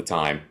thinking of at the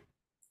time,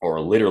 or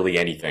literally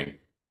anything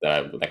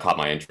that caught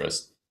my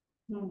interest.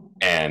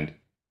 And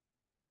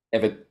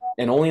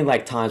only in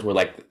times where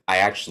I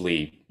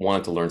actually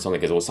wanted to learn something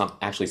because it was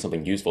actually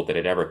something useful that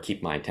it ever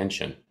keep my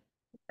attention,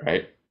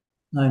 right?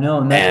 I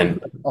know, and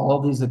all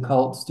these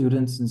occult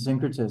students and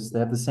syncretists, they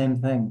have the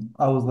same thing.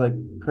 I was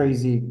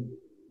crazy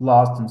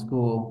lost in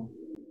school.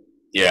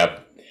 Yeah,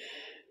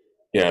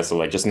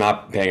 so just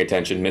not paying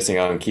attention, missing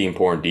out on key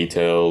important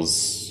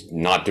details,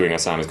 not doing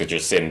assignments because you're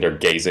sitting there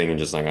gazing and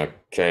just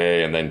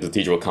okay, and then the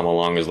teacher will come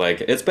along and is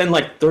it's been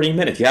 30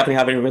 minutes, you haven't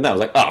even been done. I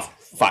was oh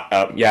fuck,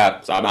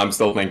 so I'm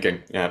still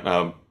thinking.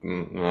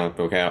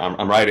 Okay,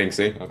 I'm writing,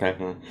 see, okay.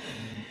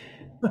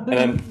 and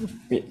then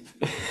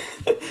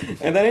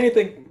and then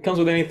anything comes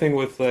with anything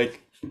with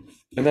like,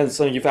 and then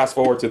so you fast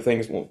forward to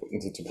things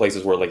to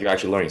places where like you're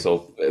actually learning.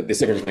 So the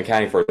signature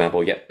mechanic, for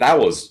example, yeah, that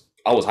was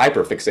I was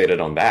hyper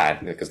fixated on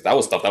that because that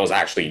was stuff that was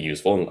actually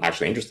useful and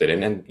actually interested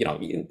in. And you know,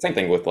 same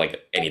thing with like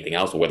anything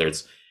else, whether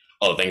it's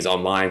other things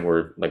online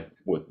where like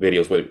with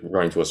videos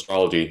regarding to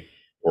astrology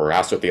or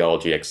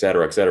astrotheology, et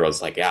cetera, et cetera.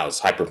 It's like, yeah, I was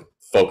hyper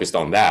focused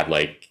on that.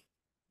 Like,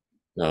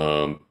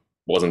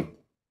 wasn't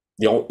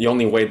the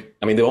only way.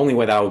 I mean, the only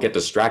way that I would get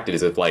distracted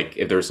is if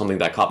there's something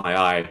that caught my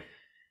eye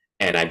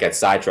and I get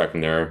sidetracked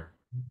from there,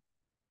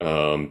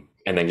 and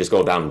then just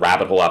go down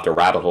rabbit hole after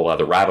rabbit hole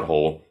after rabbit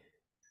hole.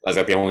 That's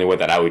like the only way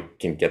that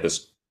can get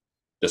this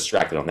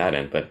distracted on that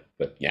end.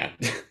 But yeah,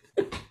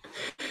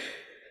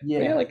 Yeah.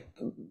 yeah, like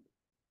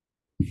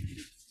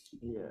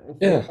Yeah. If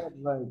Yeah. I had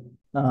like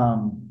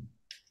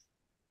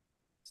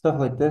stuff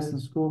like this in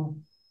school,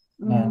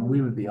 man,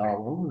 we would be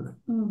all over.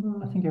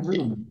 I think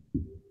everyone.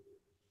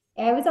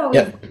 I was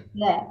always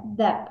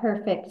that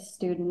perfect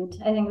student.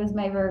 I think it was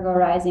my Virgo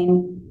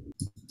rising.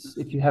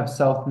 If you have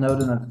South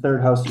Node in the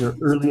third house, your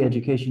early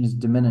education is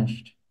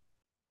diminished.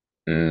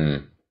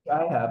 mm,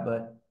 I have,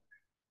 but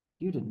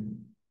you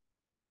didn't.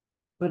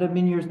 But I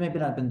mean, yours maybe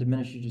not been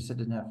diminished. You just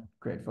didn't have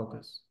great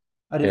focus.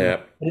 I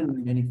didn't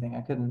learn anything.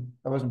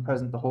 I wasn't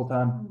present the whole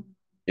time.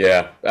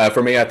 yeah.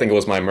 For me, I think it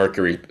was my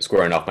Mercury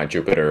squaring off my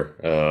Jupiter.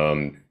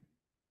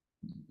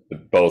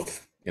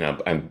 Both, you know,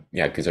 and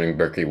yeah, considering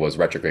Mercury was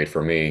retrograde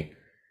for me,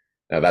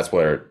 that's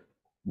where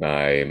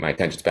my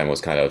attention span was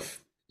kind of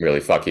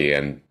really fucky,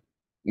 and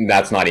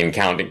that's not even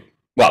counting.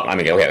 Well, I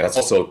mean, okay, that's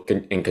also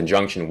in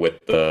conjunction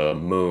with the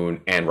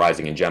Moon and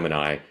rising in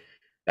Gemini,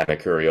 that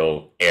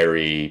Mercurial,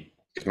 airy,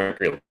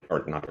 Mercurial,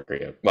 or not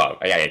Mercurial. Well,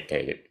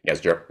 yes,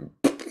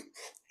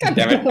 God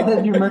damn it.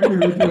 Your Mercury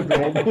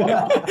retrograde.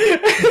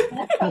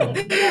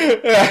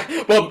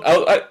 Well,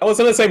 I was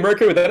gonna say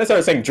Mercury, but then I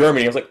started saying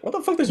Germany. I was like, what the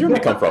fuck does Germany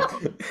come from?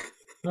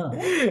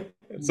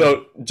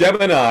 So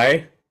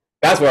Gemini,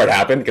 that's where it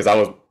happened because I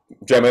was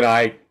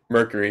Gemini,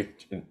 Mercury,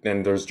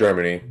 and there's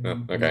Germany.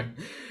 Oh, okay.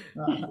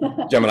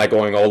 Gemini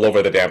going all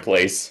over the damn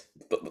place.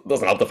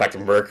 Doesn't help the fact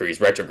that Mercury's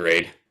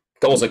retrograde.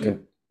 Also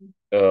in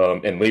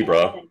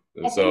Libra,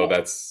 so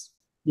that's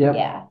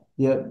Yeah.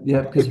 Yep.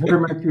 Because her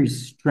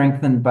Mercury's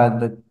strengthened by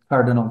the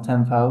cardinal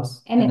 10th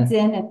house, And it's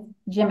in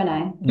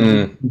Gemini.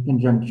 in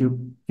conjunct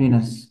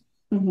Venus.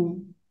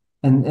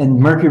 And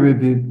Mercury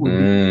would be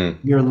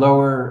your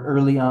lower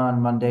early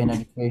on mundane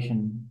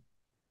education.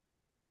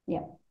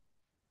 Yeah.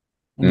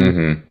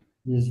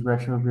 Is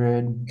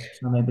retrograde,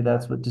 so maybe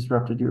that's what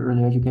disrupted your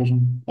early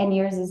education. And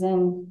yours is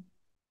in.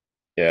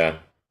 Yeah,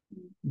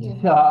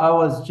 I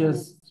was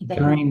just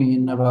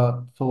dreaming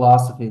about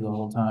philosophy the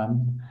whole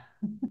time.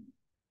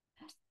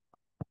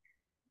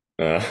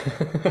 Yeah.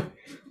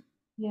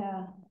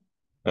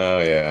 Oh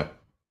yeah.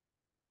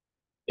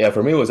 Yeah,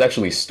 for me it was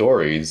actually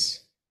stories.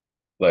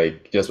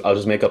 Like I'll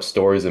just make up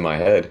stories in my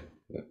head.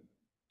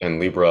 And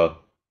Libra,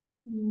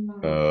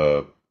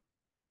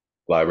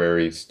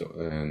 libraries,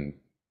 and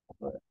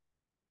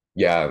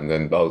yeah, and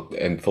then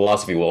and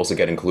philosophy will also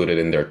get included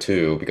in there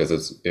too because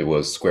it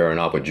was squaring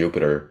off with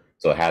Jupiter,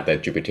 so it had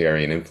that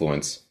Jupiterian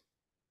influence.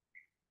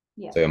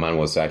 Yeah. So yeah, mine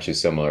was actually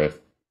similar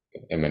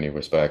in many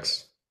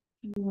respects.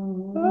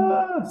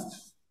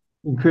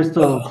 And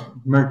Crystal,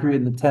 Mercury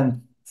in the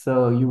 10th,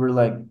 so you were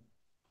like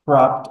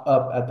propped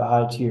up at the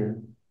high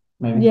tier,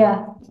 maybe.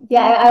 Yeah.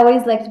 I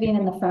always liked being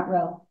in the front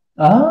row.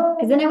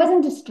 Because then I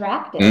wasn't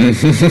distracted. And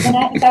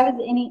if I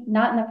was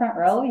not in the front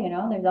row, you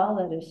know, there's all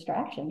the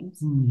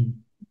distractions.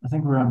 I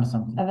think we're onto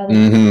something. Of other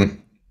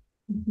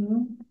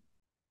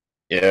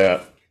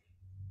Yeah.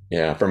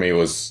 For me, I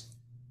was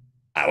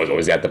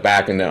always at the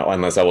back, and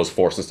unless I was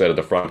forced to sit at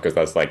the front, because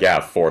that's like,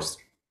 forced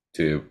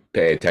to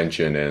pay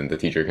attention, and the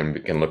teacher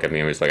can look at me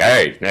and he's like,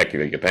 "Hey, Nick,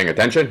 you paying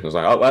attention?" I was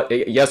like, "Oh,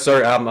 yes,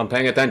 sir, I'm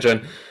paying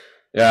attention."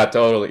 Yeah,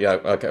 totally. Yeah,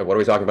 okay. What are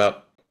we talking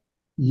about?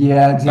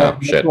 Yeah,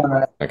 exactly. Oh, shit.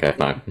 Okay,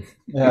 fine.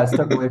 Yeah, I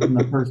stuck away from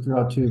the first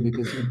row too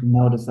because if you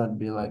notice, I'd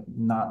be like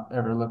not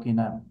ever looking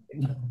at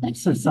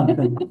or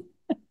something.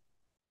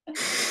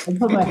 I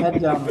put my head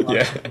down a lot.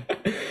 Yeah.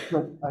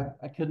 But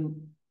I couldn't.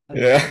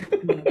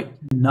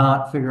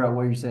 Not figure out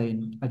what you're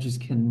saying. I just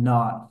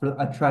cannot.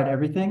 I tried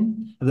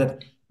everything. I was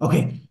like,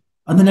 okay,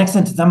 on the next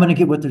sentence, I'm gonna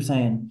get what they're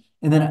saying,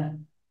 and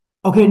then,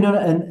 okay, no,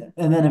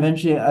 and then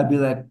eventually I'd be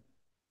like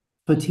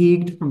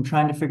fatigued from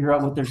trying to figure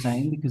out what they're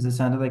saying because it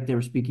sounded like they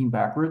were speaking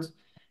backwards,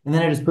 and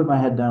then I just put my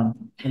head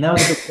down, and that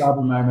was a big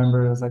problem. I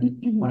remember it was like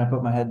when I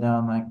put my head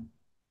down, like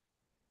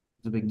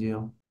it's a big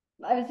deal.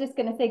 I was just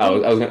gonna say,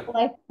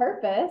 life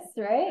purpose,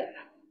 right?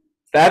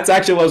 That's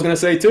actually what I was gonna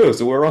say too.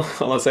 So we're all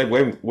on the same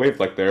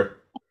wavelength there.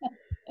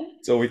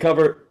 So we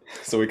covered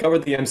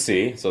the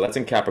MC. So that's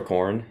in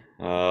Capricorn.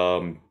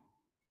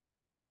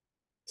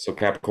 So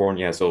Capricorn,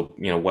 yeah. So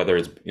whether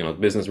it's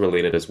business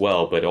related as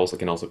well, but it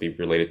can also be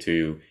related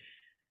to.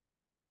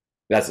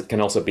 That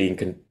can also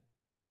be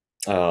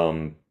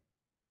oh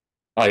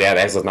yeah,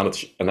 that's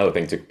another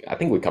thing too. I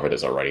think we covered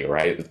this already,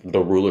 right? The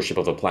rulership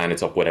of the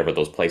planets of whatever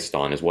those placed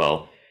on as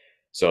well.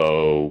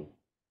 So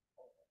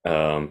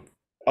Oh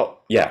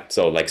yeah,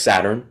 so like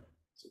Saturn.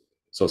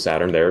 So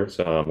Saturn there's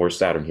where's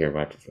Saturn here?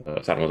 Right?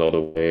 Saturn was all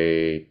the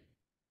way.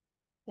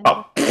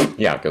 Oh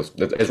yeah, because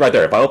it's right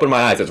there. If I open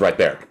my eyes, it's right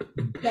there.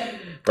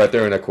 Right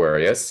there in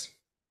Aquarius.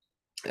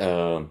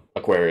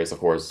 Aquarius, of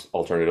course,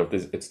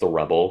 alternative. It's the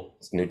rebel.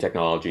 It's new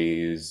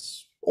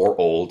technologies or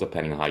old,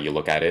 depending on how you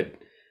look at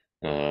it.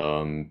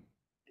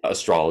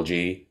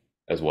 Astrology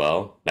as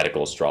well,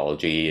 medical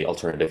astrology,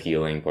 alternative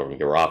healing from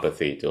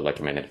neuropathy to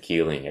electromagnetic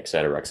healing,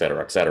 etc.,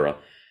 etc., etc.,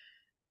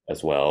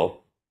 as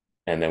well.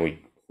 And then we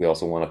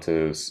also wanted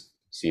to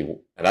see, and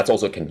that's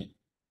also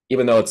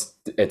even though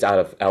it's out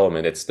of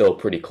element, it's still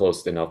pretty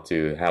close enough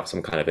to have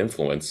some kind of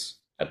influence,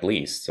 at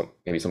least, so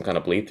maybe some kind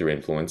of bleed through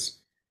influence.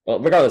 Well,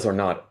 regardless or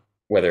not,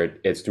 whether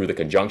it's through the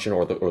conjunction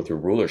or through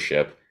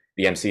rulership,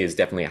 the MC is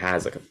definitely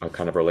has a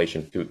kind of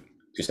relation to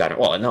Saturn.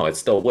 Well, no, it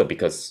still would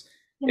because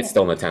it's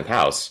still in the 10th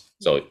house,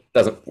 so it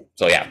doesn't.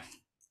 So yeah,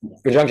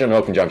 conjunction or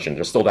no conjunction,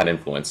 there's still that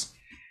influence.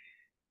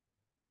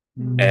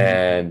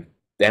 And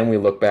then we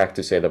look back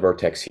to say the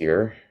vertex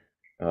here.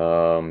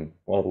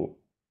 Well,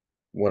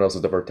 what else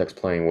is the vertex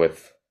playing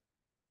with?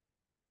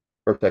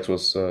 Vertex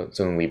was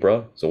it's in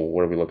Libra. So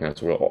what are we looking at?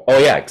 So oh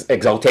yeah,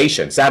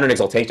 exaltation, Saturn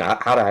exaltation.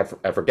 How did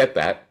I forget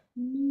that?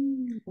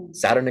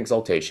 Saturn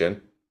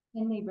exaltation.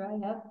 In Libra,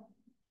 yep.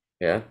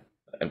 Yeah.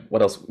 And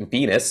what else?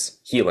 Venus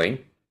healing.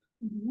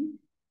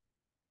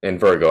 In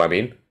Virgo, I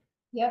mean.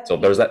 Yep. So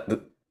there's that.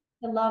 The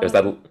love there's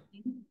that.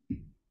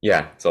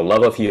 Yeah. So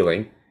love of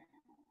healing.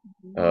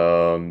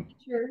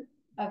 Teacher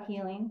of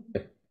healing.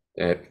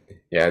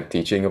 Yeah,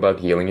 teaching about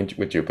healing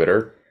with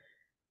Jupiter.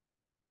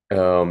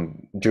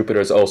 Jupiter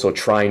is also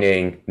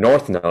trining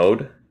North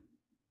Node,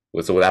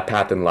 so that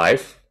path in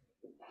life.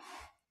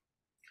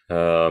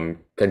 And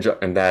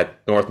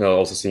that North Node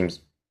also seems,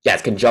 yeah,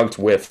 it's conjunct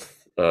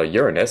with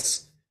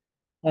Uranus.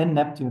 And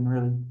Neptune,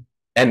 really.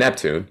 And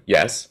Neptune,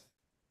 yes.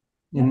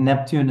 And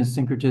Neptune is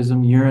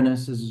syncretism,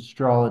 Uranus is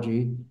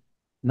astrology,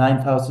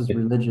 9th house is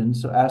religion,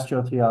 so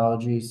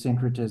astrotheology,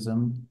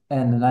 syncretism,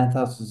 and the 9th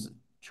house is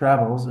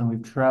travels, and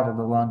we've traveled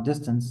a long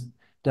distance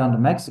down to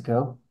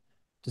Mexico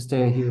to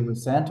stay here with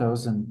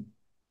Santos, and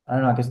I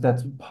don't know, I guess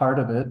that's part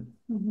of it.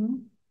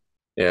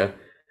 Yeah.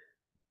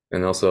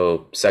 And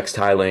also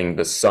sextiling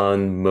the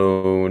sun,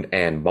 moon,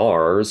 and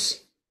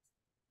Mars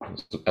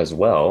as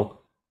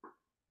well.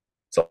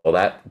 So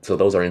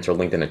those are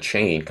interlinked in a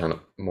chain, kind of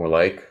more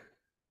like.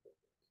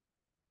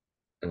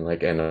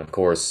 And of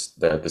course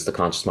there's the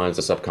conscious mind,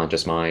 the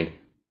subconscious mind,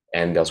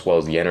 and as well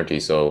as the energy.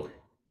 So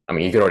I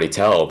mean, you can already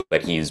tell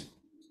that he's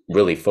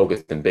really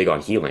focused and big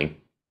on healing.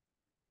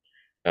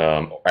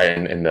 And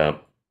the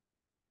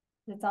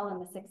it's all in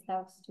the 6th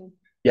house too.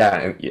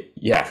 Yeah,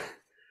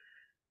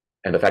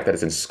 and the fact that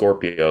it's in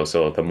Scorpio,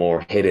 so the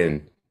more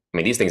hidden. I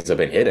mean, these things have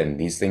been hidden.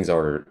 These things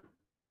are,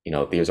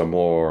 these are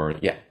more,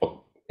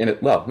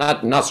 well,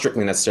 not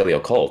strictly necessarily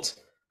occult.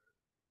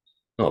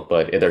 No,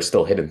 but they're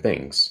still hidden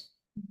things.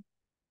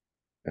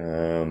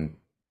 In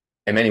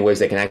many ways,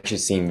 they can actually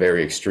seem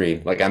very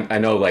extreme. Like I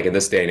know, like in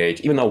this day and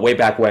age, even though way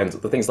back when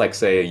the things like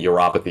say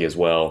neuropathy as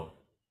well,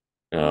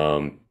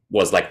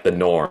 was like the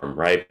norm,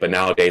 right? But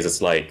nowadays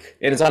it's like,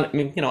 and it's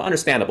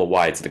understandable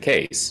why it's the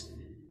case.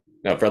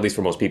 For at least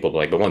for most people,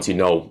 like, but once you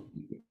know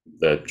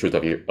the truth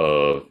of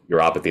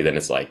neuropathy, then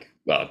it's like,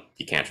 well,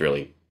 you can't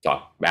really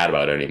talk bad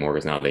about it anymore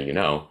because now that you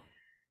know.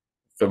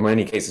 For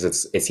many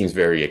cases, it seems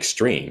very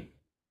extreme.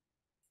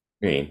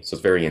 I mean, so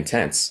it's very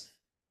intense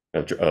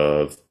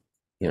of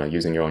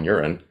using your own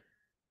urine.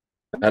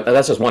 And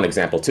that's just one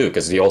example too,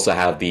 because you also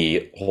have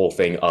the whole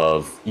thing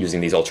of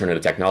using these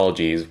alternative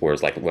technologies,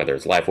 whereas like whether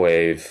it's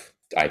LifeWave,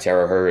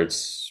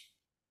 Terhertz,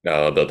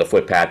 the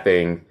Footpad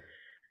thing.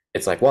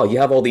 It's like, well, you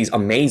have all these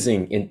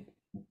amazing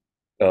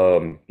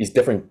these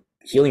different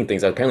healing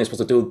things that apparently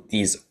supposed to do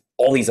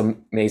all these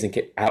amazing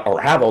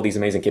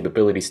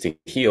capabilities to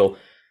heal.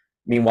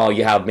 Meanwhile,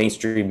 you have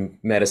mainstream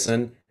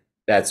medicine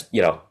that's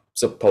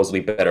supposedly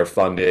better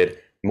funded,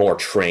 more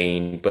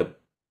trained, but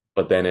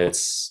then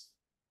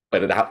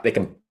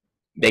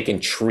they can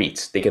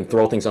treat, they can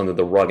throw things under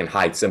the rug and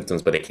hide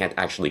symptoms, but they can't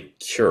actually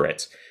cure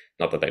it.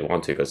 Not that they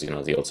want to, because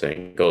the old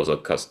saying goes, a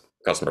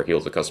customer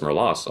heals, a customer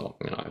lost. So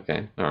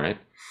okay, all right.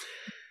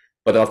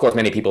 But of course,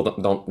 many people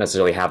don't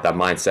necessarily have that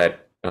mindset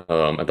at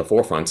the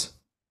forefront.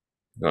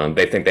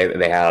 They think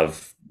they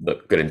have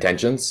the good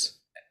intentions,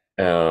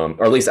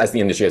 or at least as the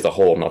industry as a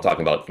whole. I'm not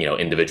talking about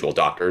individual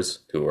doctors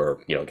who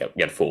are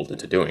get fooled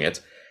into doing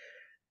it.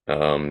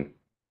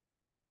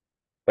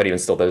 But even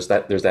still, there's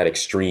that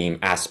extreme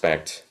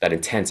aspect, that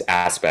intense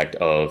aspect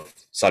of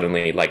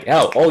suddenly like,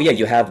 oh yeah,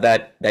 you have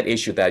that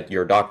issue that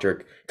your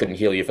doctor couldn't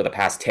heal you for the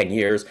past 10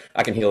 years.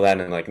 I can heal that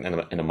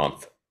in a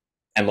month,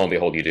 and lo and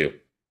behold, you do.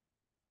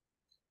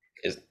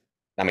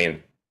 I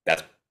mean,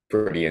 that's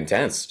pretty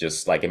intense.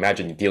 Just like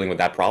imagine dealing with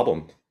that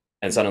problem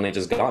and suddenly it's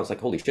just gone. It's like,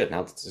 holy shit,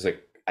 now it's just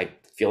like I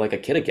feel like a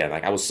kid again.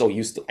 Like I was so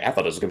used to, I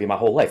thought this was gonna be my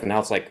whole life, and now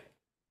it's like,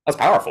 that's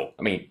powerful.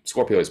 I mean,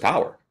 Scorpio is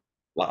power.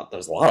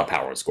 There's a lot of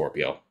power in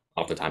Scorpio.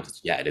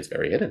 Oftentimes it is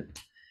very hidden.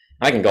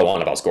 I can go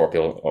on about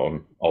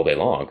Scorpio all day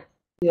long.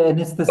 Yeah, and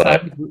it's the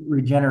sign But of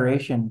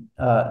regeneration.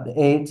 The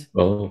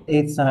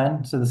eighth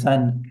sign. So the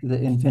sign,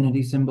 the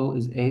infinity symbol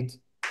is 8,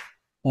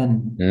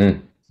 and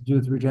mm, to do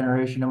with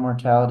regeneration,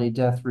 immortality,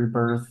 death,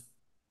 rebirth.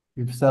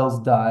 Your cells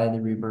die, they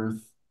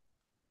rebirth.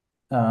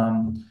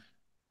 Um,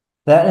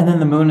 that and then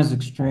the moon is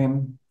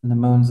extreme, and the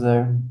moon's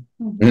there.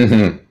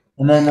 hmm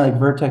And then like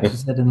Vertex, you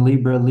said in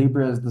Libra,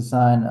 Libra is the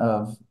sign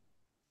of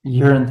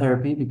urine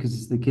therapy because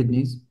it's the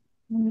kidneys.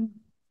 Mhm.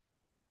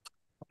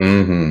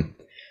 hmm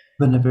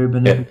But a very Yeah.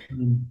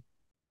 beneficent.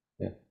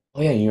 Yeah.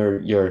 Oh yeah,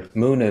 your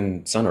moon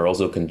and sun are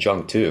also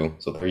conjunct too.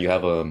 So there you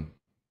have a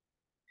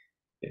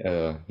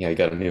yeah, you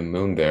got a new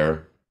moon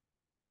there.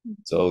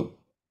 So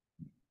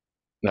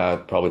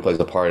that probably plays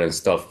a part in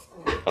stuff,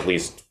 at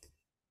least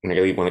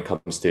really when it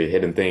comes to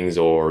hidden things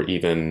or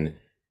even,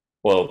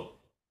 well,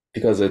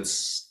 because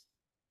it's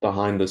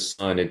behind the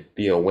sun, it'd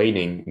be a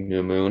waning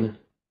new moon.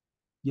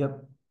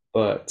 Yep.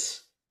 But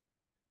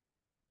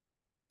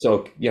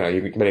so yeah,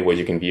 many ways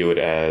you can view it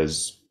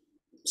as,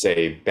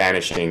 say,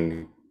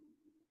 banishing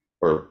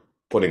or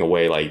putting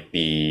away like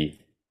the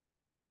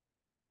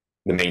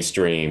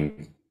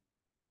mainstream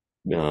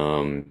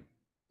um,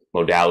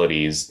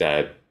 modalities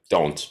that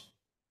don't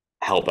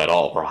help at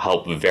all or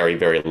help very,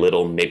 very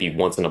little. Maybe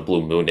once in a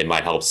blue moon, it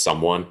might help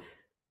someone,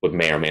 but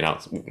may or may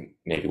not,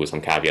 maybe with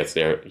some caveats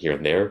there, here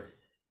and there.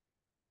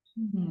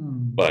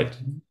 But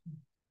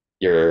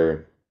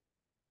you're,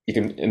 you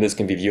can, and this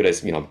can be viewed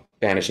as,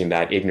 banishing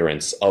that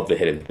ignorance of the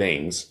hidden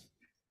things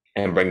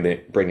and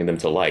bringing them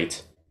to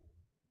light.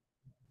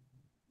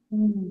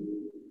 Mhm.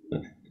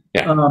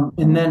 Yeah.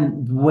 And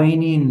then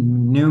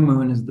waning new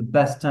moon is the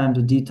best time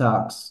to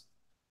detox.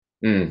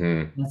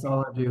 Mm-hmm. That's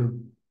all I do.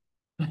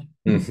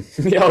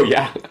 Oh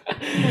yeah,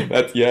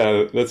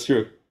 that's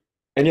true.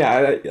 And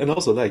yeah, and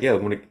also that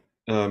when it,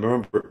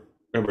 remember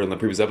in the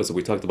previous episode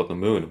we talked about the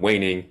moon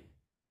waning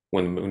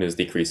when the moon is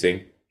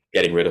decreasing,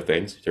 getting rid of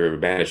things, you're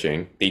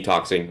banishing,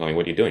 detoxing. I mean,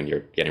 what are you doing? You're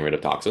getting rid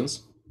of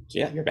toxins. So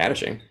yeah, you're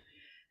banishing,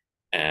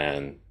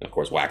 and of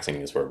course, waxing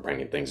is for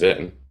bringing things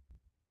in,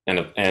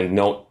 and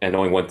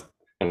knowing what,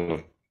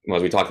 and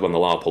as we talked about in the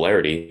law of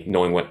polarity,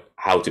 knowing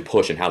how to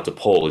push and how to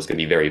pull is going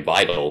to be very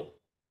vital,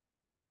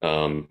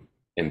 um,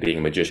 in being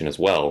a magician as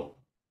well.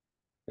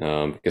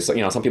 Because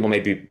some people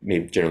may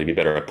generally be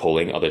better at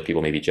pulling, other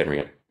people may be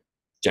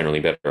generally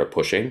better at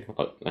pushing,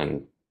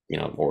 and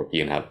or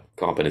you can have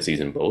competencies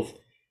in both.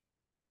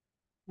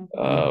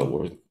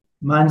 Or,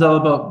 Mine's all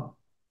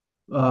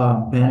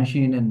about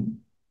banishing, and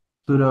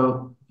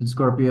Pluto in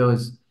Scorpio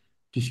is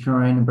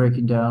destroying and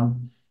breaking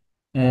down.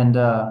 And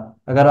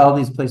I got all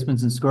these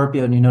placements in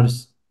Scorpio, and you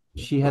notice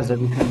she has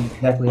everything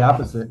exactly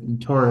opposite in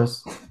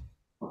Taurus.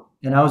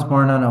 And I was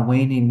born on a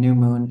waning new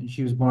moon, and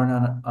she was born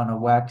on a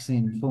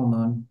waxing full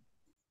moon.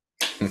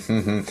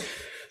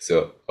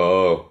 so,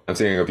 I'm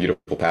seeing a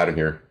beautiful pattern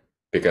here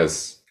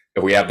because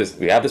if we have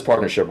this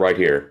partnership right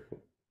here,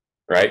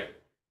 right?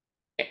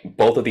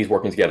 Both of these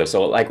working together.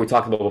 So, like we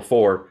talked about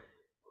before,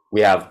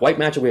 we have white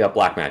magic, we have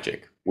black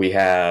magic. We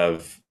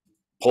have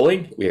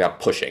pulling, we have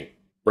pushing,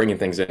 bringing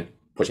things in,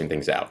 pushing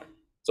things out.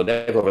 So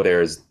Dave over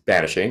there is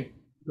banishing,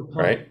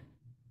 right?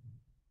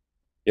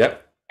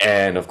 Yep.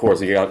 And of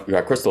course, you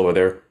got Crystal over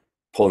there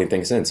pulling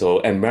things in. So,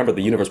 and remember,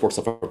 the universe works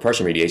off of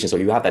pressure mediation. So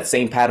you have that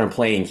same pattern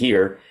playing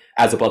here,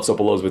 as above, so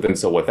below, is within,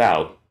 so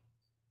without.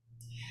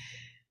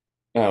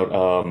 Now,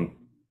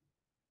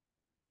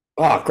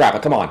 oh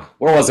crap! Come on,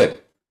 where was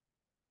it?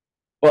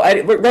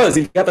 Well, brothers,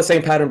 you got the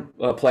same pattern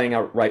playing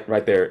out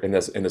right there in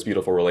this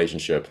beautiful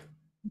relationship,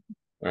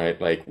 right?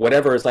 Like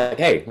whatever is like,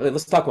 hey,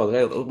 let's talk about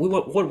it.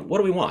 What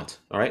do we want?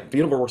 All right, the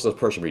universe works with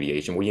pressure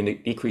radiation. Where you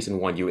decrease in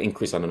one, you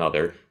increase on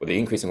another. With the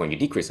increase in one, you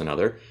decrease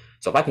another.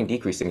 So if I can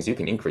decrease things, you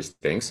can increase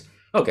things.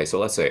 Okay, so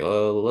let's say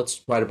let's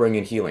try to bring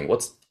in healing.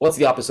 What's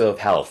the opposite of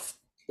health?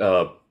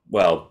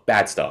 Well,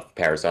 bad stuff,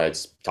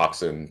 parasites,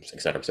 toxins,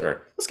 etc.,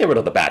 etc. Let's get rid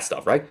of the bad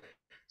stuff, right?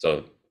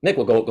 So Nick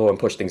will go and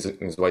push things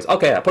away.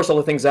 Okay, I pushed all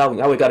the things out.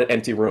 Now we got an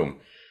empty room.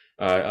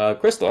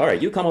 Crystal, all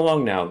right, you come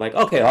along now. Like,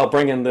 okay, I'll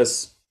bring in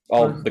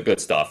all the good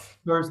stuff.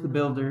 Doris the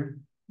Builder.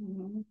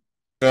 Mhm.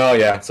 Oh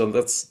yeah, so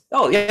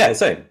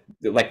same.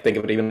 Like think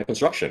of it even in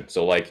construction.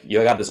 So like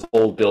you got this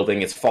old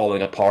building, it's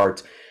falling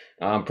apart.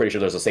 I'm pretty sure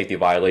there's a safety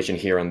violation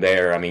here and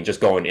there. I mean, just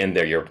going in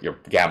there, you're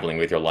gambling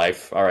with your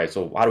life. All right,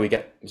 so what do we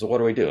do?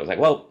 It's like,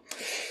 well,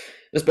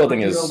 this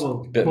building is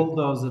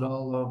bulldoze it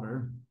all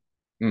over.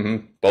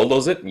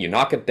 Bulldoze it, you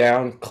knock it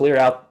down, clear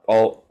out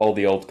all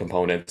the old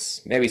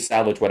components, maybe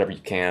salvage whatever you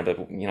can, but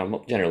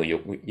generally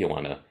you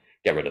want to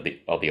get rid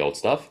of the old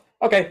stuff.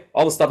 Okay,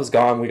 all the stuff is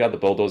gone. We got the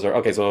bulldozer.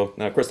 Okay, so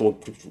now Crystal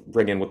will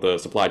bring in with the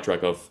supply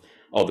truck of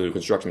all the new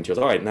construction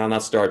materials. All right, now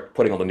let's start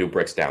putting all the new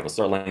bricks down. Let's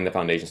start laying the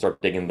foundation. Start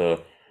digging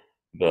the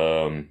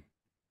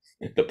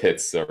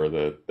pits or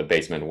the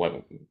basement,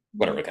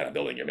 whatever kind of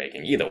building you're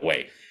making. Either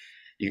way,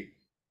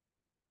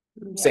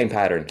 same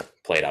pattern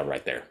played out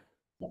right there.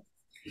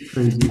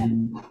 Crazy.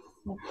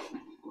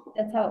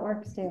 That's how it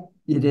works too.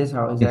 It is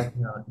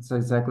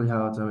exactly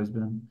how it's always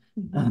been.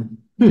 I'm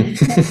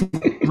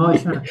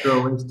always trying to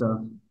throw away stuff.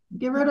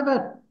 Get rid of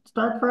it.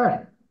 Start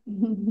fresh.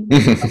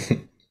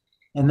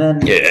 And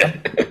then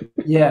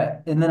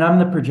Yeah. and then I'm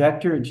the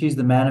projector and she's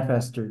the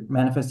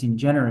manifesting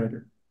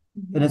generator.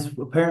 And it's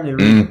apparently a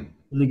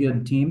really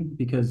good team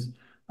because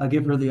I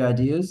give her the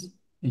ideas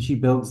and she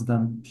builds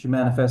them. She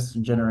manifests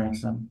and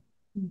generates them.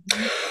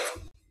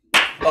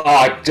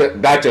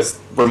 That just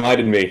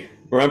reminded me.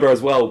 Remember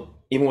as well,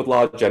 even with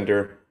law of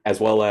gender, as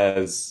well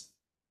as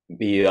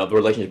the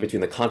relationship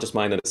between the conscious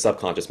mind and the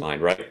subconscious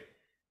mind, right?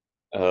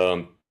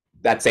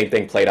 That same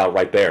thing played out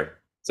right there.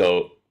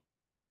 So,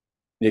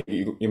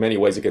 in many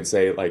ways, you can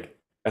say like,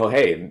 "Oh,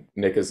 hey,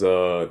 Nick is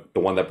the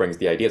one that brings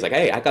the ideas." Like,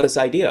 "Hey, I got this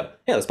idea.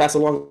 Hey, let's pass it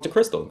along to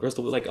Crystal." And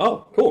Crystal was like,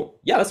 "Oh,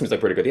 cool. Yeah, that seems like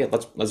a pretty good idea.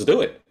 Let's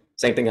do it."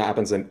 Same thing that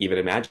happens even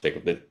in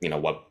magic.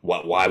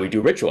 Why we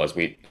do ritual, as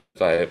we've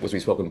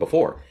spoken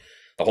before.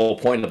 The whole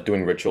point of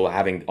doing ritual,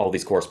 having all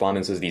these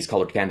correspondences, these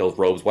colored candles,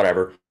 robes,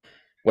 whatever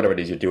it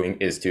is you're doing,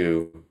 is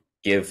to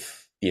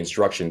give the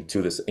instruction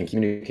to this and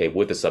communicate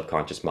with the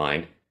subconscious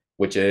mind,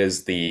 which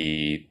is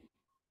the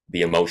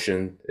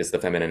emotion, is the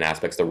feminine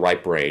aspects, the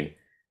right brain,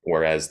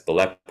 whereas the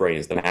left brain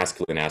is the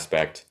masculine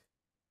aspect,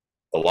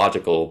 the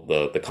logical,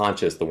 the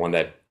conscious, the one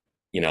that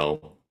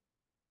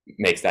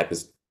makes that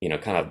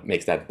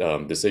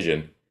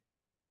decision,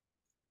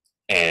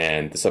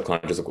 and the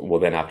subconscious will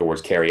then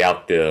afterwards carry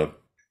out the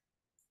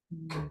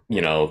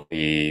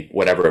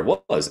whatever it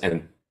was,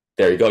 and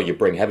there you go. You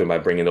bring heaven by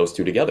bringing those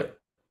two together.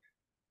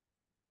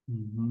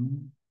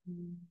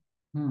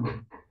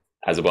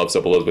 As above,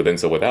 so below, within,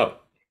 so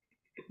without.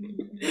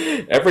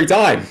 Every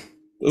time.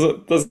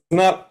 Does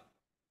not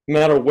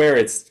matter where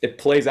it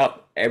plays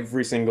out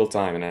every single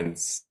time, and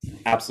it's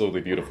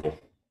absolutely beautiful.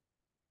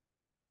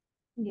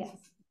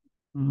 Yes.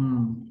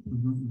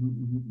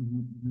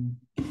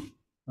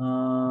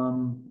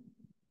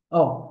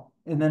 Oh,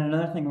 and then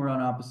another thing we're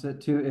on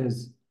opposite too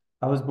is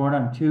I was born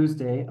on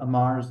Tuesday, a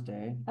Mars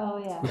day. Oh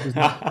yeah. Which is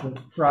the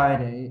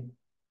Friday,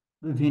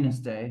 the Venus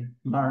day.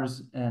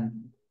 Mars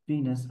and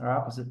Venus are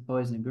opposite,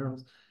 boys and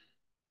girls.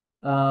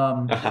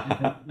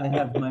 I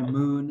have my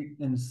moon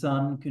and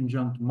sun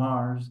conjunct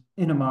Mars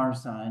in a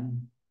Mars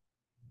sign.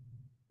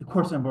 Of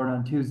course, I'm born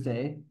on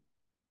Tuesday.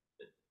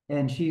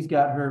 And she's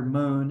got her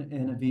moon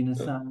in a Venus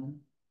sign.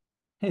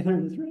 Hey, there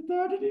it is right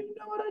there. I didn't even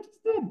know what I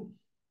just did.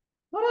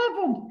 What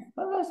happened?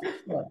 How did I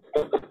switch that?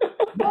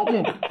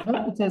 Magic,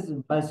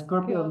 nepotism. My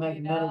Scorpio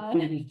magnetic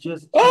field is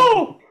just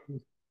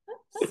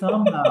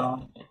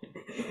somehow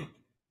it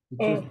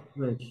just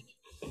switched.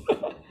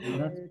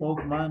 And that's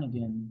both mine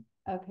again.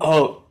 Okay.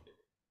 Oh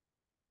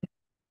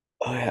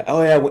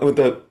yeah. With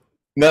the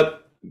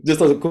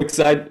just a quick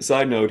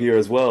side note here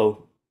as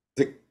well.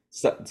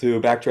 To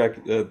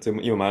backtrack to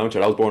my own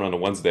chart, I was born on a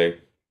Wednesday,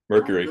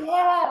 Mercury.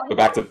 Yeah. But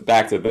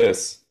back to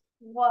this.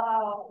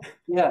 Wow.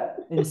 Yeah,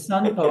 in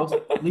Sun Post,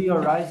 Leo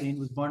Rising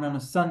was born on a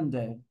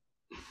Sunday.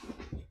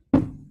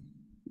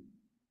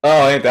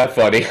 Oh, ain't that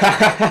funny?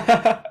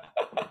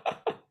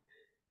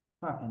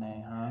 Fucking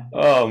A, huh?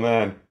 Oh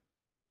man.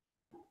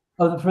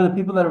 Oh, for the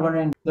people that are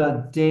wondering,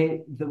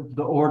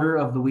 the order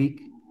of the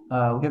week, we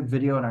have a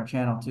video on our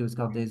channel too. It's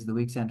called Days of the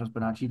Week, Santos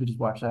Bonacci. You could just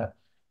watch that.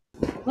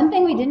 One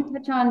thing we didn't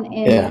touch on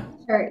in the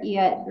chart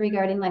yet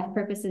regarding life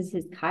purpose is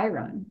his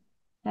Chiron.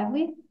 Have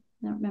we?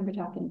 I don't remember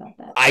talking about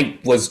that. I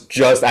was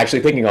just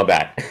actually thinking of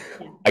that.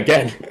 Yeah.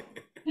 Again.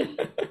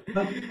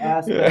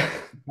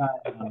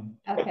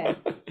 Okay.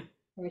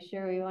 Are we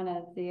sure we want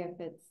to see if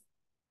it's...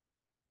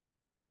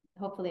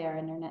 Hopefully our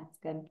internet's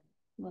good.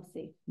 We'll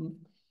see.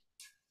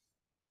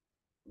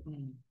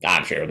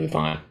 I'm sure it'll be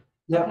fine.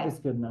 Yeah, okay. It's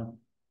good now.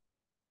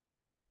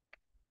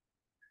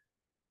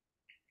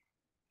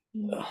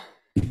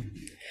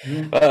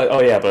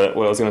 Oh yeah, but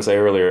what I was gonna say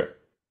earlier,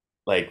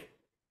 like,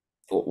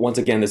 once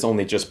again, this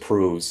only just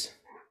proves.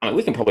 I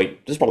mean,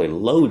 there's probably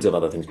loads of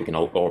other things we can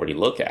already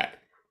look at.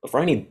 But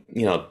for any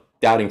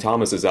doubting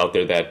Thomases out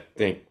there that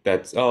think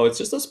that it's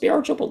just a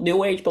spiritual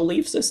New Age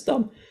belief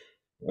system,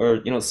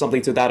 or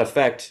something to that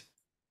effect,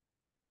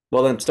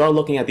 well then start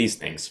looking at these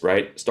things,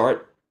 right?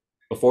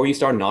 Before you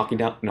start knocking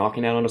down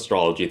on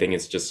astrology. Think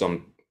it's just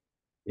some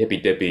hippy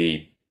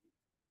dippy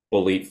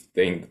belief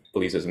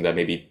system that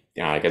maybe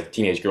I guess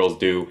teenage girls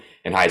do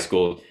in high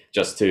school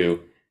just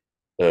to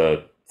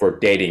for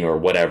dating or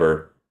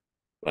whatever.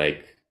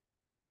 Like,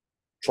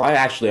 try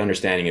actually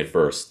understanding it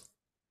first,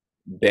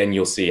 then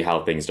you'll see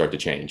how things start to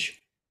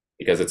change,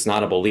 because it's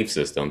not a belief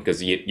system,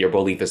 because your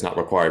belief is not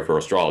required for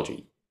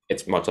astrology.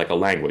 It's much like a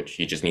language.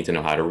 You just need to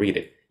know how to read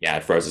it. Yeah,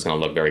 at first it's going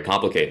to look very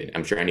complicated.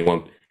 I'm sure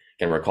anyone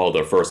can recall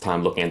their first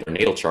time looking at their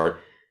natal chart.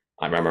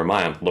 I remember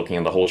mine looking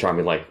at the whole chart and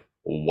being like,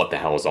 what the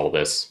hell is all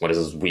this? What is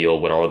this wheel?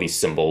 What are all these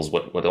symbols?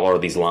 What are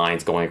these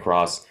lines going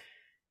across?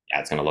 Yeah,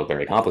 it's going to look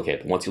very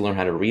complicated. But once you learn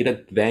how to read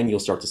it, then you'll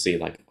start to see,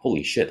 like,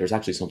 holy shit, there's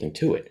actually something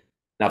to it.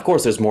 Now, of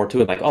course, there's more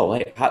to it. Like, oh,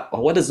 hey,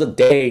 what is a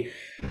day?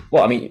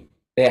 Well, I mean,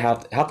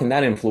 how can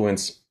that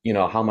influence,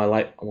 what my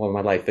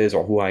life is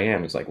or who I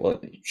am? It's like,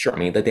 well, sure. I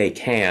mean, the day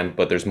can,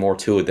 but there's more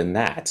to it than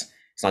that.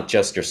 It's not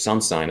just your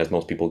sun sign, as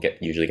most people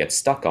usually get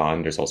stuck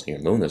on. There's also your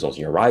moon. There's also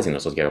your rising.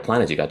 There's also your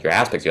planets. You got your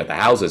aspects. You got the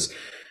houses,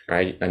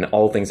 right? And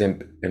all things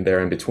in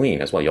there in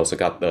between as well. You also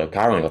got the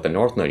Chiron. You got the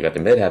North Node. You got the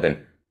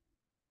midheaven.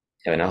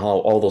 and how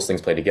all those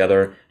things play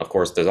together. Of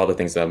course, there's other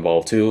things that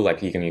involve too,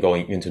 like you can go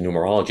into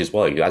numerology as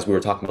well. As we were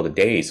talking about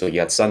the days, so you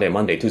had Sunday,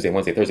 Monday, Tuesday,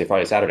 Wednesday, Thursday,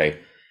 Friday, Saturday.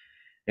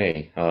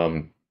 Hey,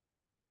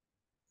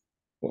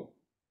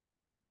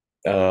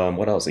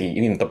 what else?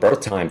 Even the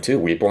birth time too.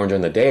 We're born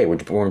during the day. We're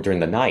born during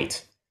the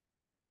night,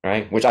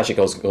 right? Which actually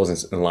goes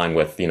in line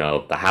with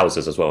the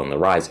houses as well in the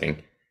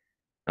rising.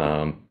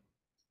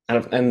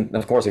 And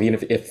of course,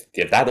 even if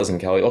that doesn't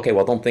tell you, okay,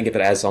 well, don't think of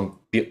it as some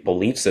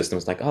belief system.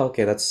 It's like, oh,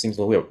 okay, that seems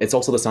a little weird. It's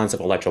also the science of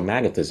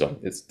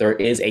electromagnetism. There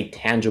is a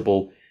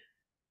tangible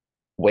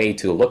way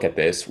to look at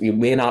this. We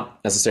may not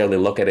necessarily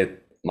look at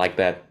it like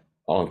that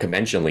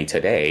conventionally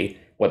today,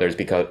 whether it's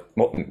because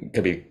it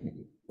could be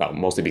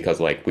mostly because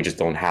like we just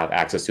don't have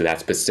access to that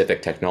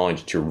specific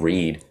technology to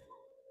read.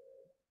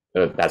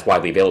 That's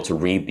widely available to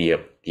read the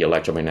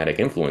electromagnetic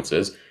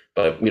influences,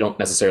 but we don't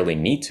necessarily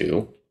need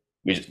to.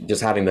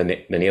 Just having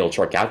the natal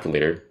chart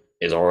calculator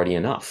is already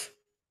enough,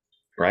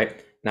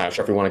 right? Now,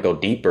 sure, if we want to go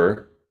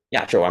deeper,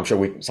 yeah, sure. I'm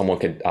sure someone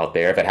could out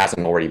there, if it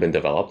hasn't already been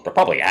developed, but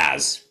probably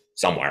has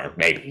somewhere,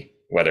 maybe,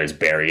 whether it's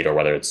buried or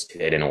whether it's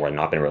hidden or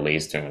not been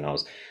released, who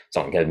knows?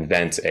 Someone can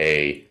invent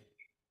a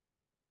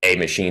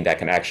machine that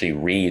can actually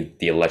read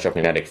the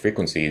electromagnetic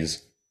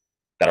frequencies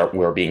that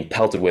we're being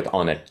pelted with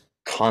on a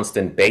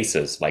constant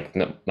basis. Like,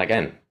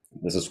 again,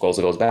 this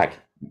also goes back.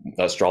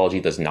 Astrology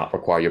does not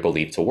require your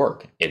belief to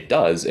work. It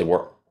does. It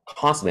works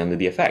constantly under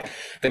the effect.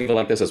 Think of it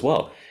like this as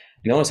well.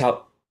 You notice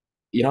how,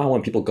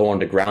 when people go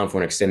underground for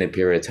an extended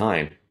period of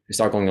time, they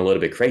start going a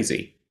little bit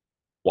crazy.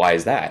 Why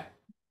is that?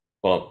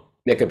 Well,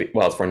 it could be,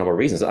 it's for a number of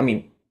reasons. I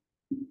mean,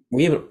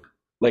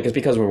 it's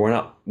because when we're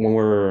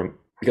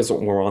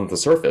on the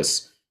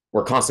surface,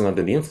 we're constantly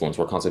under the influence.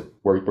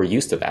 We're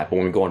used to that. But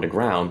when we go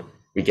underground,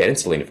 we get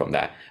insulated from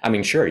that. I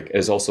mean, sure,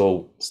 there's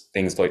also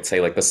things like, say,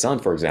 like the sun,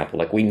 for example.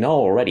 Like we know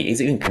already,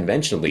 even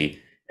conventionally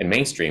in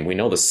mainstream, we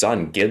know the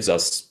sun gives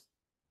us,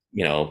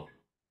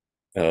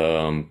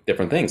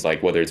 different things,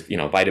 like whether it's,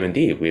 vitamin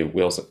D,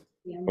 we also,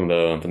 from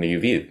the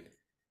UV,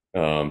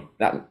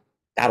 that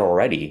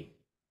already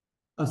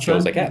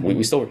shows like, yeah,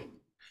 we still,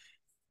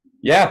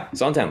 yeah,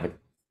 suntan, like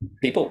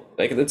people,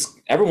 like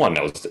everyone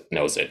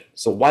knows it.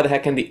 So why the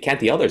heck can't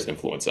the others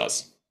influence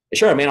us?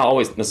 Sure, it may not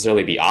always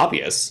necessarily be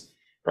obvious,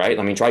 right?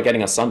 I mean, try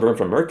getting a sunburn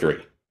from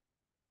Mercury.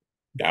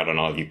 I don't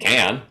know if you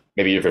can.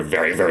 Maybe if you're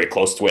very, very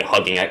close to it,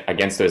 hugging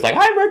against it, it's like,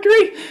 hi,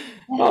 Mercury.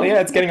 Oh, yeah,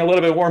 it's getting a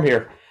little bit warm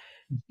here.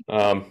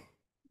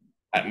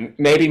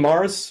 Maybe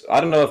Mars.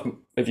 I don't know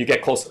if you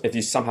get close, if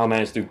you somehow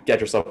manage to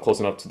get yourself close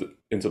enough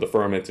into the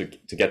firmament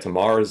to get to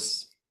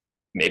Mars,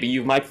 maybe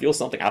you might feel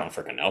something. I don't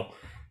freaking know.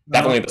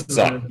 Definitely the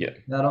sun. Yeah.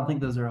 I don't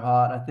think those are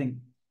hot. I think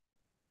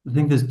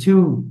there's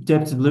two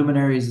types of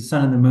luminaries: the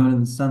sun and the moon,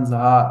 and the sun's the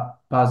hot,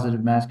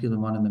 positive,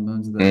 masculine one, and the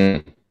moon's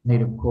the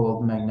native,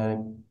 cold, magnetic,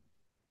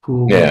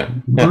 cool. Yeah.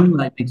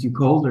 Moonlight makes you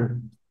colder.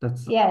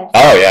 That's oh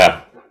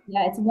yeah.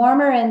 Yeah, it's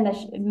warmer in the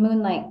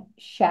moonlight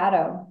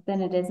shadow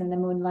than it is in the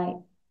moonlight.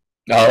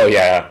 Oh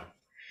yeah.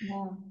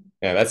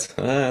 Yeah, that's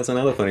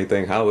another funny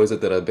thing. How is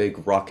it that a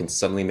big rock can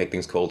suddenly make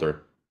things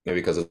colder?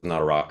 Maybe because it's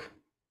not a rock.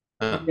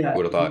 Yeah, who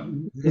would have thought?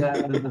 Yeah,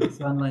 the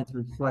sunlight's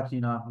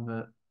reflecting off of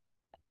it.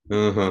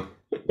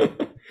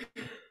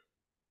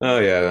 Oh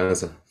yeah,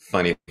 that's a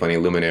funny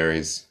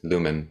luminaries,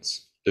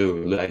 lumens,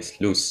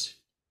 loose.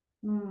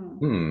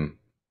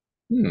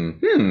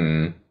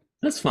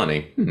 That's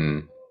funny.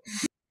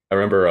 I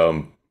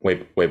remember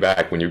way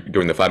back when you're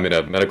doing the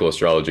 5-minute medical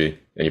astrology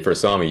and you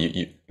first saw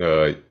me,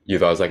 you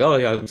thought I was like, oh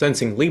yeah, I'm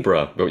sensing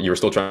Libra, but you were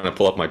still trying to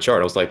pull up my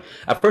chart. I was like,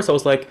 at first I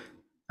was like,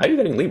 how are you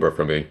getting Libra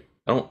from me?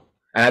 I don't.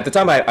 And at the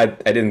time,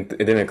 it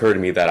didn't occur to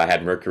me that I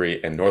had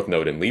Mercury and North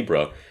Node in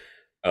Libra.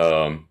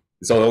 So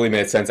it only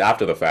made sense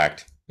after the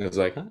fact. It was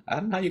like, I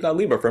don't know how you got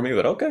Libra from me,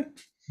 but okay.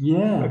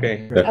 Yeah.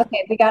 Okay.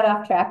 Okay, we got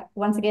off track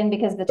once again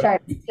because the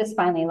chart just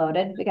finally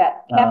loaded. We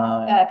got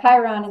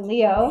Chiron and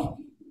Leo.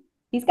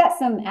 He's got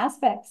some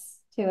aspects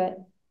to it.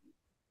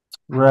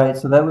 Right.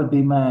 So that would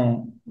be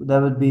my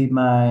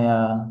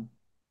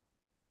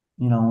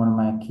one of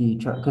my key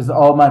charts, because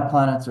all my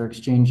planets are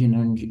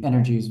exchanging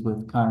energies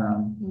with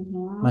Chiron.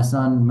 My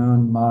sun,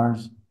 moon,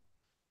 Mars,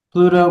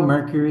 Pluto,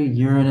 Mercury,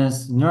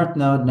 Uranus, North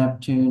Node,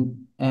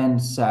 Neptune, and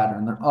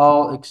Saturn. They're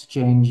all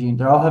exchanging.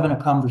 They're all having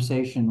a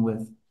conversation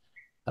with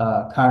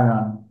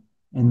Chiron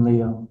in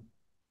Leo.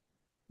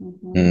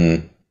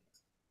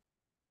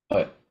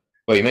 Well,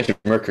 you mentioned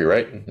Mercury,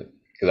 right?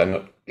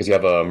 Because you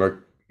have a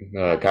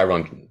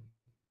Chiron,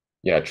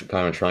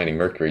 Chiron trining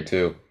Mercury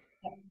too.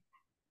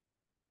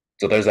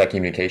 So there's that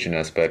communication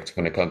aspect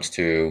when it comes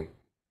to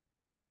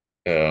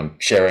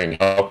sharing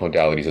health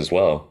modalities as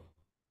well,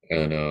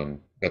 and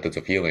methods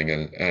of healing,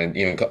 and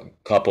even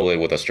couple it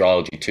with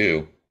astrology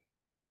too.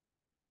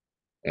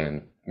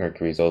 And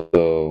Mercury's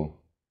also.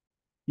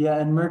 Yeah,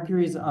 and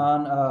Mercury's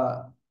on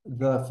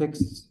the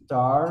fixed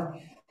star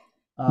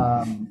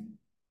that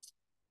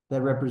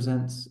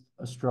represents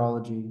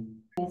astrology.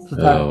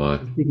 So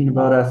speaking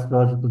about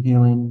astrological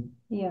healing.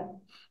 Yeah.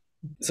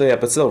 So yeah,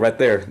 but still, right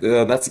there,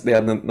 that's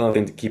another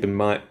thing to keep in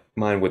mind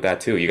with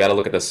that too. You got to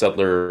look at the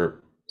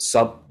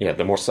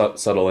the more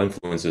subtle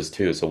influences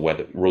too. So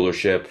what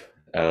rulership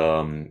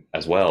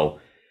as well,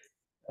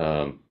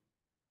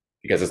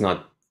 because it's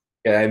not.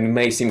 It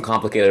may seem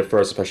complicated at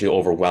first, especially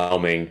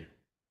overwhelming,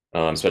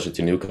 especially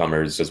to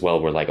newcomers as well.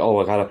 We're like,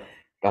 oh, I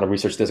gotta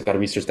research this, I gotta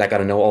research that,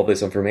 gotta know all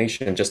this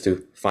information just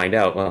to find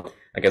out. Well,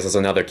 I guess that's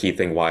another key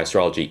thing why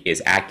astrology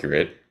is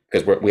accurate,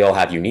 because we all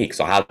have unique.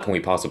 So how can we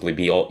possibly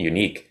be all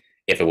unique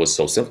if it was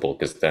so simple?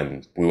 Because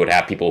then we would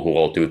have people who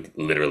all do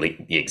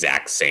literally the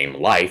exact same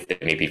life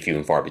that may be few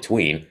and far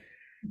between.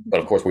 But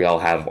of course, we all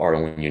have our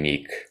own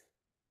unique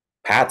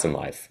paths in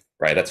life,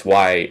 right? That's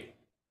why,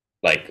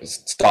 like,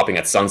 stopping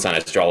at sun sign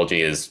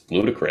astrology is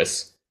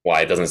ludicrous.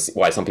 Why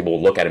some people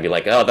will look at it and be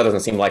like, oh, that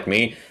doesn't seem like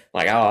me.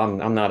 Like, oh,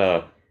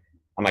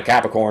 I'm a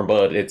Capricorn,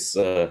 but it's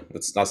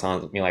not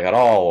sound like me like at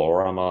all.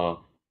 Or I'm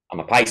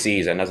a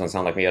Pisces and it doesn't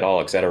sound like me at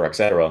all, etc.,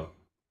 etc.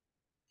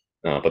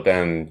 But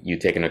then you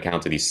take into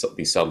account to these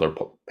subtler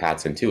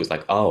paths in too. It's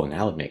like, oh,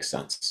 now it makes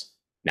sense.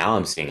 Now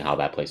I'm seeing how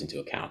that plays into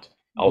account.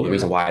 Oh, the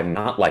reason why I'm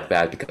not like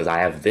that because I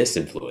have this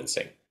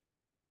influencing.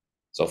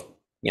 So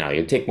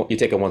you take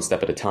it one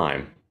step at a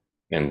time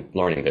and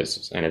learning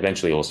this, and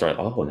eventually you'll start.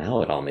 Oh,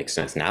 now it all makes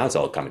sense. Now it's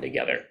all coming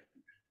together.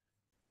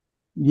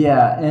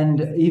 Yeah,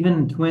 and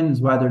even twins,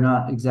 why they're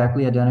not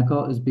exactly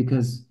identical, is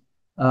because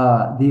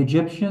the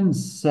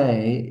Egyptians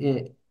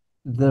say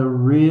the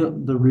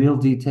real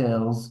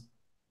details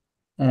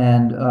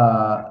and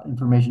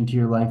information to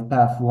your life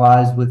path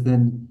lies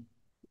within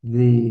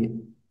the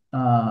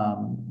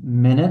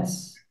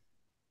minutes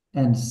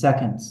and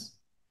seconds.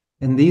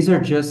 And these are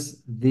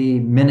just the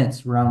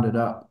minutes rounded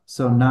up.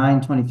 So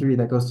 9:23,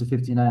 that goes to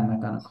 59,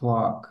 like on a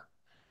clock.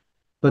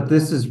 But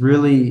this is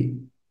really,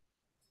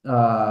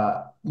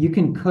 you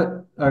can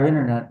cut, our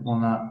internet will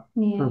not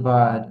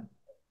provide.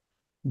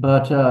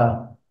 But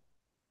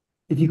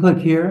if you click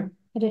here,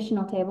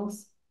 additional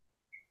tables,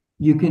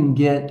 you can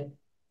get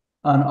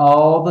on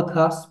all the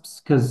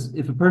cusps, because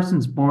if a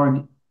person's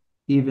born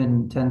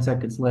even 10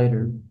 seconds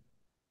later,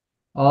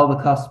 all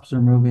the cusps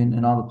are moving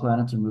and all the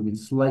planets are moving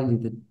slightly.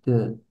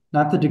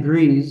 Not the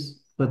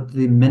degrees, but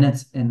the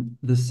minutes and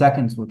the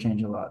seconds will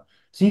change a lot.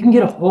 So you can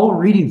get a whole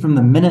reading from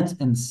the minutes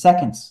and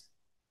seconds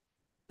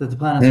that the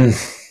planets are.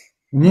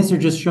 And these are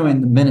just showing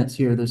the minutes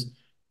here.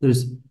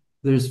 There's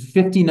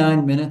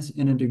 59 minutes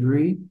in a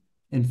degree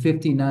and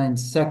 59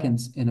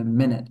 seconds in a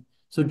minute.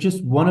 So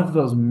just one of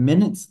those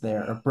minutes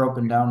there are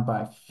broken down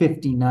by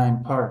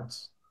 59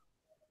 parts.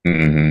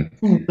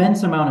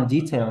 Immense amount of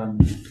detail in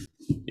there.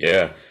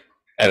 Yeah.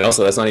 And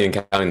also, that's not even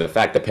counting the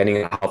fact,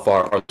 depending on how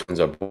far our twins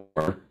are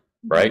born,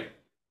 right?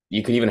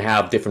 You can even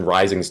have different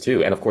risings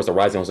too. And of course, the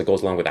rising also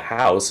goes along with the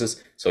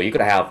houses. So you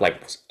could have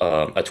like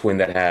a twin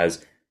that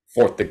has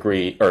fourth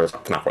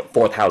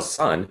house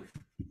sun,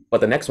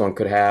 but the next one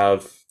could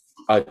have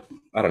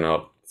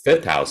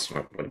fifth house.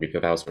 Would it be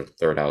fifth house or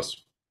third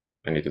house?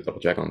 I need to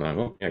double check on that.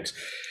 Oh, thanks.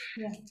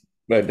 Yeah.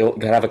 But they'll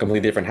have a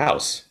completely different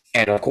house.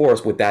 And of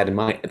course, with that in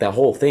mind, that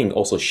whole thing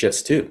also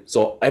shifts too.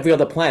 So every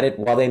other planet,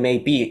 while they may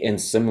be in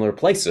similar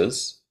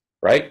places,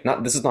 right?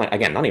 Not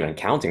even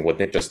counting what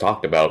Nick just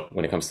talked about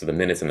when it comes to the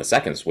minutes and the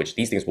seconds, which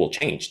these things will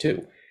change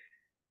too.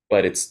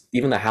 But it's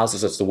even the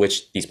houses as to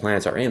which these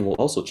planets are in will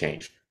also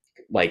change.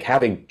 Like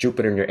having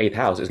Jupiter in your 8th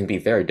house is going to be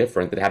very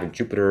different than having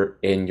Jupiter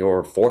in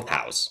your 4th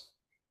house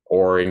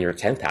or in your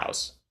 10th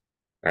house,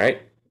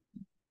 right?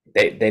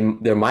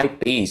 There might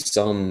be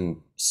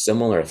some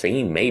similar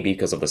theme, maybe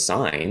because of the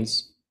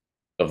signs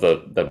of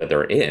that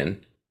they're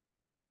in,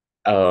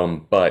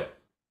 but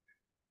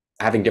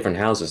having different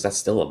houses, that's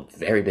still a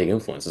very big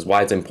influence. Is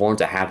why it's important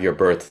to have your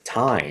birth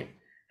time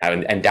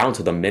and down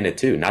to the minute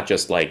too, not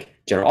just like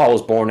general. Oh, I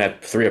was born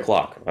at 3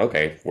 o'clock.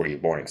 Okay, were you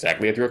born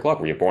exactly at 3 o'clock?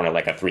 Were you born at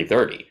like at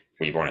 3:30?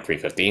 Were you born at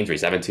 3:15,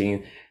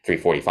 3:17,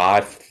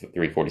 3:45,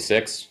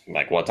 3:46?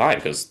 Like what time?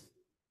 Because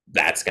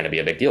that's going to be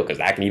a big deal, because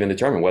that can even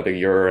determine whether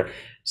you're,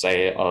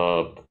 say,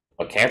 a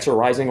Cancer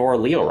rising or a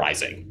Leo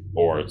rising,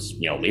 or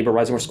Libra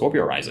rising or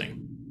Scorpio rising.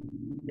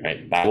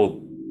 Right? That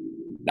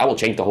will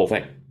change the whole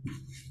thing.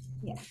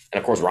 Yeah. And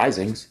of course,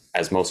 risings,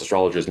 as most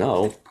astrologers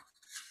know,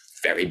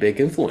 very big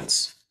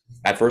influence.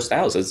 That first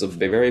house is a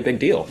very big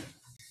deal.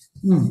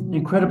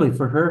 Incredibly,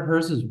 for her,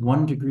 hers is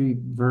 1 degree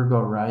Virgo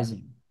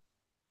rising.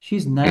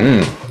 She's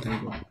nice,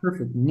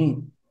 perfect, neat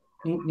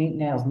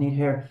nails, neat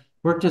hair.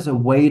 Worked as a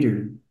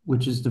waiter,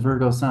 which is the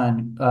Virgo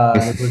sign.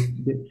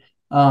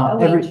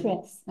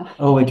 Waitress.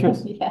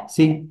 Waitress. Yeah.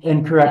 See,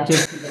 incorrected.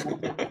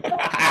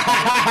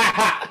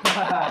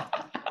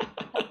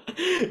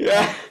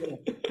 Yeah.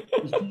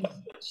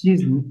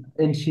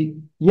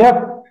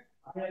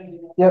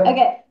 Yep.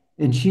 Okay.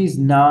 And she's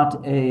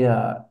not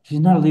a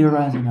Leo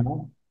rising at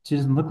all. She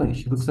doesn't look like it.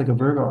 She looks like a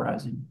Virgo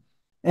rising.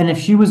 And if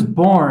she was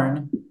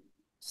born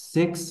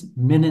 6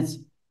 minutes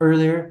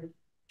earlier,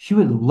 she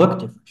would look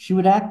different. She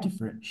would act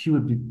different. She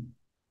would be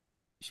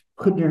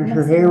putting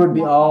her hair would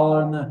be all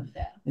in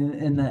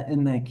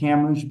the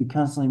camera. She'd be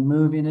constantly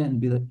moving it and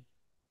be like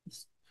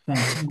this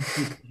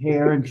fantastic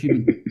hair, and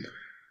she'd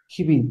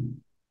be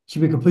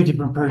a completely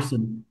different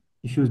person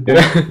if she was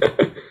born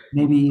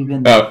maybe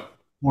even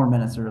 4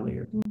 minutes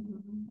earlier.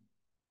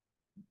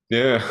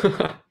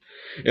 Yeah.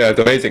 Yeah, it's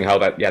amazing how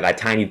that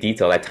tiny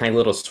detail, that tiny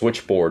little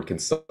switchboard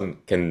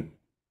can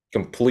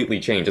completely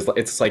change.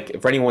 It's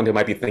like for anyone who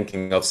might be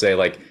thinking of, say,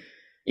 like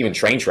even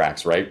train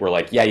tracks, right? Where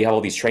like, yeah, you have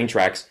all these train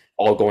tracks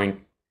all uh,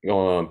 going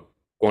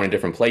in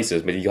different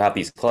places, but you have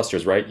these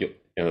clusters, right? You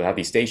know, have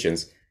these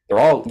stations. They're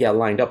all, yeah,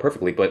 lined up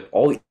perfectly, but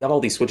you have all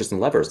these switches and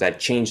levers that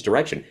change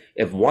direction.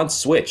 If one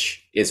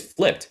switch is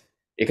flipped,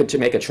 it could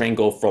make a train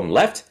go from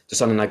left to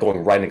something like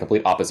going right in a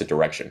complete opposite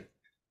direction.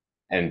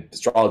 And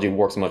astrology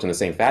works much in the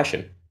same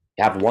fashion.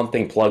 You have one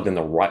thing plugged in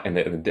the right in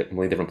a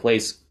completely different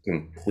place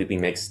completely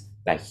makes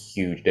that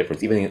huge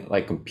difference. Even in,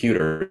 like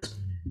computers,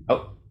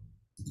 oh,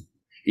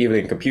 even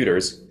in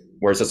computers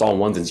where it's just all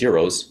ones and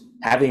zeros,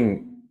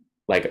 having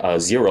like a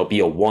zero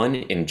be a one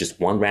in just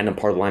one random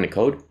part of the line of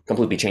code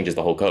completely changes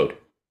the whole code.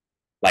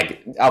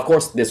 Like, of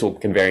course,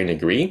 can vary in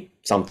degree.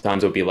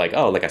 Sometimes it would be like,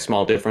 oh, like a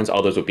small difference.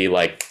 Others would be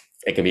like,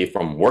 it can be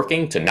from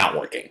working to not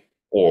working,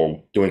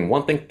 or doing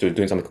one thing to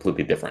doing something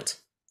completely different.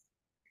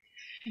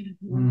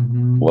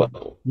 Mm-hmm.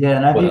 Well, Yeah,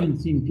 and I've well, even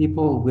seen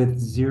people with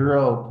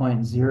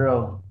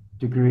 0.0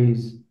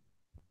 degrees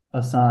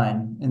a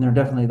sign, and they're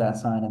definitely that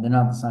sign, and they're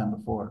not the sign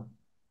before.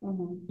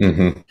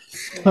 mm-hmm.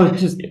 So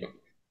it's just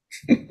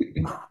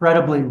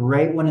incredibly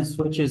right when it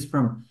switches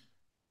from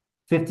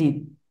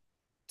 50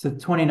 to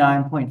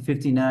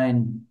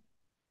 29.59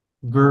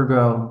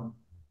 Virgo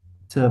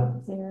to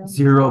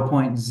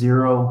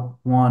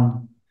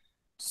 0.01.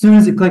 As soon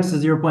as it clicks to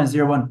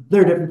 0.01,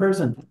 they're a different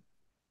person.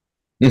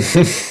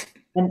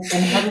 And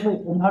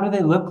how do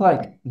they look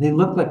like? They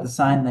look like the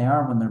sign they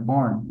are when they're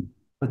born,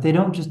 but they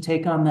don't just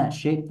take on that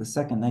shape the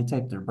second they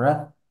take their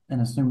breath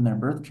and assume their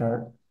birth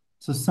chart.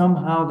 So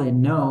somehow they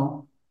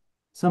know,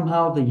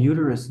 somehow the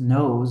uterus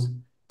knows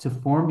to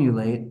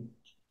formulate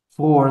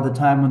for the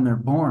time when they're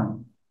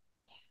born.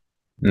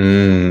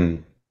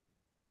 Mm.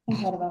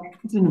 Incredible.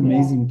 It's an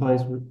amazing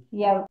place.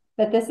 Yeah,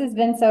 but this has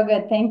been so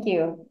good. Thank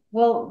you.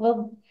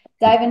 We'll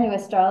dive into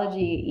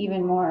astrology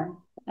even more.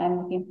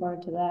 I'm looking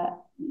forward to that.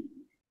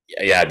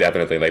 Yeah,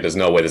 definitely. Like, there's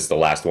no way this is the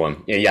last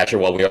one. Yeah, sure.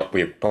 Well,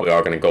 we probably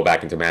are going to go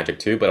back into magic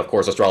too, but of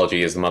course,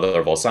 astrology is the mother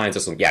of all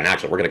sciences. So yeah,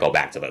 naturally, we're going to go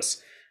back to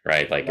this,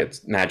 right? Like,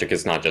 it's magic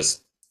is not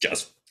just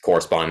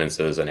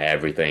correspondences and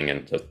everything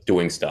and just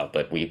doing stuff,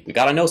 but we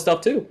got to know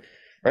stuff too,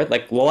 right?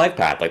 Like the life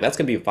path, like that's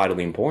going to be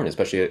vitally important,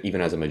 especially even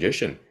as a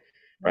magician,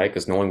 right?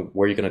 Because knowing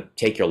where you're going to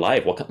take your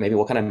life, maybe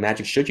what kind of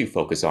magic should you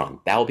focus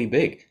on? That will be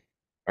big.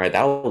 All right,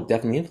 that will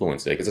definitely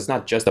influence it because it's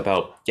not just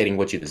about getting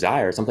what you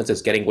desire. Sometimes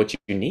it's getting what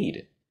you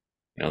need.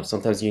 You know,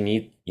 sometimes you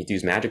to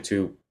use magic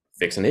to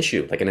fix an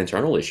issue, like an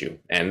internal issue.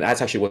 And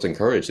that's actually what's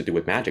encouraged to do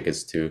with magic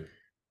is there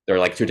are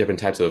like two different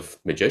types of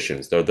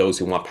magicians. There are those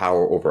who want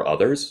power over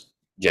others,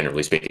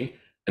 generally speaking,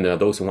 and there are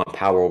those who want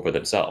power over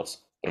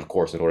themselves. But of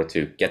course, in order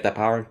to get that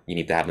power, you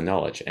need to have the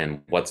knowledge.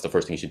 And what's the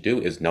first thing you should do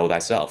is know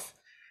thyself.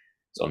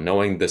 So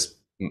knowing this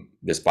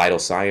vital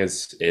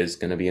science is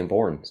going to be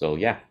important. So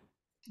yeah,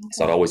 it's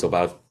not always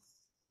about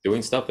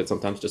doing stuff, it's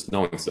sometimes just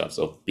knowing stuff.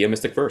 So be a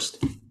mystic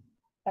first.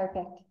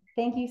 Perfect.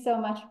 Thank you so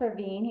much for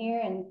being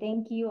here, and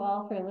thank you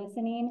all for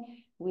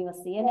listening. We will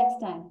see you next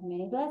time.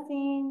 Many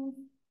blessings.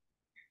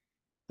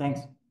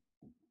 Thanks.